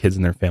joy the kids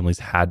and their families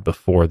had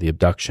before the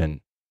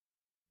abduction.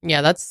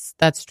 Yeah,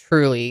 that's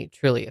truly,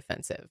 truly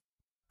offensive.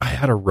 I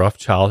had a rough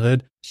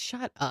childhood.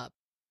 Shut up.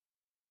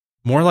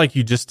 More like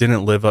you just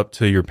didn't live up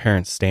to your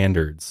parents'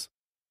 standards.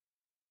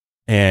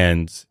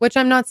 And which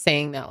I'm not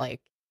saying that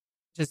like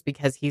just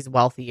because he's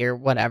wealthy or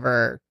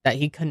whatever that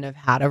he couldn't have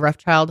had a rough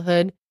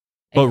childhood.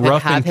 But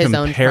rough in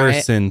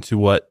comparison to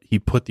what he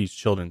put these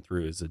children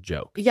through is a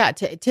joke. Yeah,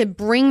 to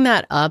bring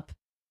that up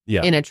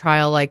in a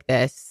trial like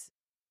this,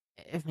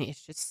 I mean,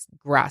 it's just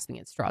grasping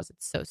at straws.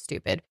 It's so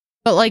stupid.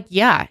 But like,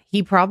 yeah,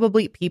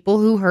 people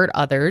who hurt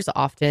others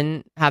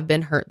often have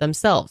been hurt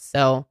themselves.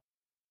 So,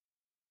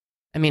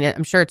 I mean,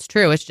 I'm sure it's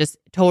true. It's just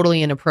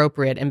totally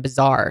inappropriate and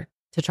bizarre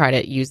to try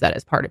to use that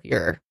as part of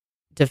your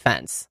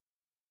defense.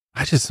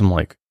 I just am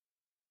like,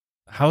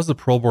 how's the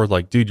parole board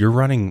like, dude, you're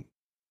running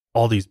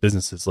all these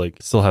businesses, like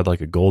still had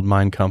like a gold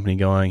mine company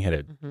going, had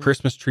a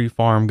Christmas tree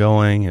farm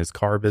going, his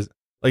car business.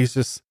 Like, it's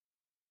just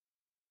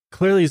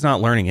clearly he's not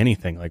learning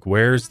anything. Like,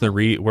 where's the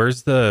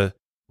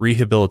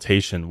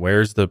rehabilitation?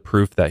 Where's the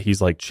proof that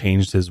he's like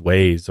changed his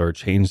ways or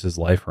changed his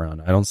life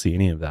around? I don't see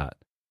any of that.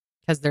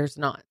 Because there's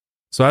not.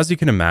 So as you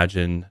can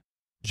imagine,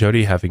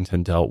 Jody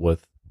Heffington dealt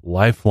with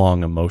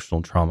lifelong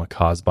emotional trauma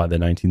caused by the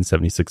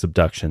 1976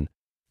 abduction.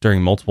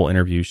 During multiple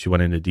interviews, she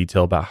went into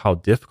detail about how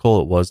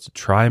difficult it was to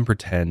try and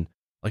pretend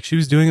like she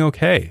was doing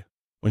okay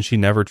when she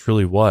never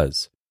truly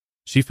was.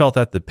 She felt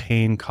that the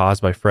pain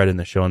caused by Fred and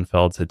the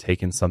Schoenfelds had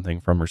taken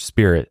something from her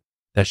spirit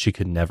that she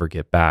could never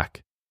get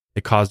back.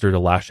 It caused her to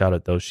lash out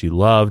at those she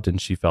loved, and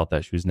she felt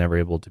that she was never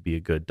able to be a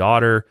good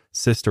daughter,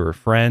 sister, or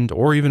friend,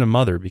 or even a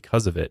mother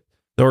because of it.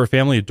 Though her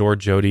family adored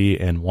Jody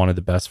and wanted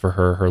the best for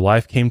her, her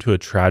life came to a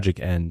tragic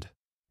end,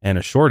 and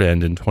a short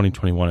end in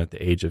 2021 at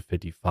the age of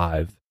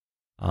 55.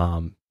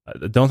 I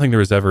don't think there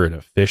was ever an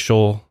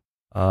official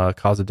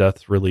cause of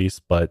death release,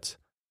 but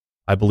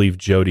I believe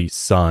Jody's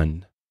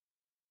son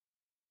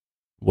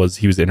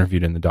was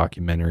interviewed in the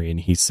documentary, and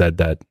he said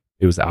that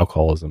it was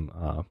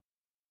alcoholism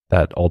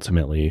that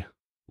ultimately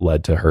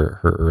led to her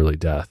early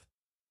death.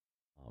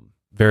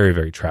 very,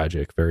 very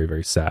tragic, very,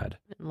 very sad.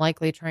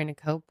 Likely trying to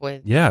cope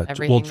with Yeah,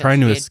 everything well, that trying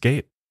she to had-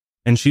 escape.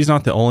 And she's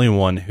not the only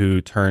one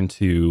who turned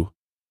to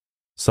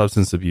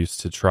substance abuse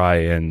to try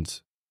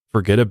and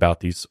forget about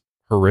these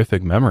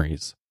horrific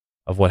memories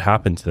of what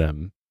happened to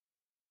them.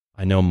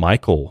 I know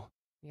Michael.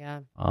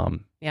 Yeah.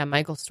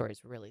 Michael's story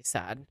is really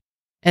sad.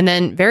 And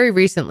then very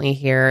recently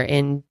here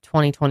in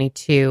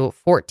 2022,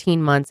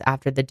 14 months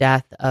after the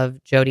death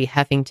of Jody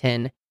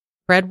Heffington,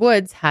 Fred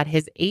Woods had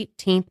his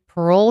 18th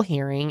parole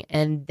hearing,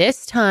 and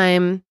this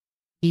time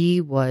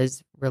he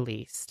was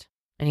released.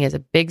 And he has a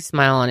big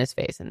smile on his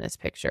face in this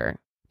picture.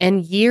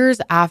 And years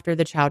after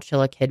the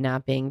Chowchilla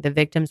kidnapping, the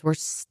victims were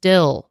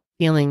still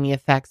feeling the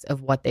effects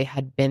of what they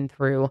had been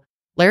through.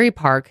 Larry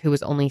Park, who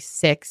was only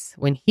 6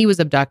 when he was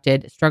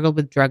abducted, struggled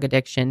with drug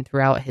addiction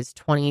throughout his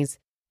 20s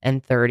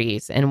and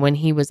 30s. And when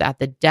he was at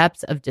the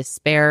depths of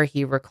despair,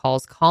 he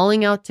recalls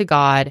calling out to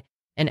God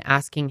and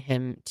asking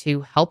him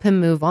to help him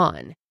move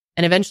on.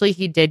 And eventually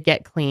he did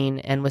get clean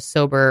and was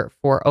sober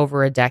for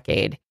over a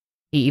decade.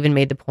 He even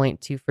made the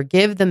point to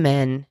forgive the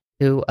men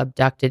who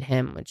abducted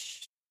him,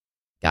 which,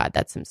 God,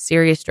 that's some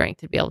serious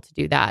strength to be able to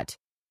do that.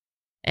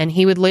 And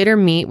he would later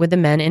meet with the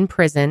men in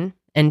prison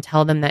and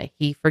tell them that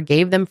he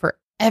forgave them for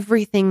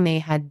everything they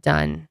had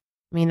done.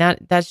 I mean,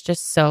 that's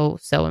just so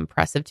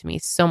impressive to me.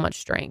 So much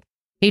strength.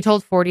 He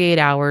told 48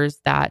 Hours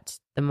that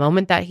the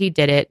moment that he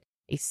did it,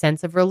 a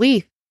sense of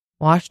relief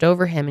washed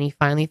over him and he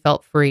finally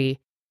felt free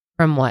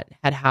from what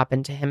had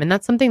happened to him. And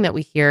that's something that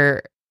we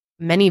hear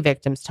many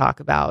victims talk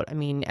about. I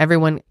mean,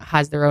 everyone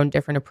has their own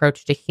different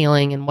approach to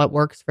healing and what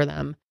works for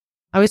them.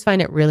 I always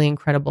find it really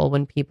incredible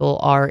when people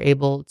are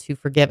able to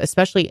forgive,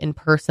 especially in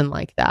person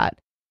like that,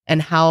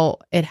 and how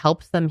it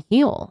helps them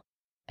heal.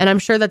 And I'm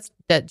sure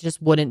that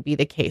just wouldn't be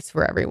the case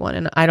for everyone.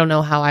 And I don't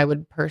know how I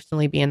would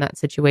personally be in that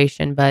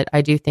situation, but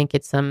I do think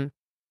it's some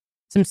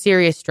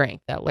serious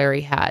strength that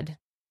Larry had.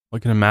 I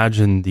can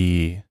imagine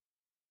the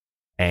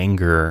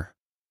anger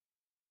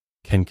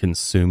can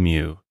consume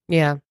you.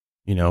 Yeah.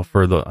 You know,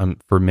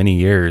 for many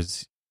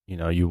years, you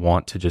know, you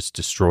want to just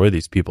destroy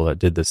these people that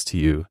did this to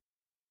you,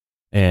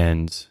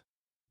 and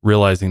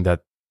realizing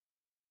that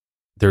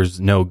there's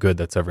no good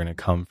that's ever going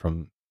to come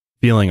from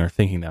feeling or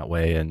thinking that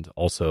way. And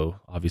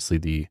also,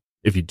 obviously,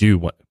 if you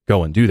do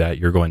go and do that,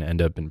 you're going to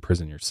end up in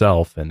prison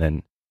yourself. And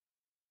then,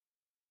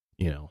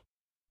 you know,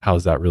 how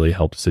does that really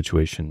help the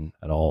situation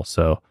at all?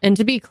 So, and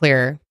to be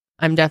clear,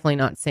 I'm definitely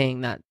not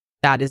saying that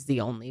is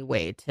the only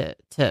way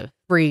to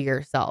free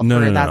yourself,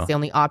 that's the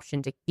only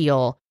option to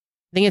heal.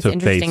 I think it's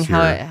interesting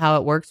how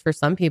it works for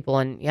some people.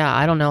 And yeah,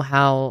 I don't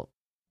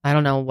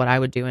know what I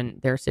would do in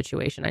their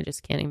situation. I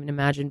just can't even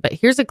imagine. But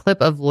here's a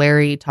clip of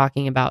Larry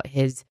talking about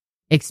his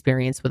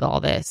experience with all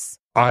this.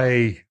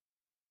 I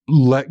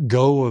let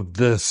go of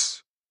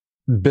this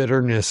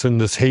bitterness and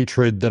this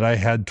hatred that I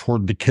had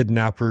toward the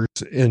kidnappers.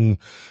 And,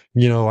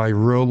 you know, I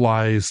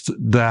realized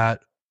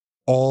that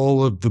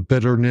all of the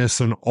bitterness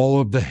and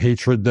all of the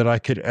hatred that I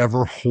could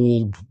ever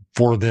hold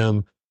for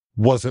them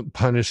wasn't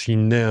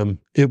punishing them.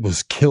 It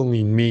was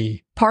killing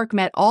me. Park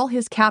met all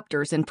his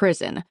captors in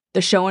prison. The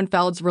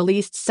Schoenfelds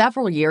released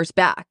several years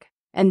back.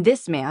 And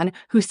this man,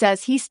 who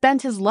says he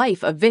spent his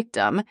life a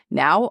victim,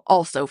 now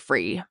also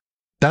free.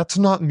 That's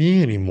not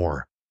me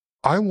anymore.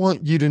 I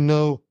want you to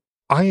know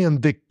I am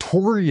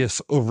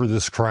victorious over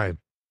this crime.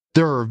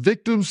 There are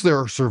victims, there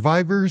are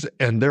survivors,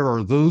 and there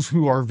are those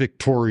who are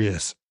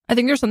victorious. I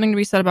think there's something to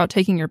be said about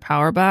taking your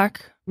power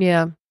back.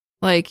 Yeah.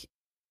 Like,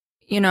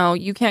 you know,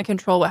 you can't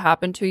control what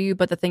happened to you,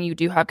 but the thing you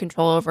do have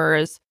control over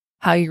is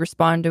how you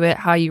respond to it,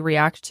 how you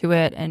react to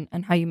it,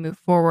 and how you move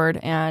forward.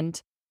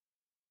 And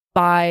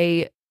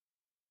by,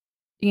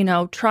 you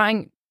know,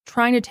 trying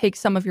to take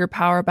some of your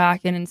power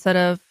back, and instead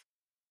of,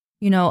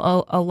 you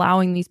know,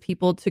 allowing these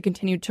people to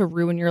continue to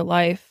ruin your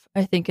life,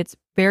 I think it's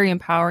very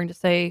empowering to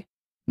say,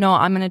 no,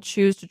 I'm going to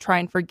choose to try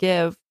and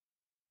forgive,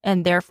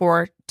 and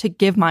therefore to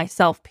give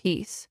myself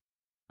peace.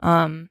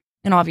 And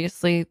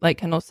obviously, like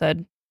Kendall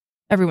said,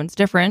 everyone's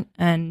different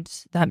and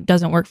that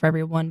doesn't work for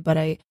everyone. But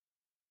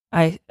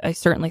I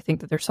certainly think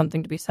that there's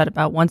something to be said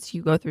about once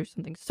you go through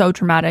something so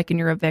traumatic and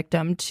you're a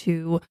victim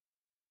to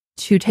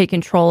take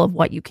control of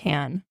what you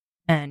can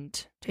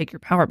and take your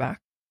power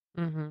back.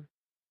 Mm-hmm.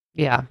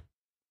 Yeah.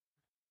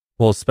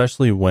 Well,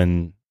 especially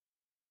when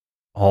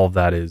all of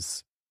that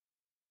is,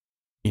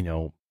 you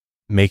know,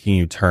 making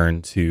you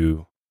turn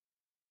to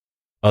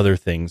other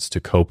things to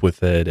cope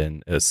with it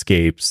and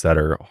escapes that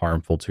are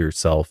harmful to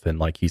yourself. And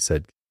like he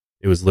said,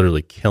 it was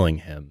literally killing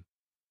him.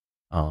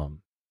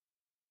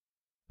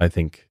 I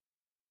think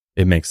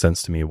it makes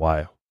sense to me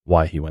why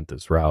he went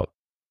this route.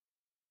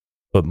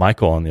 But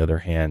Michael, on the other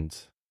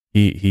hand,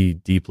 he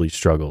deeply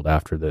struggled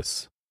after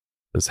this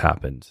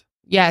happened.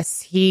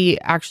 Yes, he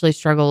actually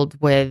struggled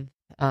with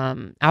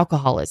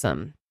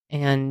alcoholism,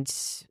 and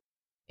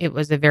it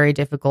was a very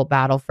difficult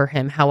battle for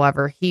him.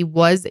 However, he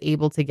was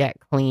able to get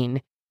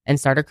clean and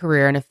start a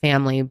career and a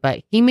family,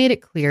 but he made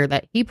it clear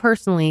that he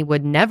personally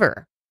would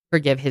never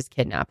forgive his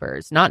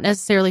kidnappers, not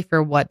necessarily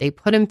for what they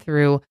put him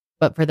through,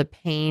 but for the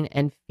pain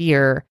and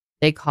fear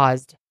they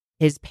caused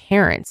his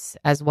parents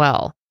as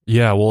well.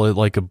 Yeah, well, it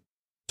like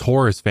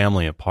tore his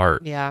family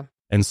apart. Yeah.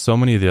 And so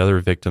many of the other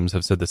victims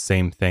have said the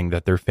same thing,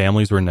 that their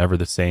families were never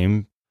the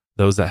same.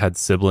 Those that had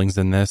siblings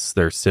in this,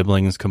 their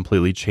siblings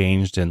completely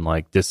changed and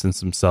like distanced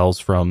themselves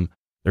from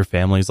their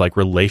families. Like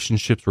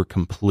relationships were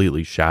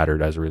completely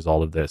shattered as a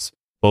result of this,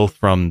 both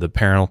from the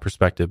parental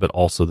perspective, but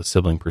also the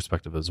sibling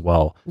perspective as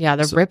well. Yeah,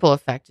 the So- ripple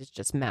effect is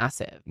just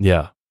massive.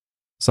 Yeah.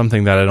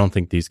 Something that I don't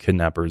think these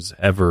kidnappers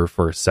ever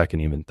for a second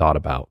even thought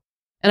about.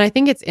 And I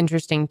think it's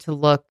interesting to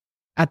look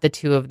at the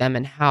two of them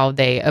and how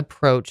they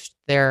approached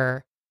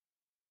their,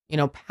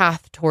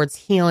 path towards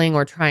healing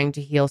or trying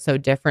to heal so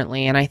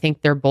differently. And I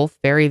think they're both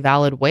very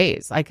valid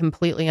ways. I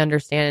completely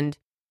understand,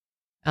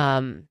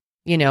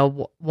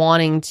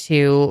 wanting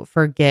to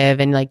forgive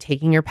and like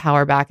taking your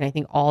power back. And I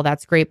think all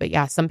that's great. But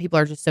yeah, some people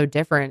are just so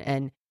different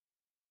and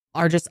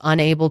are just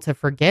unable to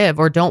forgive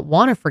or don't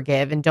want to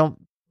forgive and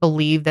don't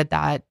believe that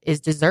that is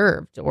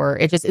deserved, or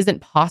it just isn't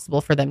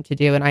possible for them to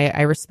do. And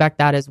I respect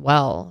that as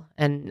well.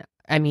 And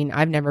I mean,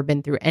 I've never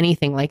been through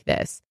anything like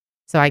this.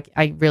 So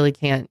I really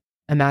can't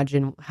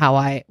imagine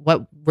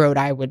what road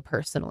I would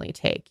personally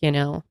take, I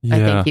Yeah.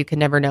 think you can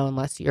never know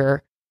unless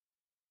you're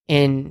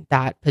in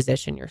that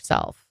position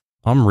yourself.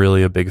 I'm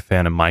really a big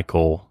fan of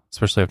Michael,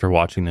 especially after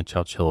watching the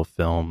Chowchilla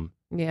film.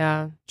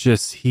 Yeah.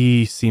 Just,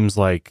 he seems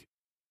like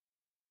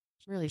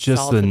Really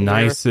just salt the of the earth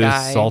nicest,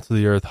 guy. salt of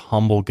the earth,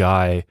 humble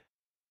guy.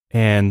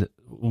 And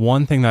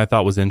one thing that I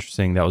thought was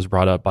interesting that was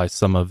brought up by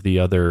some of the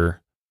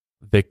other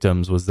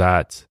victims was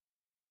that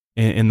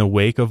in the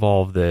wake of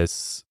all of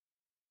this,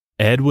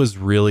 Ed was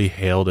really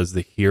hailed as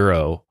the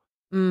hero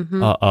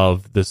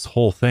of this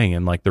whole thing,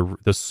 and like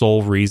the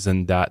sole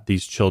reason that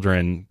these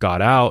children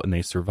got out and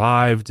they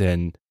survived,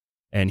 and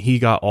he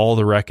got all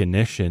the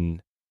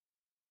recognition.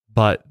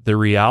 But the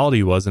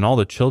reality was, and all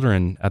the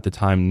children at the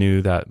time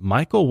knew, that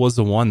Michael was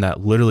the one that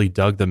literally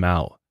dug them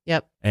out.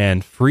 Yep.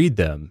 And freed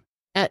them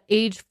At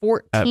age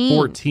 14. at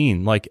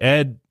 14. Like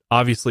Ed,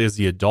 obviously as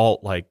the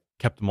adult, like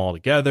kept them all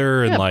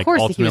together and Yeah, of like course,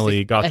 he was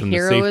ultimately got a them to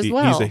hero safety. as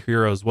well. He's a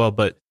hero as well.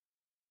 But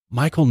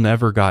Michael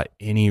never got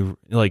any,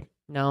 like,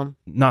 No.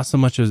 not so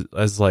much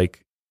as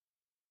like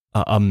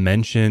a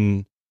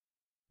mention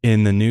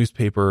in the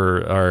newspaper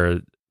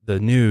or the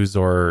news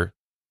or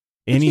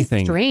anything.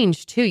 Which is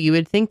strange too. You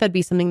would think that'd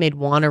be something they'd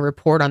want to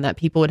report on, that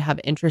people would have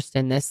interest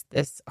in this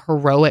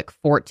heroic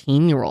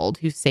 14-year-old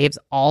who saves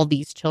all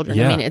these children.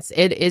 Yeah. I mean,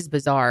 it is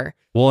bizarre.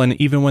 Well, and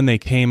even when they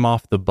came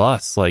off the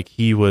bus, like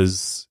he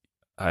was,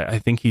 I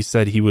think he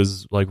said he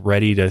was like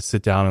ready to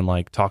sit down and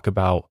like talk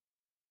about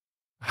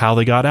how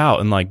they got out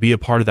and like be a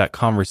part of that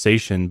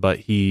conversation, but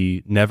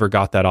he never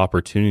got that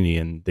opportunity,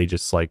 and they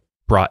just like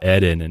brought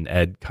Ed in, and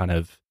Ed kind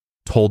of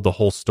told the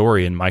whole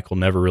story, and Michael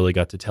never really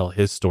got to tell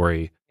his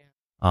story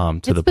to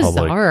the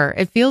public. Bizarre.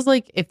 It feels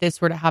like if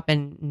this were to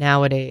happen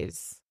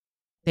nowadays,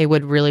 they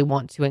would really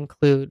want to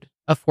include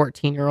a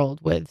 14-year-old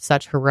with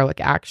such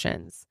heroic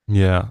actions.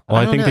 Yeah. Well,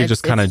 I don't think know. they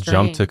just kind of It's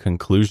jumped to strange.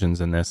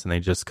 conclusions in this, and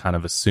they just kind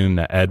of assumed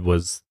that Ed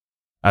was,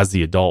 as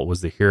the adult,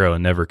 was the hero,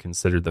 and never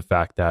considered the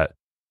fact that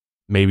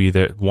maybe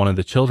that one of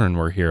the children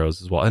were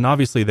heroes as well. And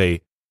obviously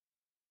they,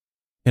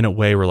 in a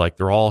way, were like,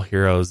 they're all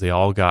heroes. They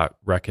all got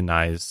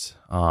recognized.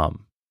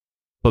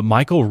 But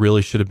Michael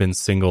really should have been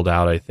singled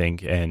out, I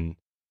think, and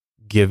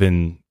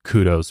given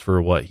kudos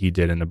for what he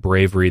did and the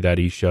bravery that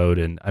he showed.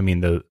 And I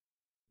mean, the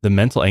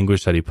mental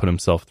anguish that he put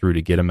himself through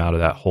to get him out of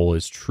that hole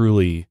is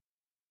truly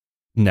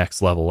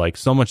next level. Like,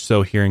 so much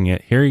so, hearing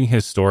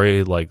his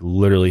story, like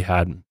literally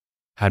had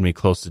me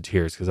close to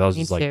tears, because I was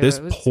Me just like, too. this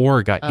It was-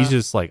 poor guy. He's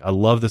just like, I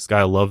love this guy.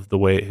 I love the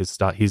way his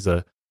style. He's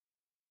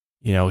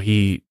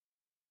he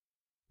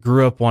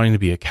grew up wanting to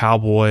be a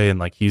cowboy, and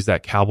like he's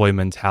that cowboy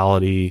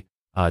mentality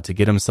to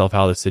get himself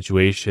out of the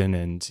situation.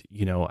 And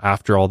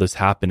after all this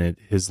happened,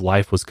 his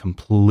life was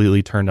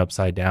completely turned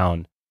upside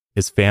down.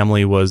 His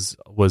family was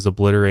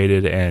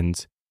obliterated,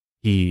 and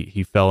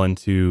he fell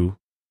into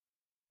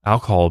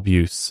alcohol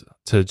abuse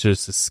to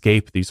just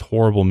escape these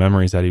horrible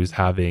memories that he was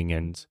having,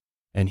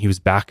 and he was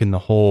back in the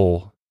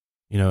hole,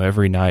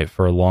 every night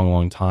for a long,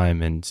 long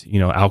time. And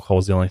alcohol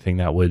is the only thing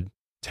that would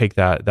take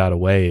that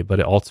away, but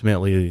it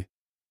ultimately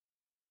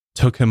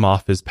took him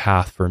off his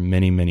path for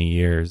many, many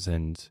years.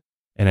 And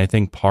I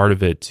think part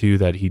of it too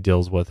that he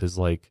deals with is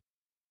like,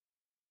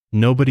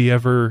 nobody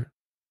ever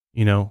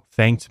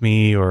thanked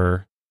me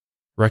or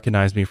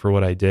recognized me for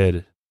what I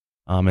did.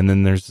 And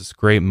then there's this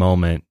great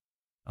moment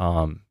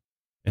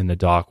in the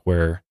doc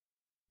where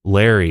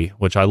Larry,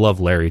 which I love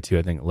Larry too.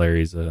 I think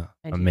Larry's an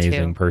I do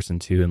amazing too. person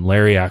too. And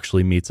Larry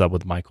actually meets up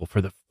with Michael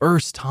for the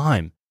first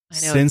time I know,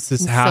 since it's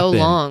this been so happened,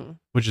 long.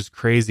 which is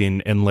crazy.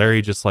 And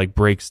Larry just like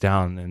breaks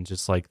down and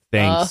just like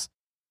thanks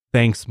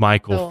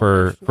Michael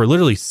so for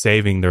literally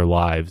saving their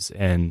lives.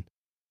 And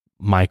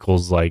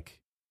Michael's like,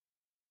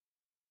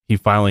 he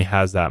finally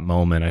has that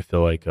moment, I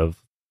feel like, of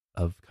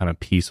kind of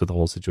peace with the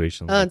whole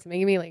situation. Oh, Like, it's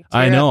making me like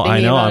I tear know. up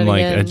thinking about I'm it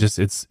like, again.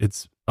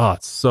 it's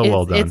so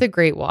well done. It's a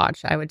great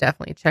watch. I would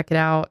definitely check it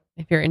out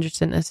if you're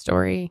interested in this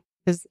story,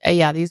 because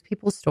these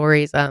people's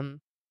stories, they're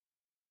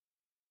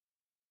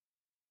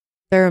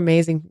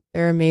amazing.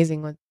 They're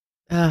amazing with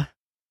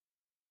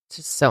It's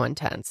just so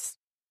intense.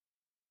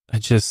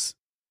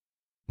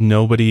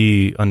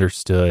 Nobody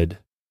understood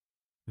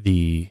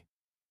the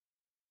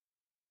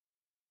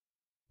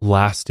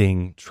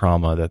lasting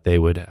trauma that they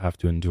would have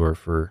to endure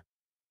for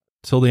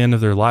till the end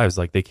of their lives.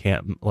 Like they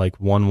can't, like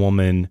one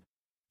woman,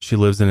 she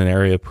lives in an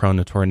area prone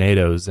to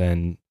tornadoes,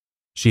 and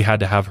she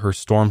had to have her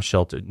storm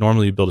shelter.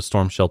 Normally you build a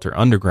storm shelter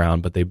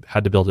underground, but they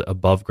had to build it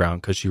above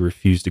ground because she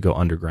refused to go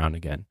underground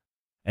again.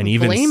 And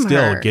even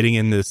still, getting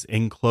in this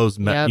enclosed,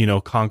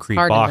 concrete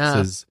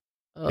box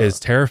is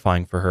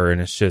terrifying for her. And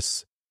it's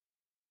just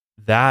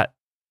that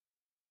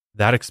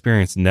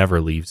experience never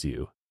leaves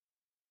you.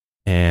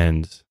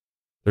 And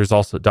there's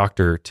also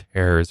Dr.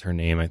 Terror is her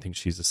name. I think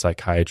she's a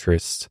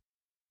psychiatrist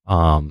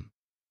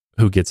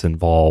who gets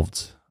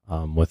involved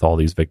with all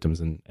these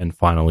victims and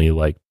finally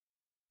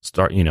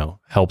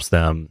helps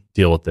them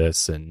deal with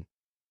this. And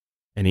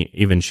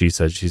even she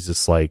said, she's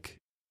just like,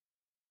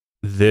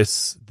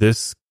 this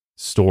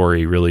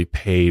story really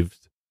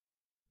paved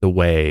the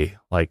way.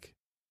 Like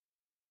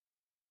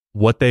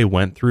what they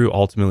went through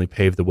ultimately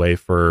paved the way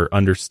for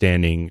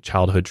understanding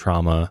childhood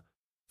trauma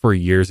for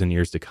years and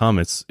years to come.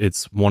 It's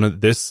one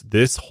of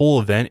this whole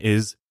event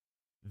is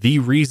the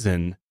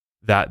reason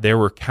that there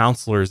were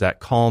counselors at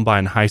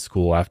Columbine High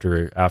School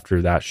after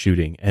that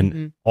shooting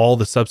and all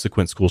the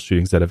subsequent school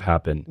shootings that have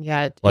happened.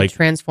 Yeah, it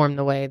transformed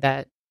the way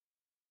that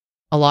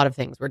a lot of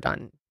things were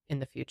done in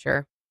the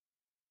future.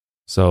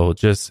 So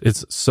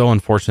it's so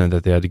unfortunate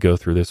that they had to go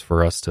through this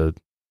for us to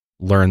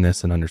learn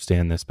this and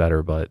understand this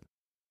better, but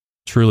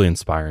truly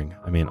inspiring.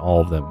 I mean,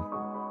 all of them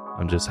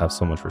I just have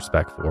so much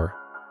respect for.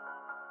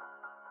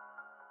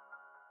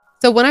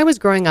 So when I was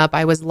growing up,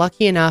 I was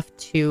lucky enough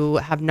to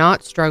have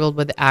not struggled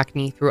with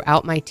acne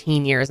throughout my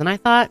teen years. And I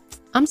thought,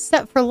 I'm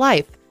set for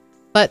life.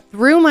 But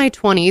through my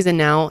 20s and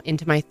now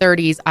into my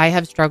 30s, I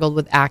have struggled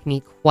with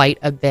acne quite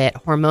a bit.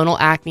 Hormonal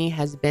acne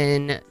has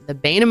been the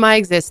bane of my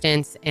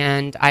existence,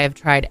 and I have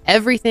tried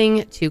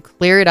everything to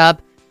clear it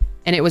up.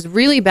 And it was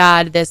really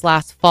bad this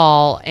last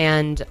fall,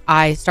 and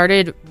I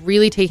started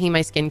really taking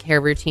my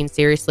skincare routine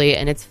seriously,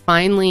 and it's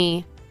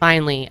finally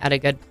at a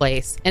good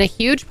place. And a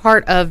huge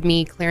part of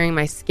me clearing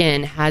my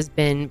skin has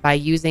been by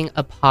using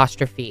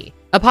Apostrophe.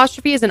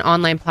 Apostrophe is an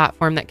online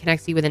platform that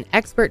connects you with an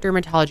expert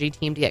dermatology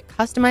team to get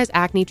customized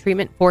acne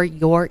treatment for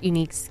your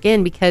unique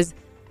skin because,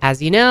 as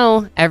you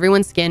know,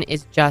 everyone's skin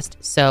is just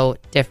so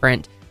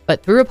different.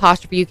 But through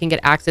Apostrophe, you can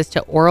get access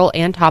to oral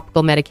and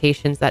topical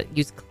medications that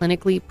use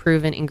clinically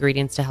proven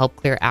ingredients to help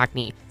clear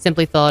acne.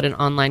 Simply fill out an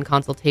online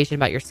consultation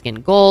about your skin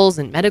goals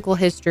and medical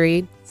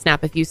history,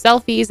 snap a few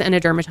selfies, and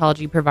a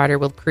dermatology provider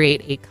will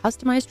create a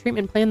customized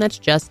treatment plan that's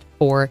just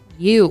for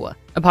you.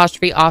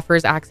 Apostrophe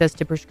offers access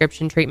to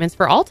prescription treatments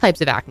for all types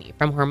of acne,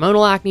 from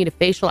hormonal acne to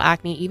facial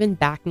acne, even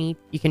bacne.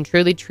 You can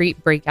truly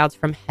treat breakouts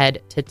from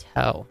head to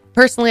toe.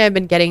 Personally, I've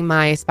been getting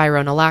my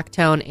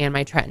spironolactone and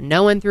my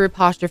tretinoin through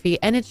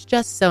Apostrophe, and it's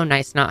just so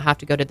nice not have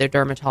to go to the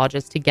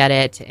dermatologist to get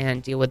it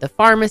and deal with the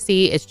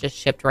pharmacy. It's just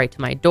shipped right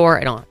to my door.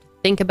 I don't have to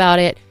think about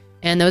it,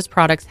 and those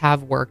products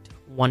have worked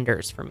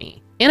wonders for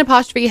me. And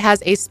Apostrophe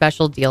has a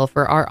special deal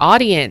for our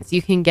audience.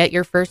 You can get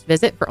your first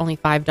visit for only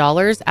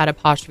 $5 at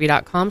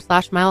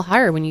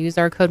apostrophe.com/milehigher when you use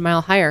our code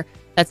milehigher.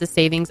 That's a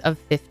savings of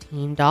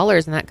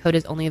 $15, and that code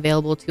is only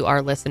available to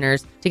our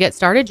listeners. To get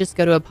started, just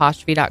go to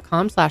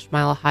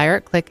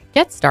apostrophe.com/milehigher, click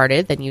get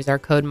started, then use our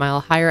code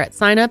milehigher at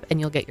sign up,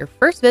 and you'll get your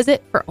first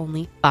visit for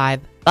only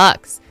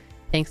 $5.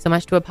 Thanks so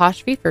much to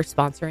Apostrophe for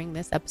sponsoring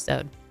this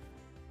episode.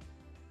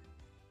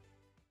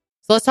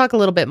 So let's talk a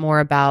little bit more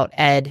about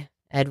Ed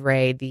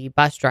Ray, the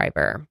bus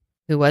driver,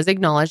 who was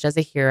acknowledged as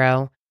a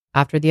hero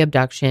after the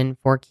abduction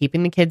for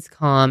keeping the kids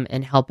calm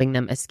and helping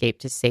them escape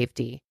to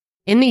safety.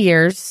 In the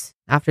years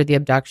after the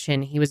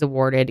abduction, he was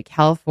awarded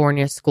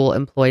California School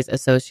Employees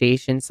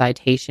Association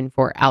citation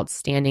for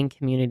outstanding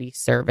community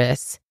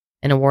service,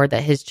 an award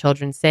that his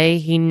children say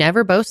he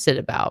never boasted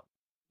about.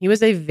 He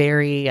was a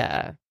very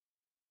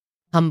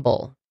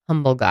humble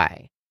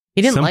guy.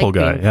 He didn't like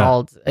being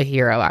called a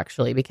hero,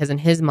 actually, because in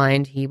his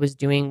mind, he was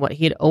doing what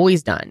he had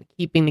always done,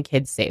 keeping the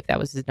kids safe. That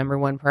was his number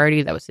one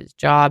priority. That was his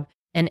job.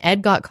 And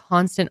Ed got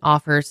constant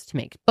offers to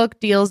make book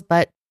deals,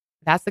 but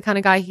that's the kind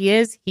of guy he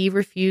is. He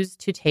refused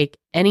to take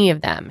any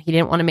of them. He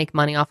didn't want to make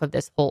money off of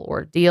this whole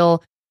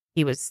ordeal.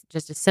 He was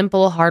just a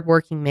simple,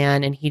 hardworking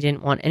man, and he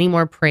didn't want any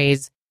more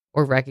praise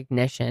or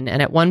recognition.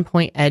 And at one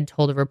point, Ed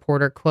told a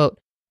reporter, quote,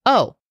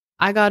 "Oh,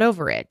 I got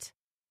over it."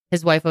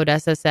 His wife,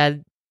 Odessa,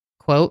 said,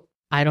 quote,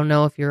 "I don't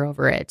know if you're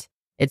over it.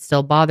 It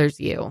still bothers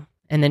you."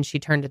 And then she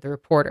turned to the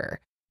reporter.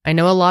 "I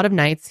know a lot of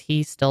nights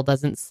he still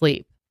doesn't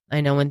sleep. I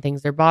know when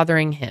things are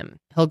bothering him.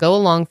 He'll go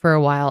along for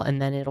a while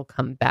and then it'll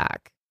come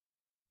back."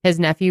 His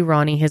nephew,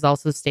 Ronnie, has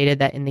also stated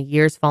that in the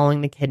years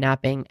following the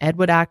kidnapping, Ed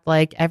would act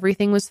like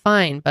everything was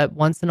fine, but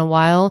once in a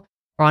while,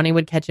 Ronnie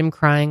would catch him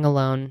crying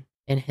alone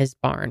in his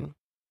barn.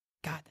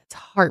 God, that's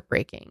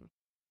heartbreaking.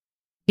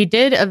 He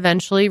did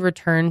eventually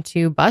return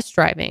to bus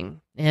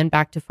driving and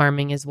back to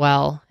farming as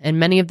well, and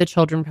many of the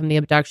children from the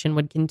abduction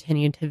would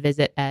continue to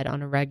visit Ed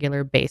on a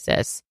regular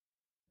basis.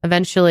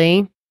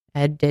 Eventually,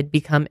 Ed did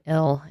become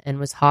ill and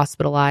was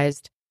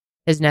hospitalized.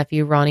 His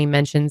nephew Ronnie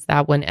mentions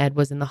that when Ed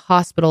was in the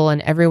hospital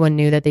and everyone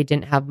knew that they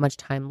didn't have much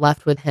time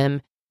left with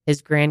him,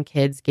 his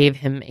grandkids gave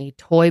him a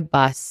toy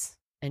bus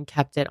and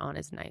kept it on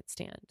his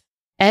nightstand.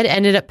 Ed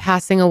ended up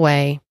passing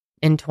away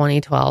in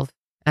 2012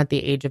 at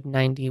the age of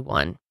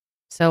 91.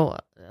 So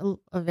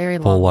a very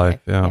long Full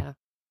life, yeah.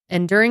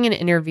 And during an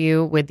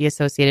interview with the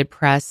Associated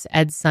Press,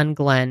 Ed's son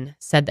Glenn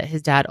said that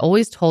his dad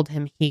always told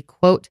him he,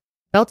 quote,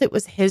 felt it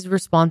was his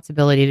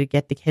responsibility to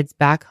get the kids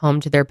back home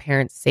to their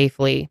parents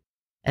safely,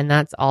 and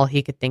that's all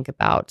he could think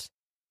about.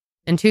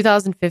 In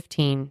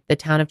 2015, the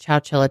town of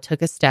Chowchilla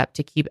took a step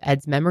to keep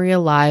Ed's memory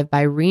alive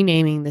by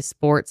renaming the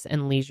Sports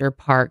and Leisure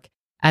Park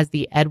as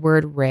the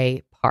Edward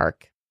Ray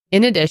Park.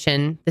 In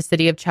addition, the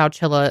city of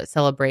Chowchilla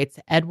celebrates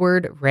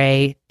Edward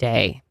Ray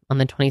Day on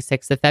the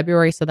 26th of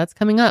February, so that's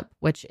coming up,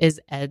 which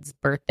is Ed's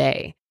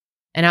birthday.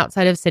 And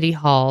outside of City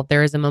Hall,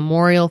 there is a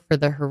memorial for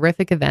the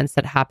horrific events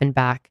that happened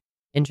back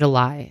in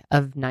July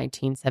of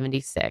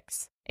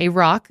 1976. A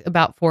rock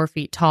about 4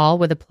 feet tall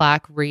with a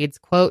plaque reads,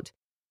 quote,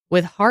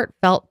 with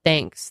heartfelt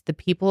thanks, the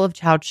people of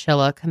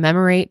Chowchilla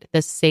commemorate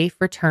the safe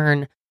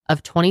return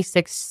of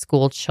 26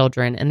 school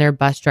children and their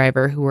bus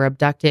driver who were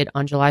abducted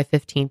on July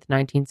 15th,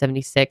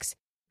 1976,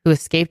 who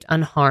escaped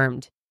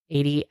unharmed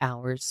 80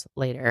 hours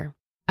later.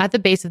 At the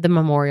base of the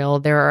memorial,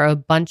 there are a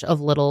bunch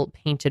of little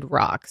painted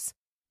rocks.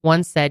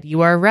 One said,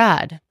 "You are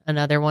rad."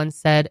 Another one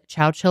said,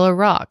 "Chowchilla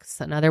rocks."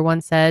 Another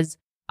one says,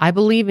 "I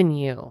believe in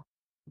you."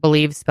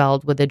 Believe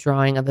spelled with a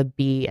drawing of a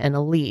bee and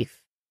a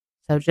leaf.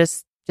 So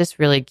just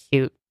really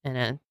cute and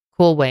a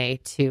cool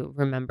way to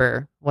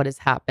remember what has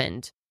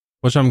happened.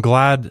 Which I'm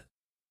glad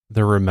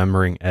they're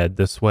remembering Ed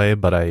this way,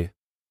 but I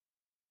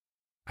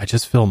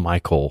just feel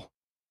Michael's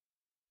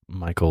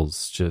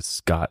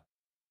just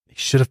he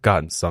should have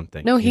gotten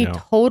something. No, he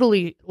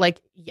totally,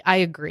 I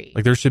agree.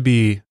 Like there should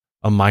be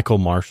a Michael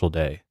Marshall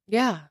Day.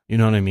 Yeah. You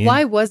know what I mean?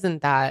 Why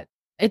wasn't that?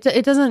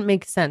 It doesn't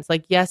make sense.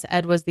 Like, yes,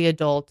 Ed was the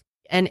adult.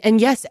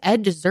 And yes,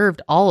 Ed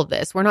deserved all of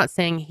this. We're not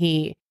saying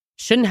he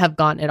shouldn't have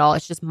gotten it all.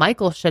 It's just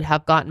Michael should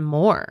have gotten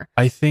more.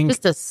 I think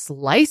just a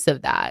slice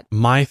of that.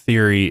 My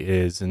theory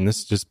is, and this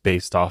is just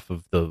based off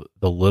of the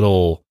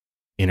little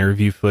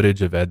interview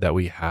footage of Ed that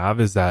we have,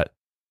 is that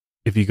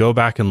if you go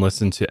back and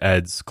listen to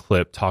Ed's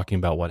clip talking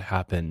about what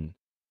happened,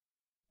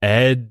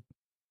 Ed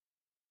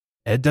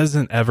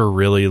doesn't ever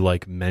really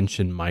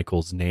mention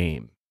Michael's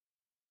name.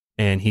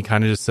 And he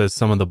kind of just says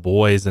some of the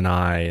boys and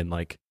I, and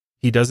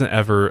he doesn't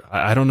ever,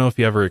 I don't know if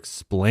he ever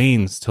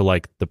explains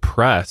to the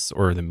press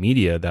or the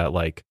media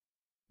that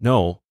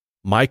no,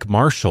 Mike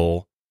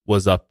Marshall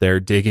was up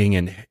there digging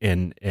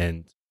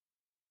and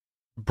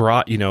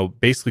brought,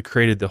 basically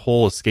created the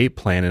whole escape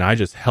plan, and I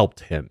just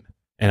helped him.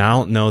 And I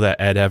don't know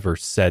that Ed ever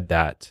said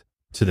that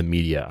to the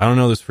media. I don't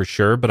know this for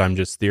sure, but I'm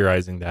just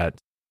theorizing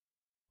that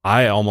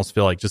I almost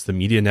feel like just the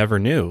media never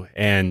knew.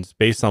 And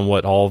based on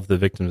what all of the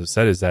victims have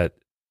said is that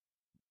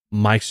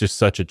Mike's just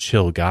such a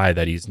chill guy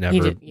that he's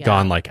never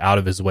gone out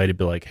of his way to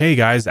be like, hey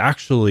guys,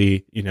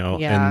 actually,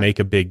 and make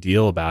a big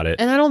deal about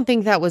it. And I don't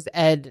think that was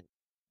Ed.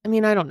 I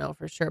mean, I don't know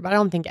for sure, but I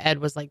don't think Ed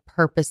was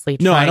purposely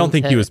trying. No, I don't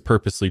think he was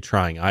purposely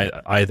trying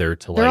either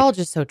to They're all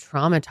just so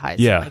traumatized.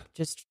 Yeah.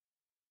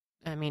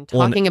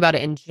 Talking about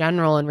it in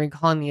general and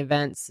recalling the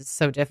events is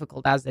so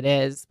difficult as it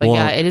is. But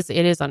it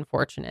is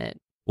unfortunate.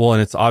 Well,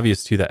 and it's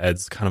obvious too that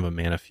Ed's kind of a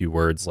man of few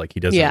words. He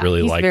doesn't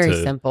really like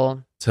very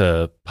simple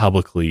to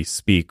publicly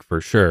speak for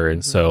sure.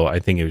 And so I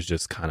think it was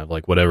just kind of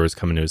whatever was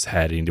coming to his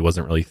head, and he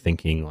wasn't really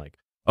thinking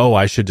oh,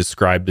 I should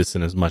describe this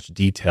in as much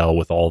detail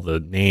with all the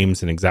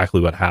names and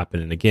exactly what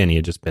happened. And again, he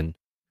had just been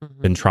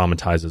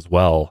traumatized as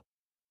well.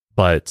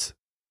 But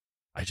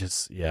I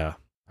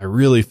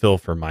really feel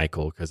for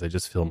Michael, because I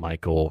just feel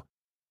Michael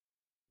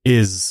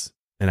is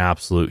an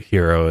absolute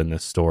hero in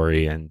this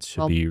story and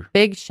should be.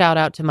 Big shout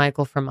out to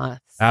Michael from us.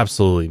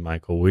 Absolutely,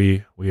 Michael.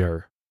 We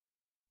are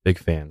big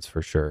fans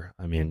for sure.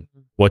 I mean,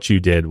 what you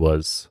did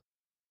was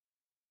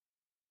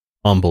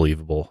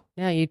unbelievable.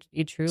 Yeah, you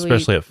truly,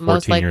 especially at 14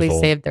 most likely years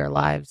old, saved their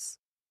lives.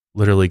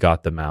 Literally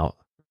got them out.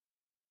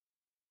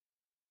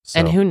 So,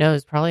 and who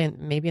knows? Probably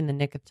maybe in the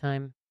nick of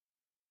time.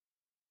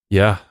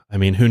 Yeah, I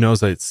mean, who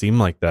knows? It seemed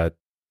like that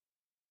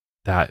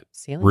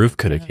ceiling? Roof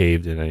could have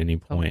caved in at any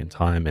point in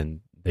time, and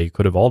they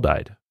could have all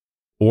died.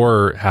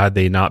 Or had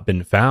they not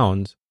been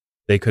found,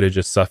 they could have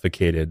just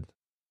suffocated,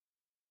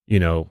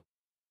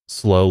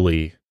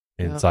 slowly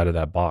inside of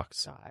that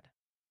box. God.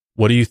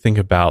 What do you think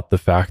about the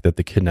fact that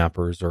the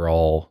kidnappers are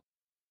all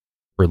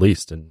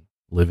released and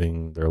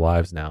living their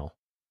lives now?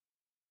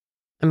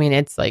 I mean,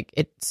 it's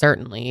it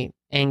certainly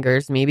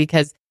angers me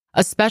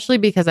especially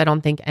because I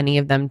don't think any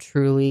of them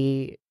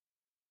truly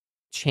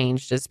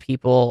changed as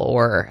people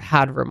or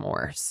had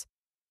remorse.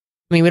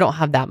 I mean, we don't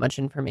have that much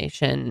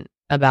information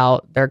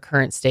about their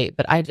current state,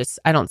 but I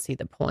don't see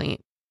the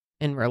point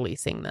in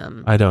releasing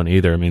them. I don't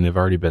either. I mean, they've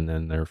already been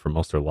in there for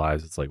most of their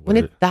lives. It's when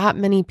it's that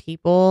many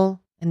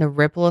people and the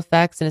ripple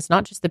effects, and it's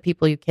not just the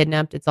people you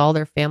kidnapped, it's all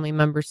their family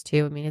members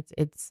too. I mean,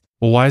 it's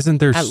well, why isn't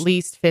there at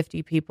least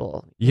 50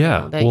 people?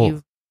 That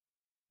you've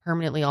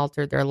permanently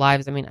altered their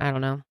lives. I mean, I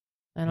don't know.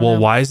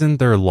 Why isn't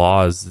there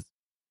laws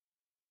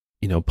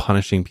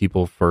punishing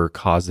people for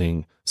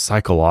causing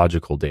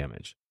psychological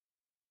damage.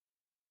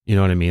 You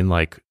know what I mean?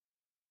 Like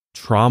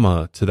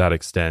trauma to that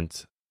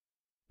extent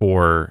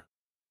for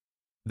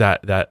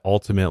that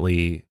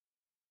ultimately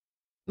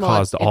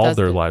caused all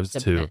their lives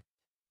to.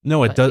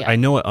 No, it does. Yeah. I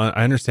know.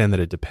 I understand that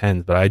it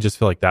depends, but I just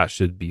feel like that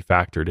should be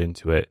factored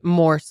into it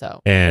more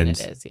so than it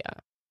is. Yeah,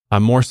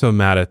 I'm more so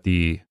mad at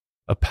the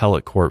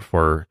appellate court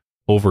for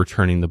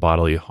overturning the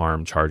bodily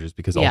harm charges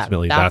because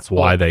ultimately that's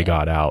why they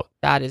got out.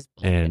 That is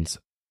bullshit. And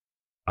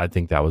I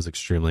think that was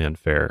extremely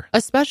unfair,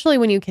 especially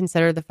when you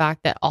consider the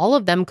fact that all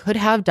of them could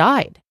have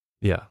died.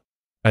 Yeah,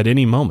 at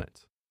any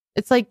moment.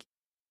 It's like,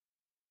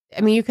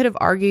 I mean, you could have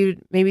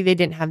argued maybe they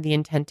didn't have the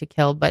intent to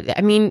kill, but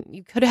I mean,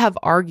 you could have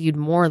argued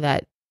more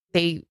that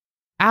they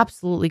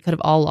absolutely could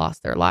have all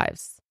lost their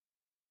lives.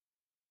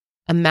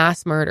 A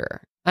mass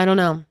murder. I don't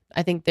know.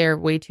 I think they're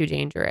way too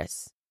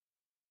dangerous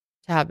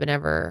to have been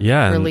ever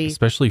released.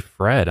 Especially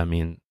Fred. I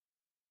mean,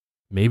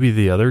 maybe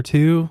the other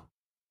two.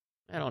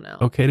 I don't know.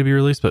 Okay to be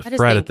released, but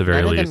Fred at the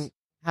very least. None of them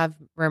have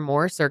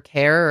remorse or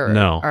care.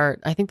 Or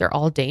I think they're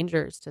all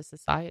dangers to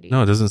society.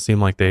 No, it doesn't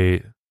seem like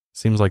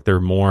seems like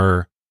they're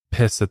more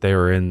pissed that they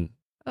were in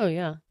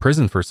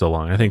prison for so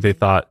long. I think they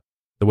thought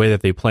the way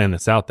that they planned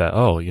this out that,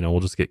 we'll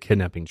just get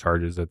kidnapping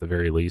charges at the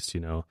very least,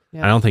 Yeah.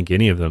 I don't think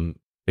any of them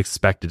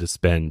expected to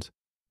spend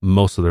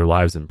most of their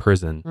lives in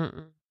prison.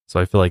 Mm-mm. So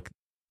I feel like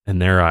in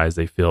their eyes,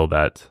 they feel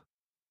that,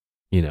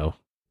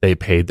 they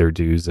paid their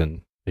dues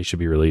and they should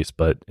be released.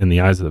 But in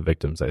the eyes of the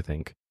victims, I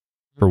think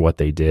for what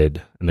they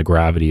did and the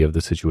gravity of the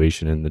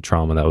situation and the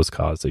trauma that was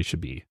caused, they should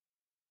be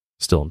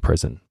still in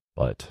prison.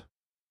 But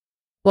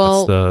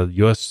that's the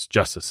U.S.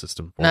 justice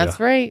system for That's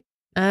right.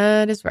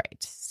 That is right.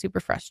 Super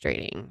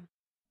frustrating.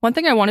 One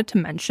thing I wanted to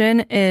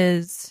mention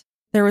is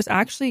there was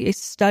actually a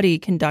study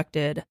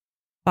conducted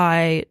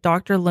by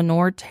Dr.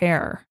 Lenore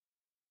Terr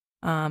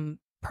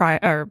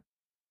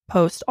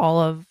post all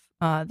of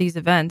these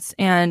events.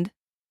 And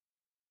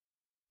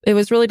it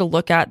was really to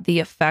look at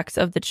the effects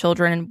of the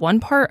children. And one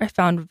part I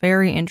found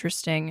very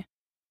interesting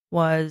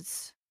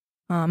was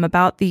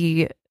about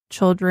the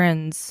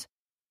children's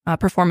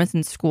performance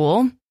in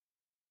school.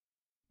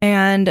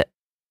 And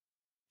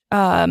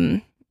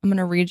I'm going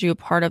to read you a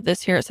part of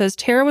this here. It says,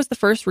 Tara was the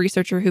first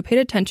researcher who paid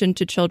attention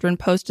to children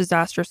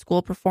post-disaster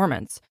school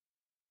performance.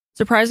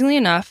 Surprisingly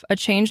enough, a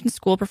change in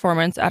school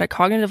performance at a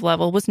cognitive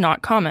level was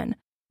not common.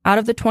 Out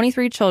of the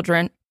 23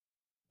 children,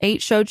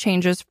 8 showed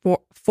changes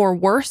for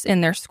worse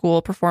in their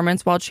school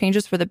performance, while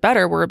changes for the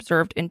better were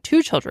observed in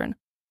 2 children.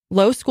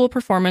 Low school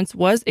performance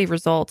was a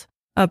result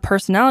of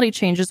personality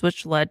changes,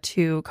 which led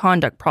to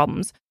conduct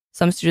problems.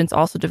 Some students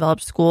also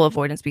developed school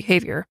avoidance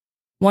behavior.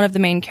 One of the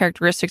main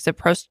characteristics of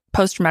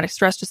post-traumatic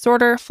stress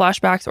disorder,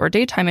 flashbacks, or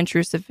daytime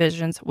intrusive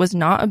visions was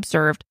not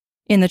observed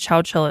in the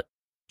Chowchilla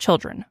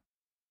children,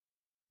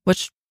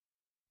 which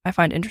I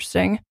find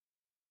interesting.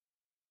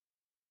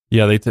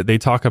 Yeah, they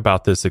talk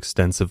about this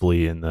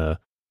extensively in the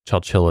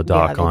Chowchilla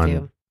doc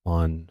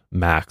on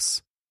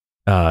Max.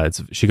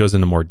 She goes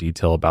into more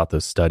detail about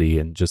this study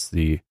and just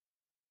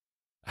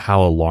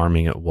how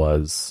alarming it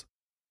was,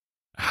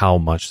 how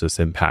much this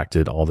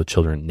impacted all the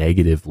children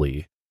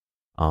negatively.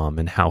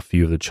 And how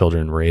few of the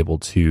children were able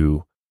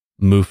to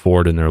move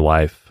forward in their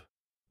life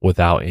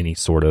without any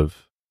sort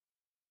of,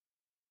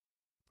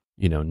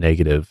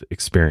 negative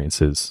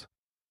experiences.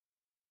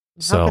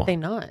 How could they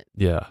not?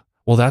 Yeah.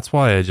 Well, that's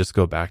why I just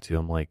go back to,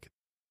 I'm like,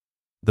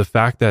 the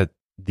fact that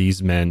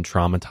these men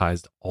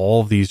traumatized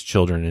all of these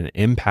children and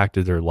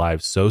impacted their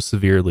lives so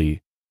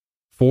severely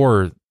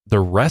for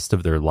the rest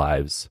of their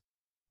lives,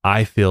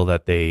 I feel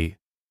that they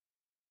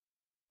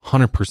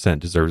 100%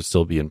 deserve to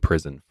still be in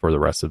prison for the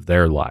rest of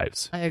their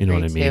lives. I agree, you know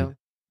what I mean?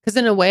 Because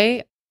in a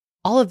way,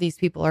 all of these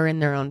people are in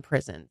their own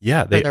prison.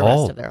 Yeah, for the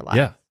rest of their lives.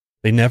 Yeah,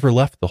 they never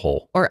left the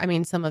hole. Or I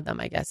mean, some of them,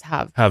 I guess,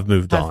 have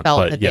moved on. Felt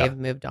but that yeah. they've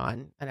moved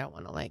on. I don't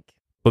want to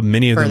but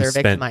many of them further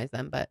spent victimize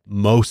them. But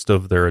most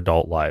of their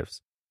adult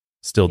lives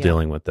still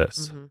dealing with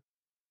this. Mm-hmm.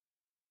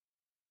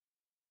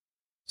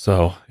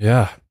 So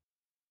yeah,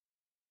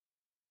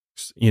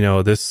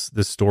 this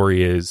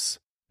story is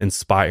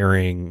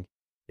inspiring.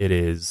 It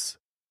is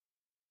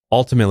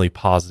ultimately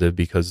positive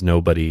because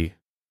nobody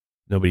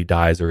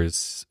dies or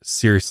is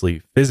seriously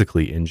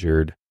physically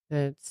injured.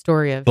 The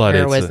story of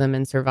heroism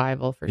and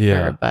survival for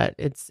sure, but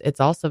it's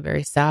also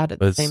very sad at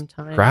the same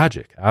time.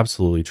 Tragic,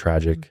 absolutely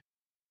tragic.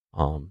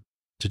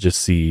 To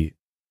just see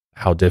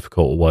how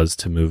difficult it was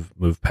to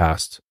move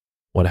past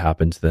what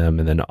happened to them,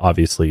 and then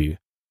obviously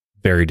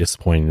very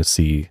disappointing to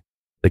see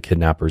the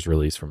kidnappers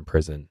released from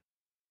prison.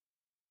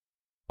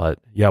 But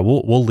yeah,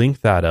 we'll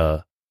link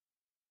that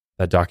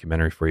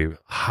documentary for you.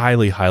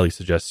 Highly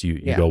suggest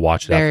you go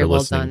watch it after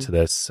listening to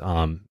this.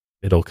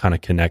 It'll kind of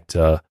connect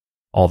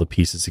all the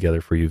pieces together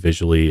for you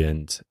visually,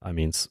 and I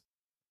mean,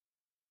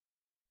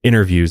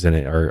 interviews in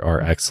it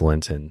are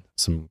excellent and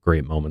some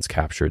great moments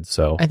captured.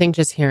 So I think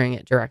just hearing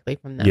it directly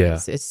from them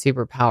is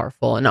super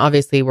powerful. And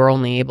obviously, we're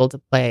only able to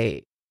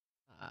play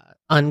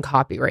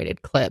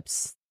uncopyrighted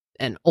clips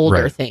and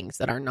older things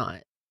that are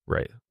not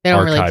Right. They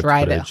don't really Archived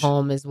drive it footage.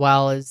 home as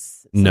well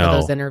as some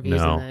of those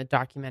interviews no. in the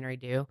documentary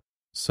do.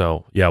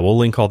 So, yeah, we'll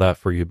link all that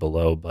for you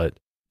below, but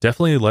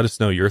definitely let us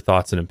know your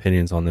thoughts and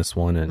opinions on this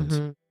one. And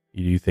Mhm.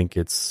 do you think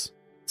it's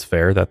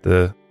fair that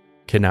the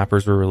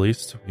kidnappers were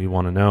released? We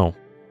want to know.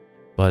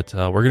 But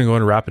we're going to go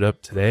and wrap it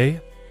up today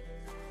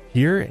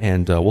here,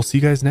 and we'll see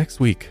you guys next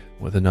week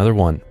with another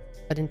one.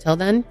 But until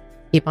then,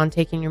 keep on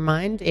taking your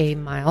mind a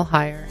mile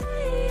higher.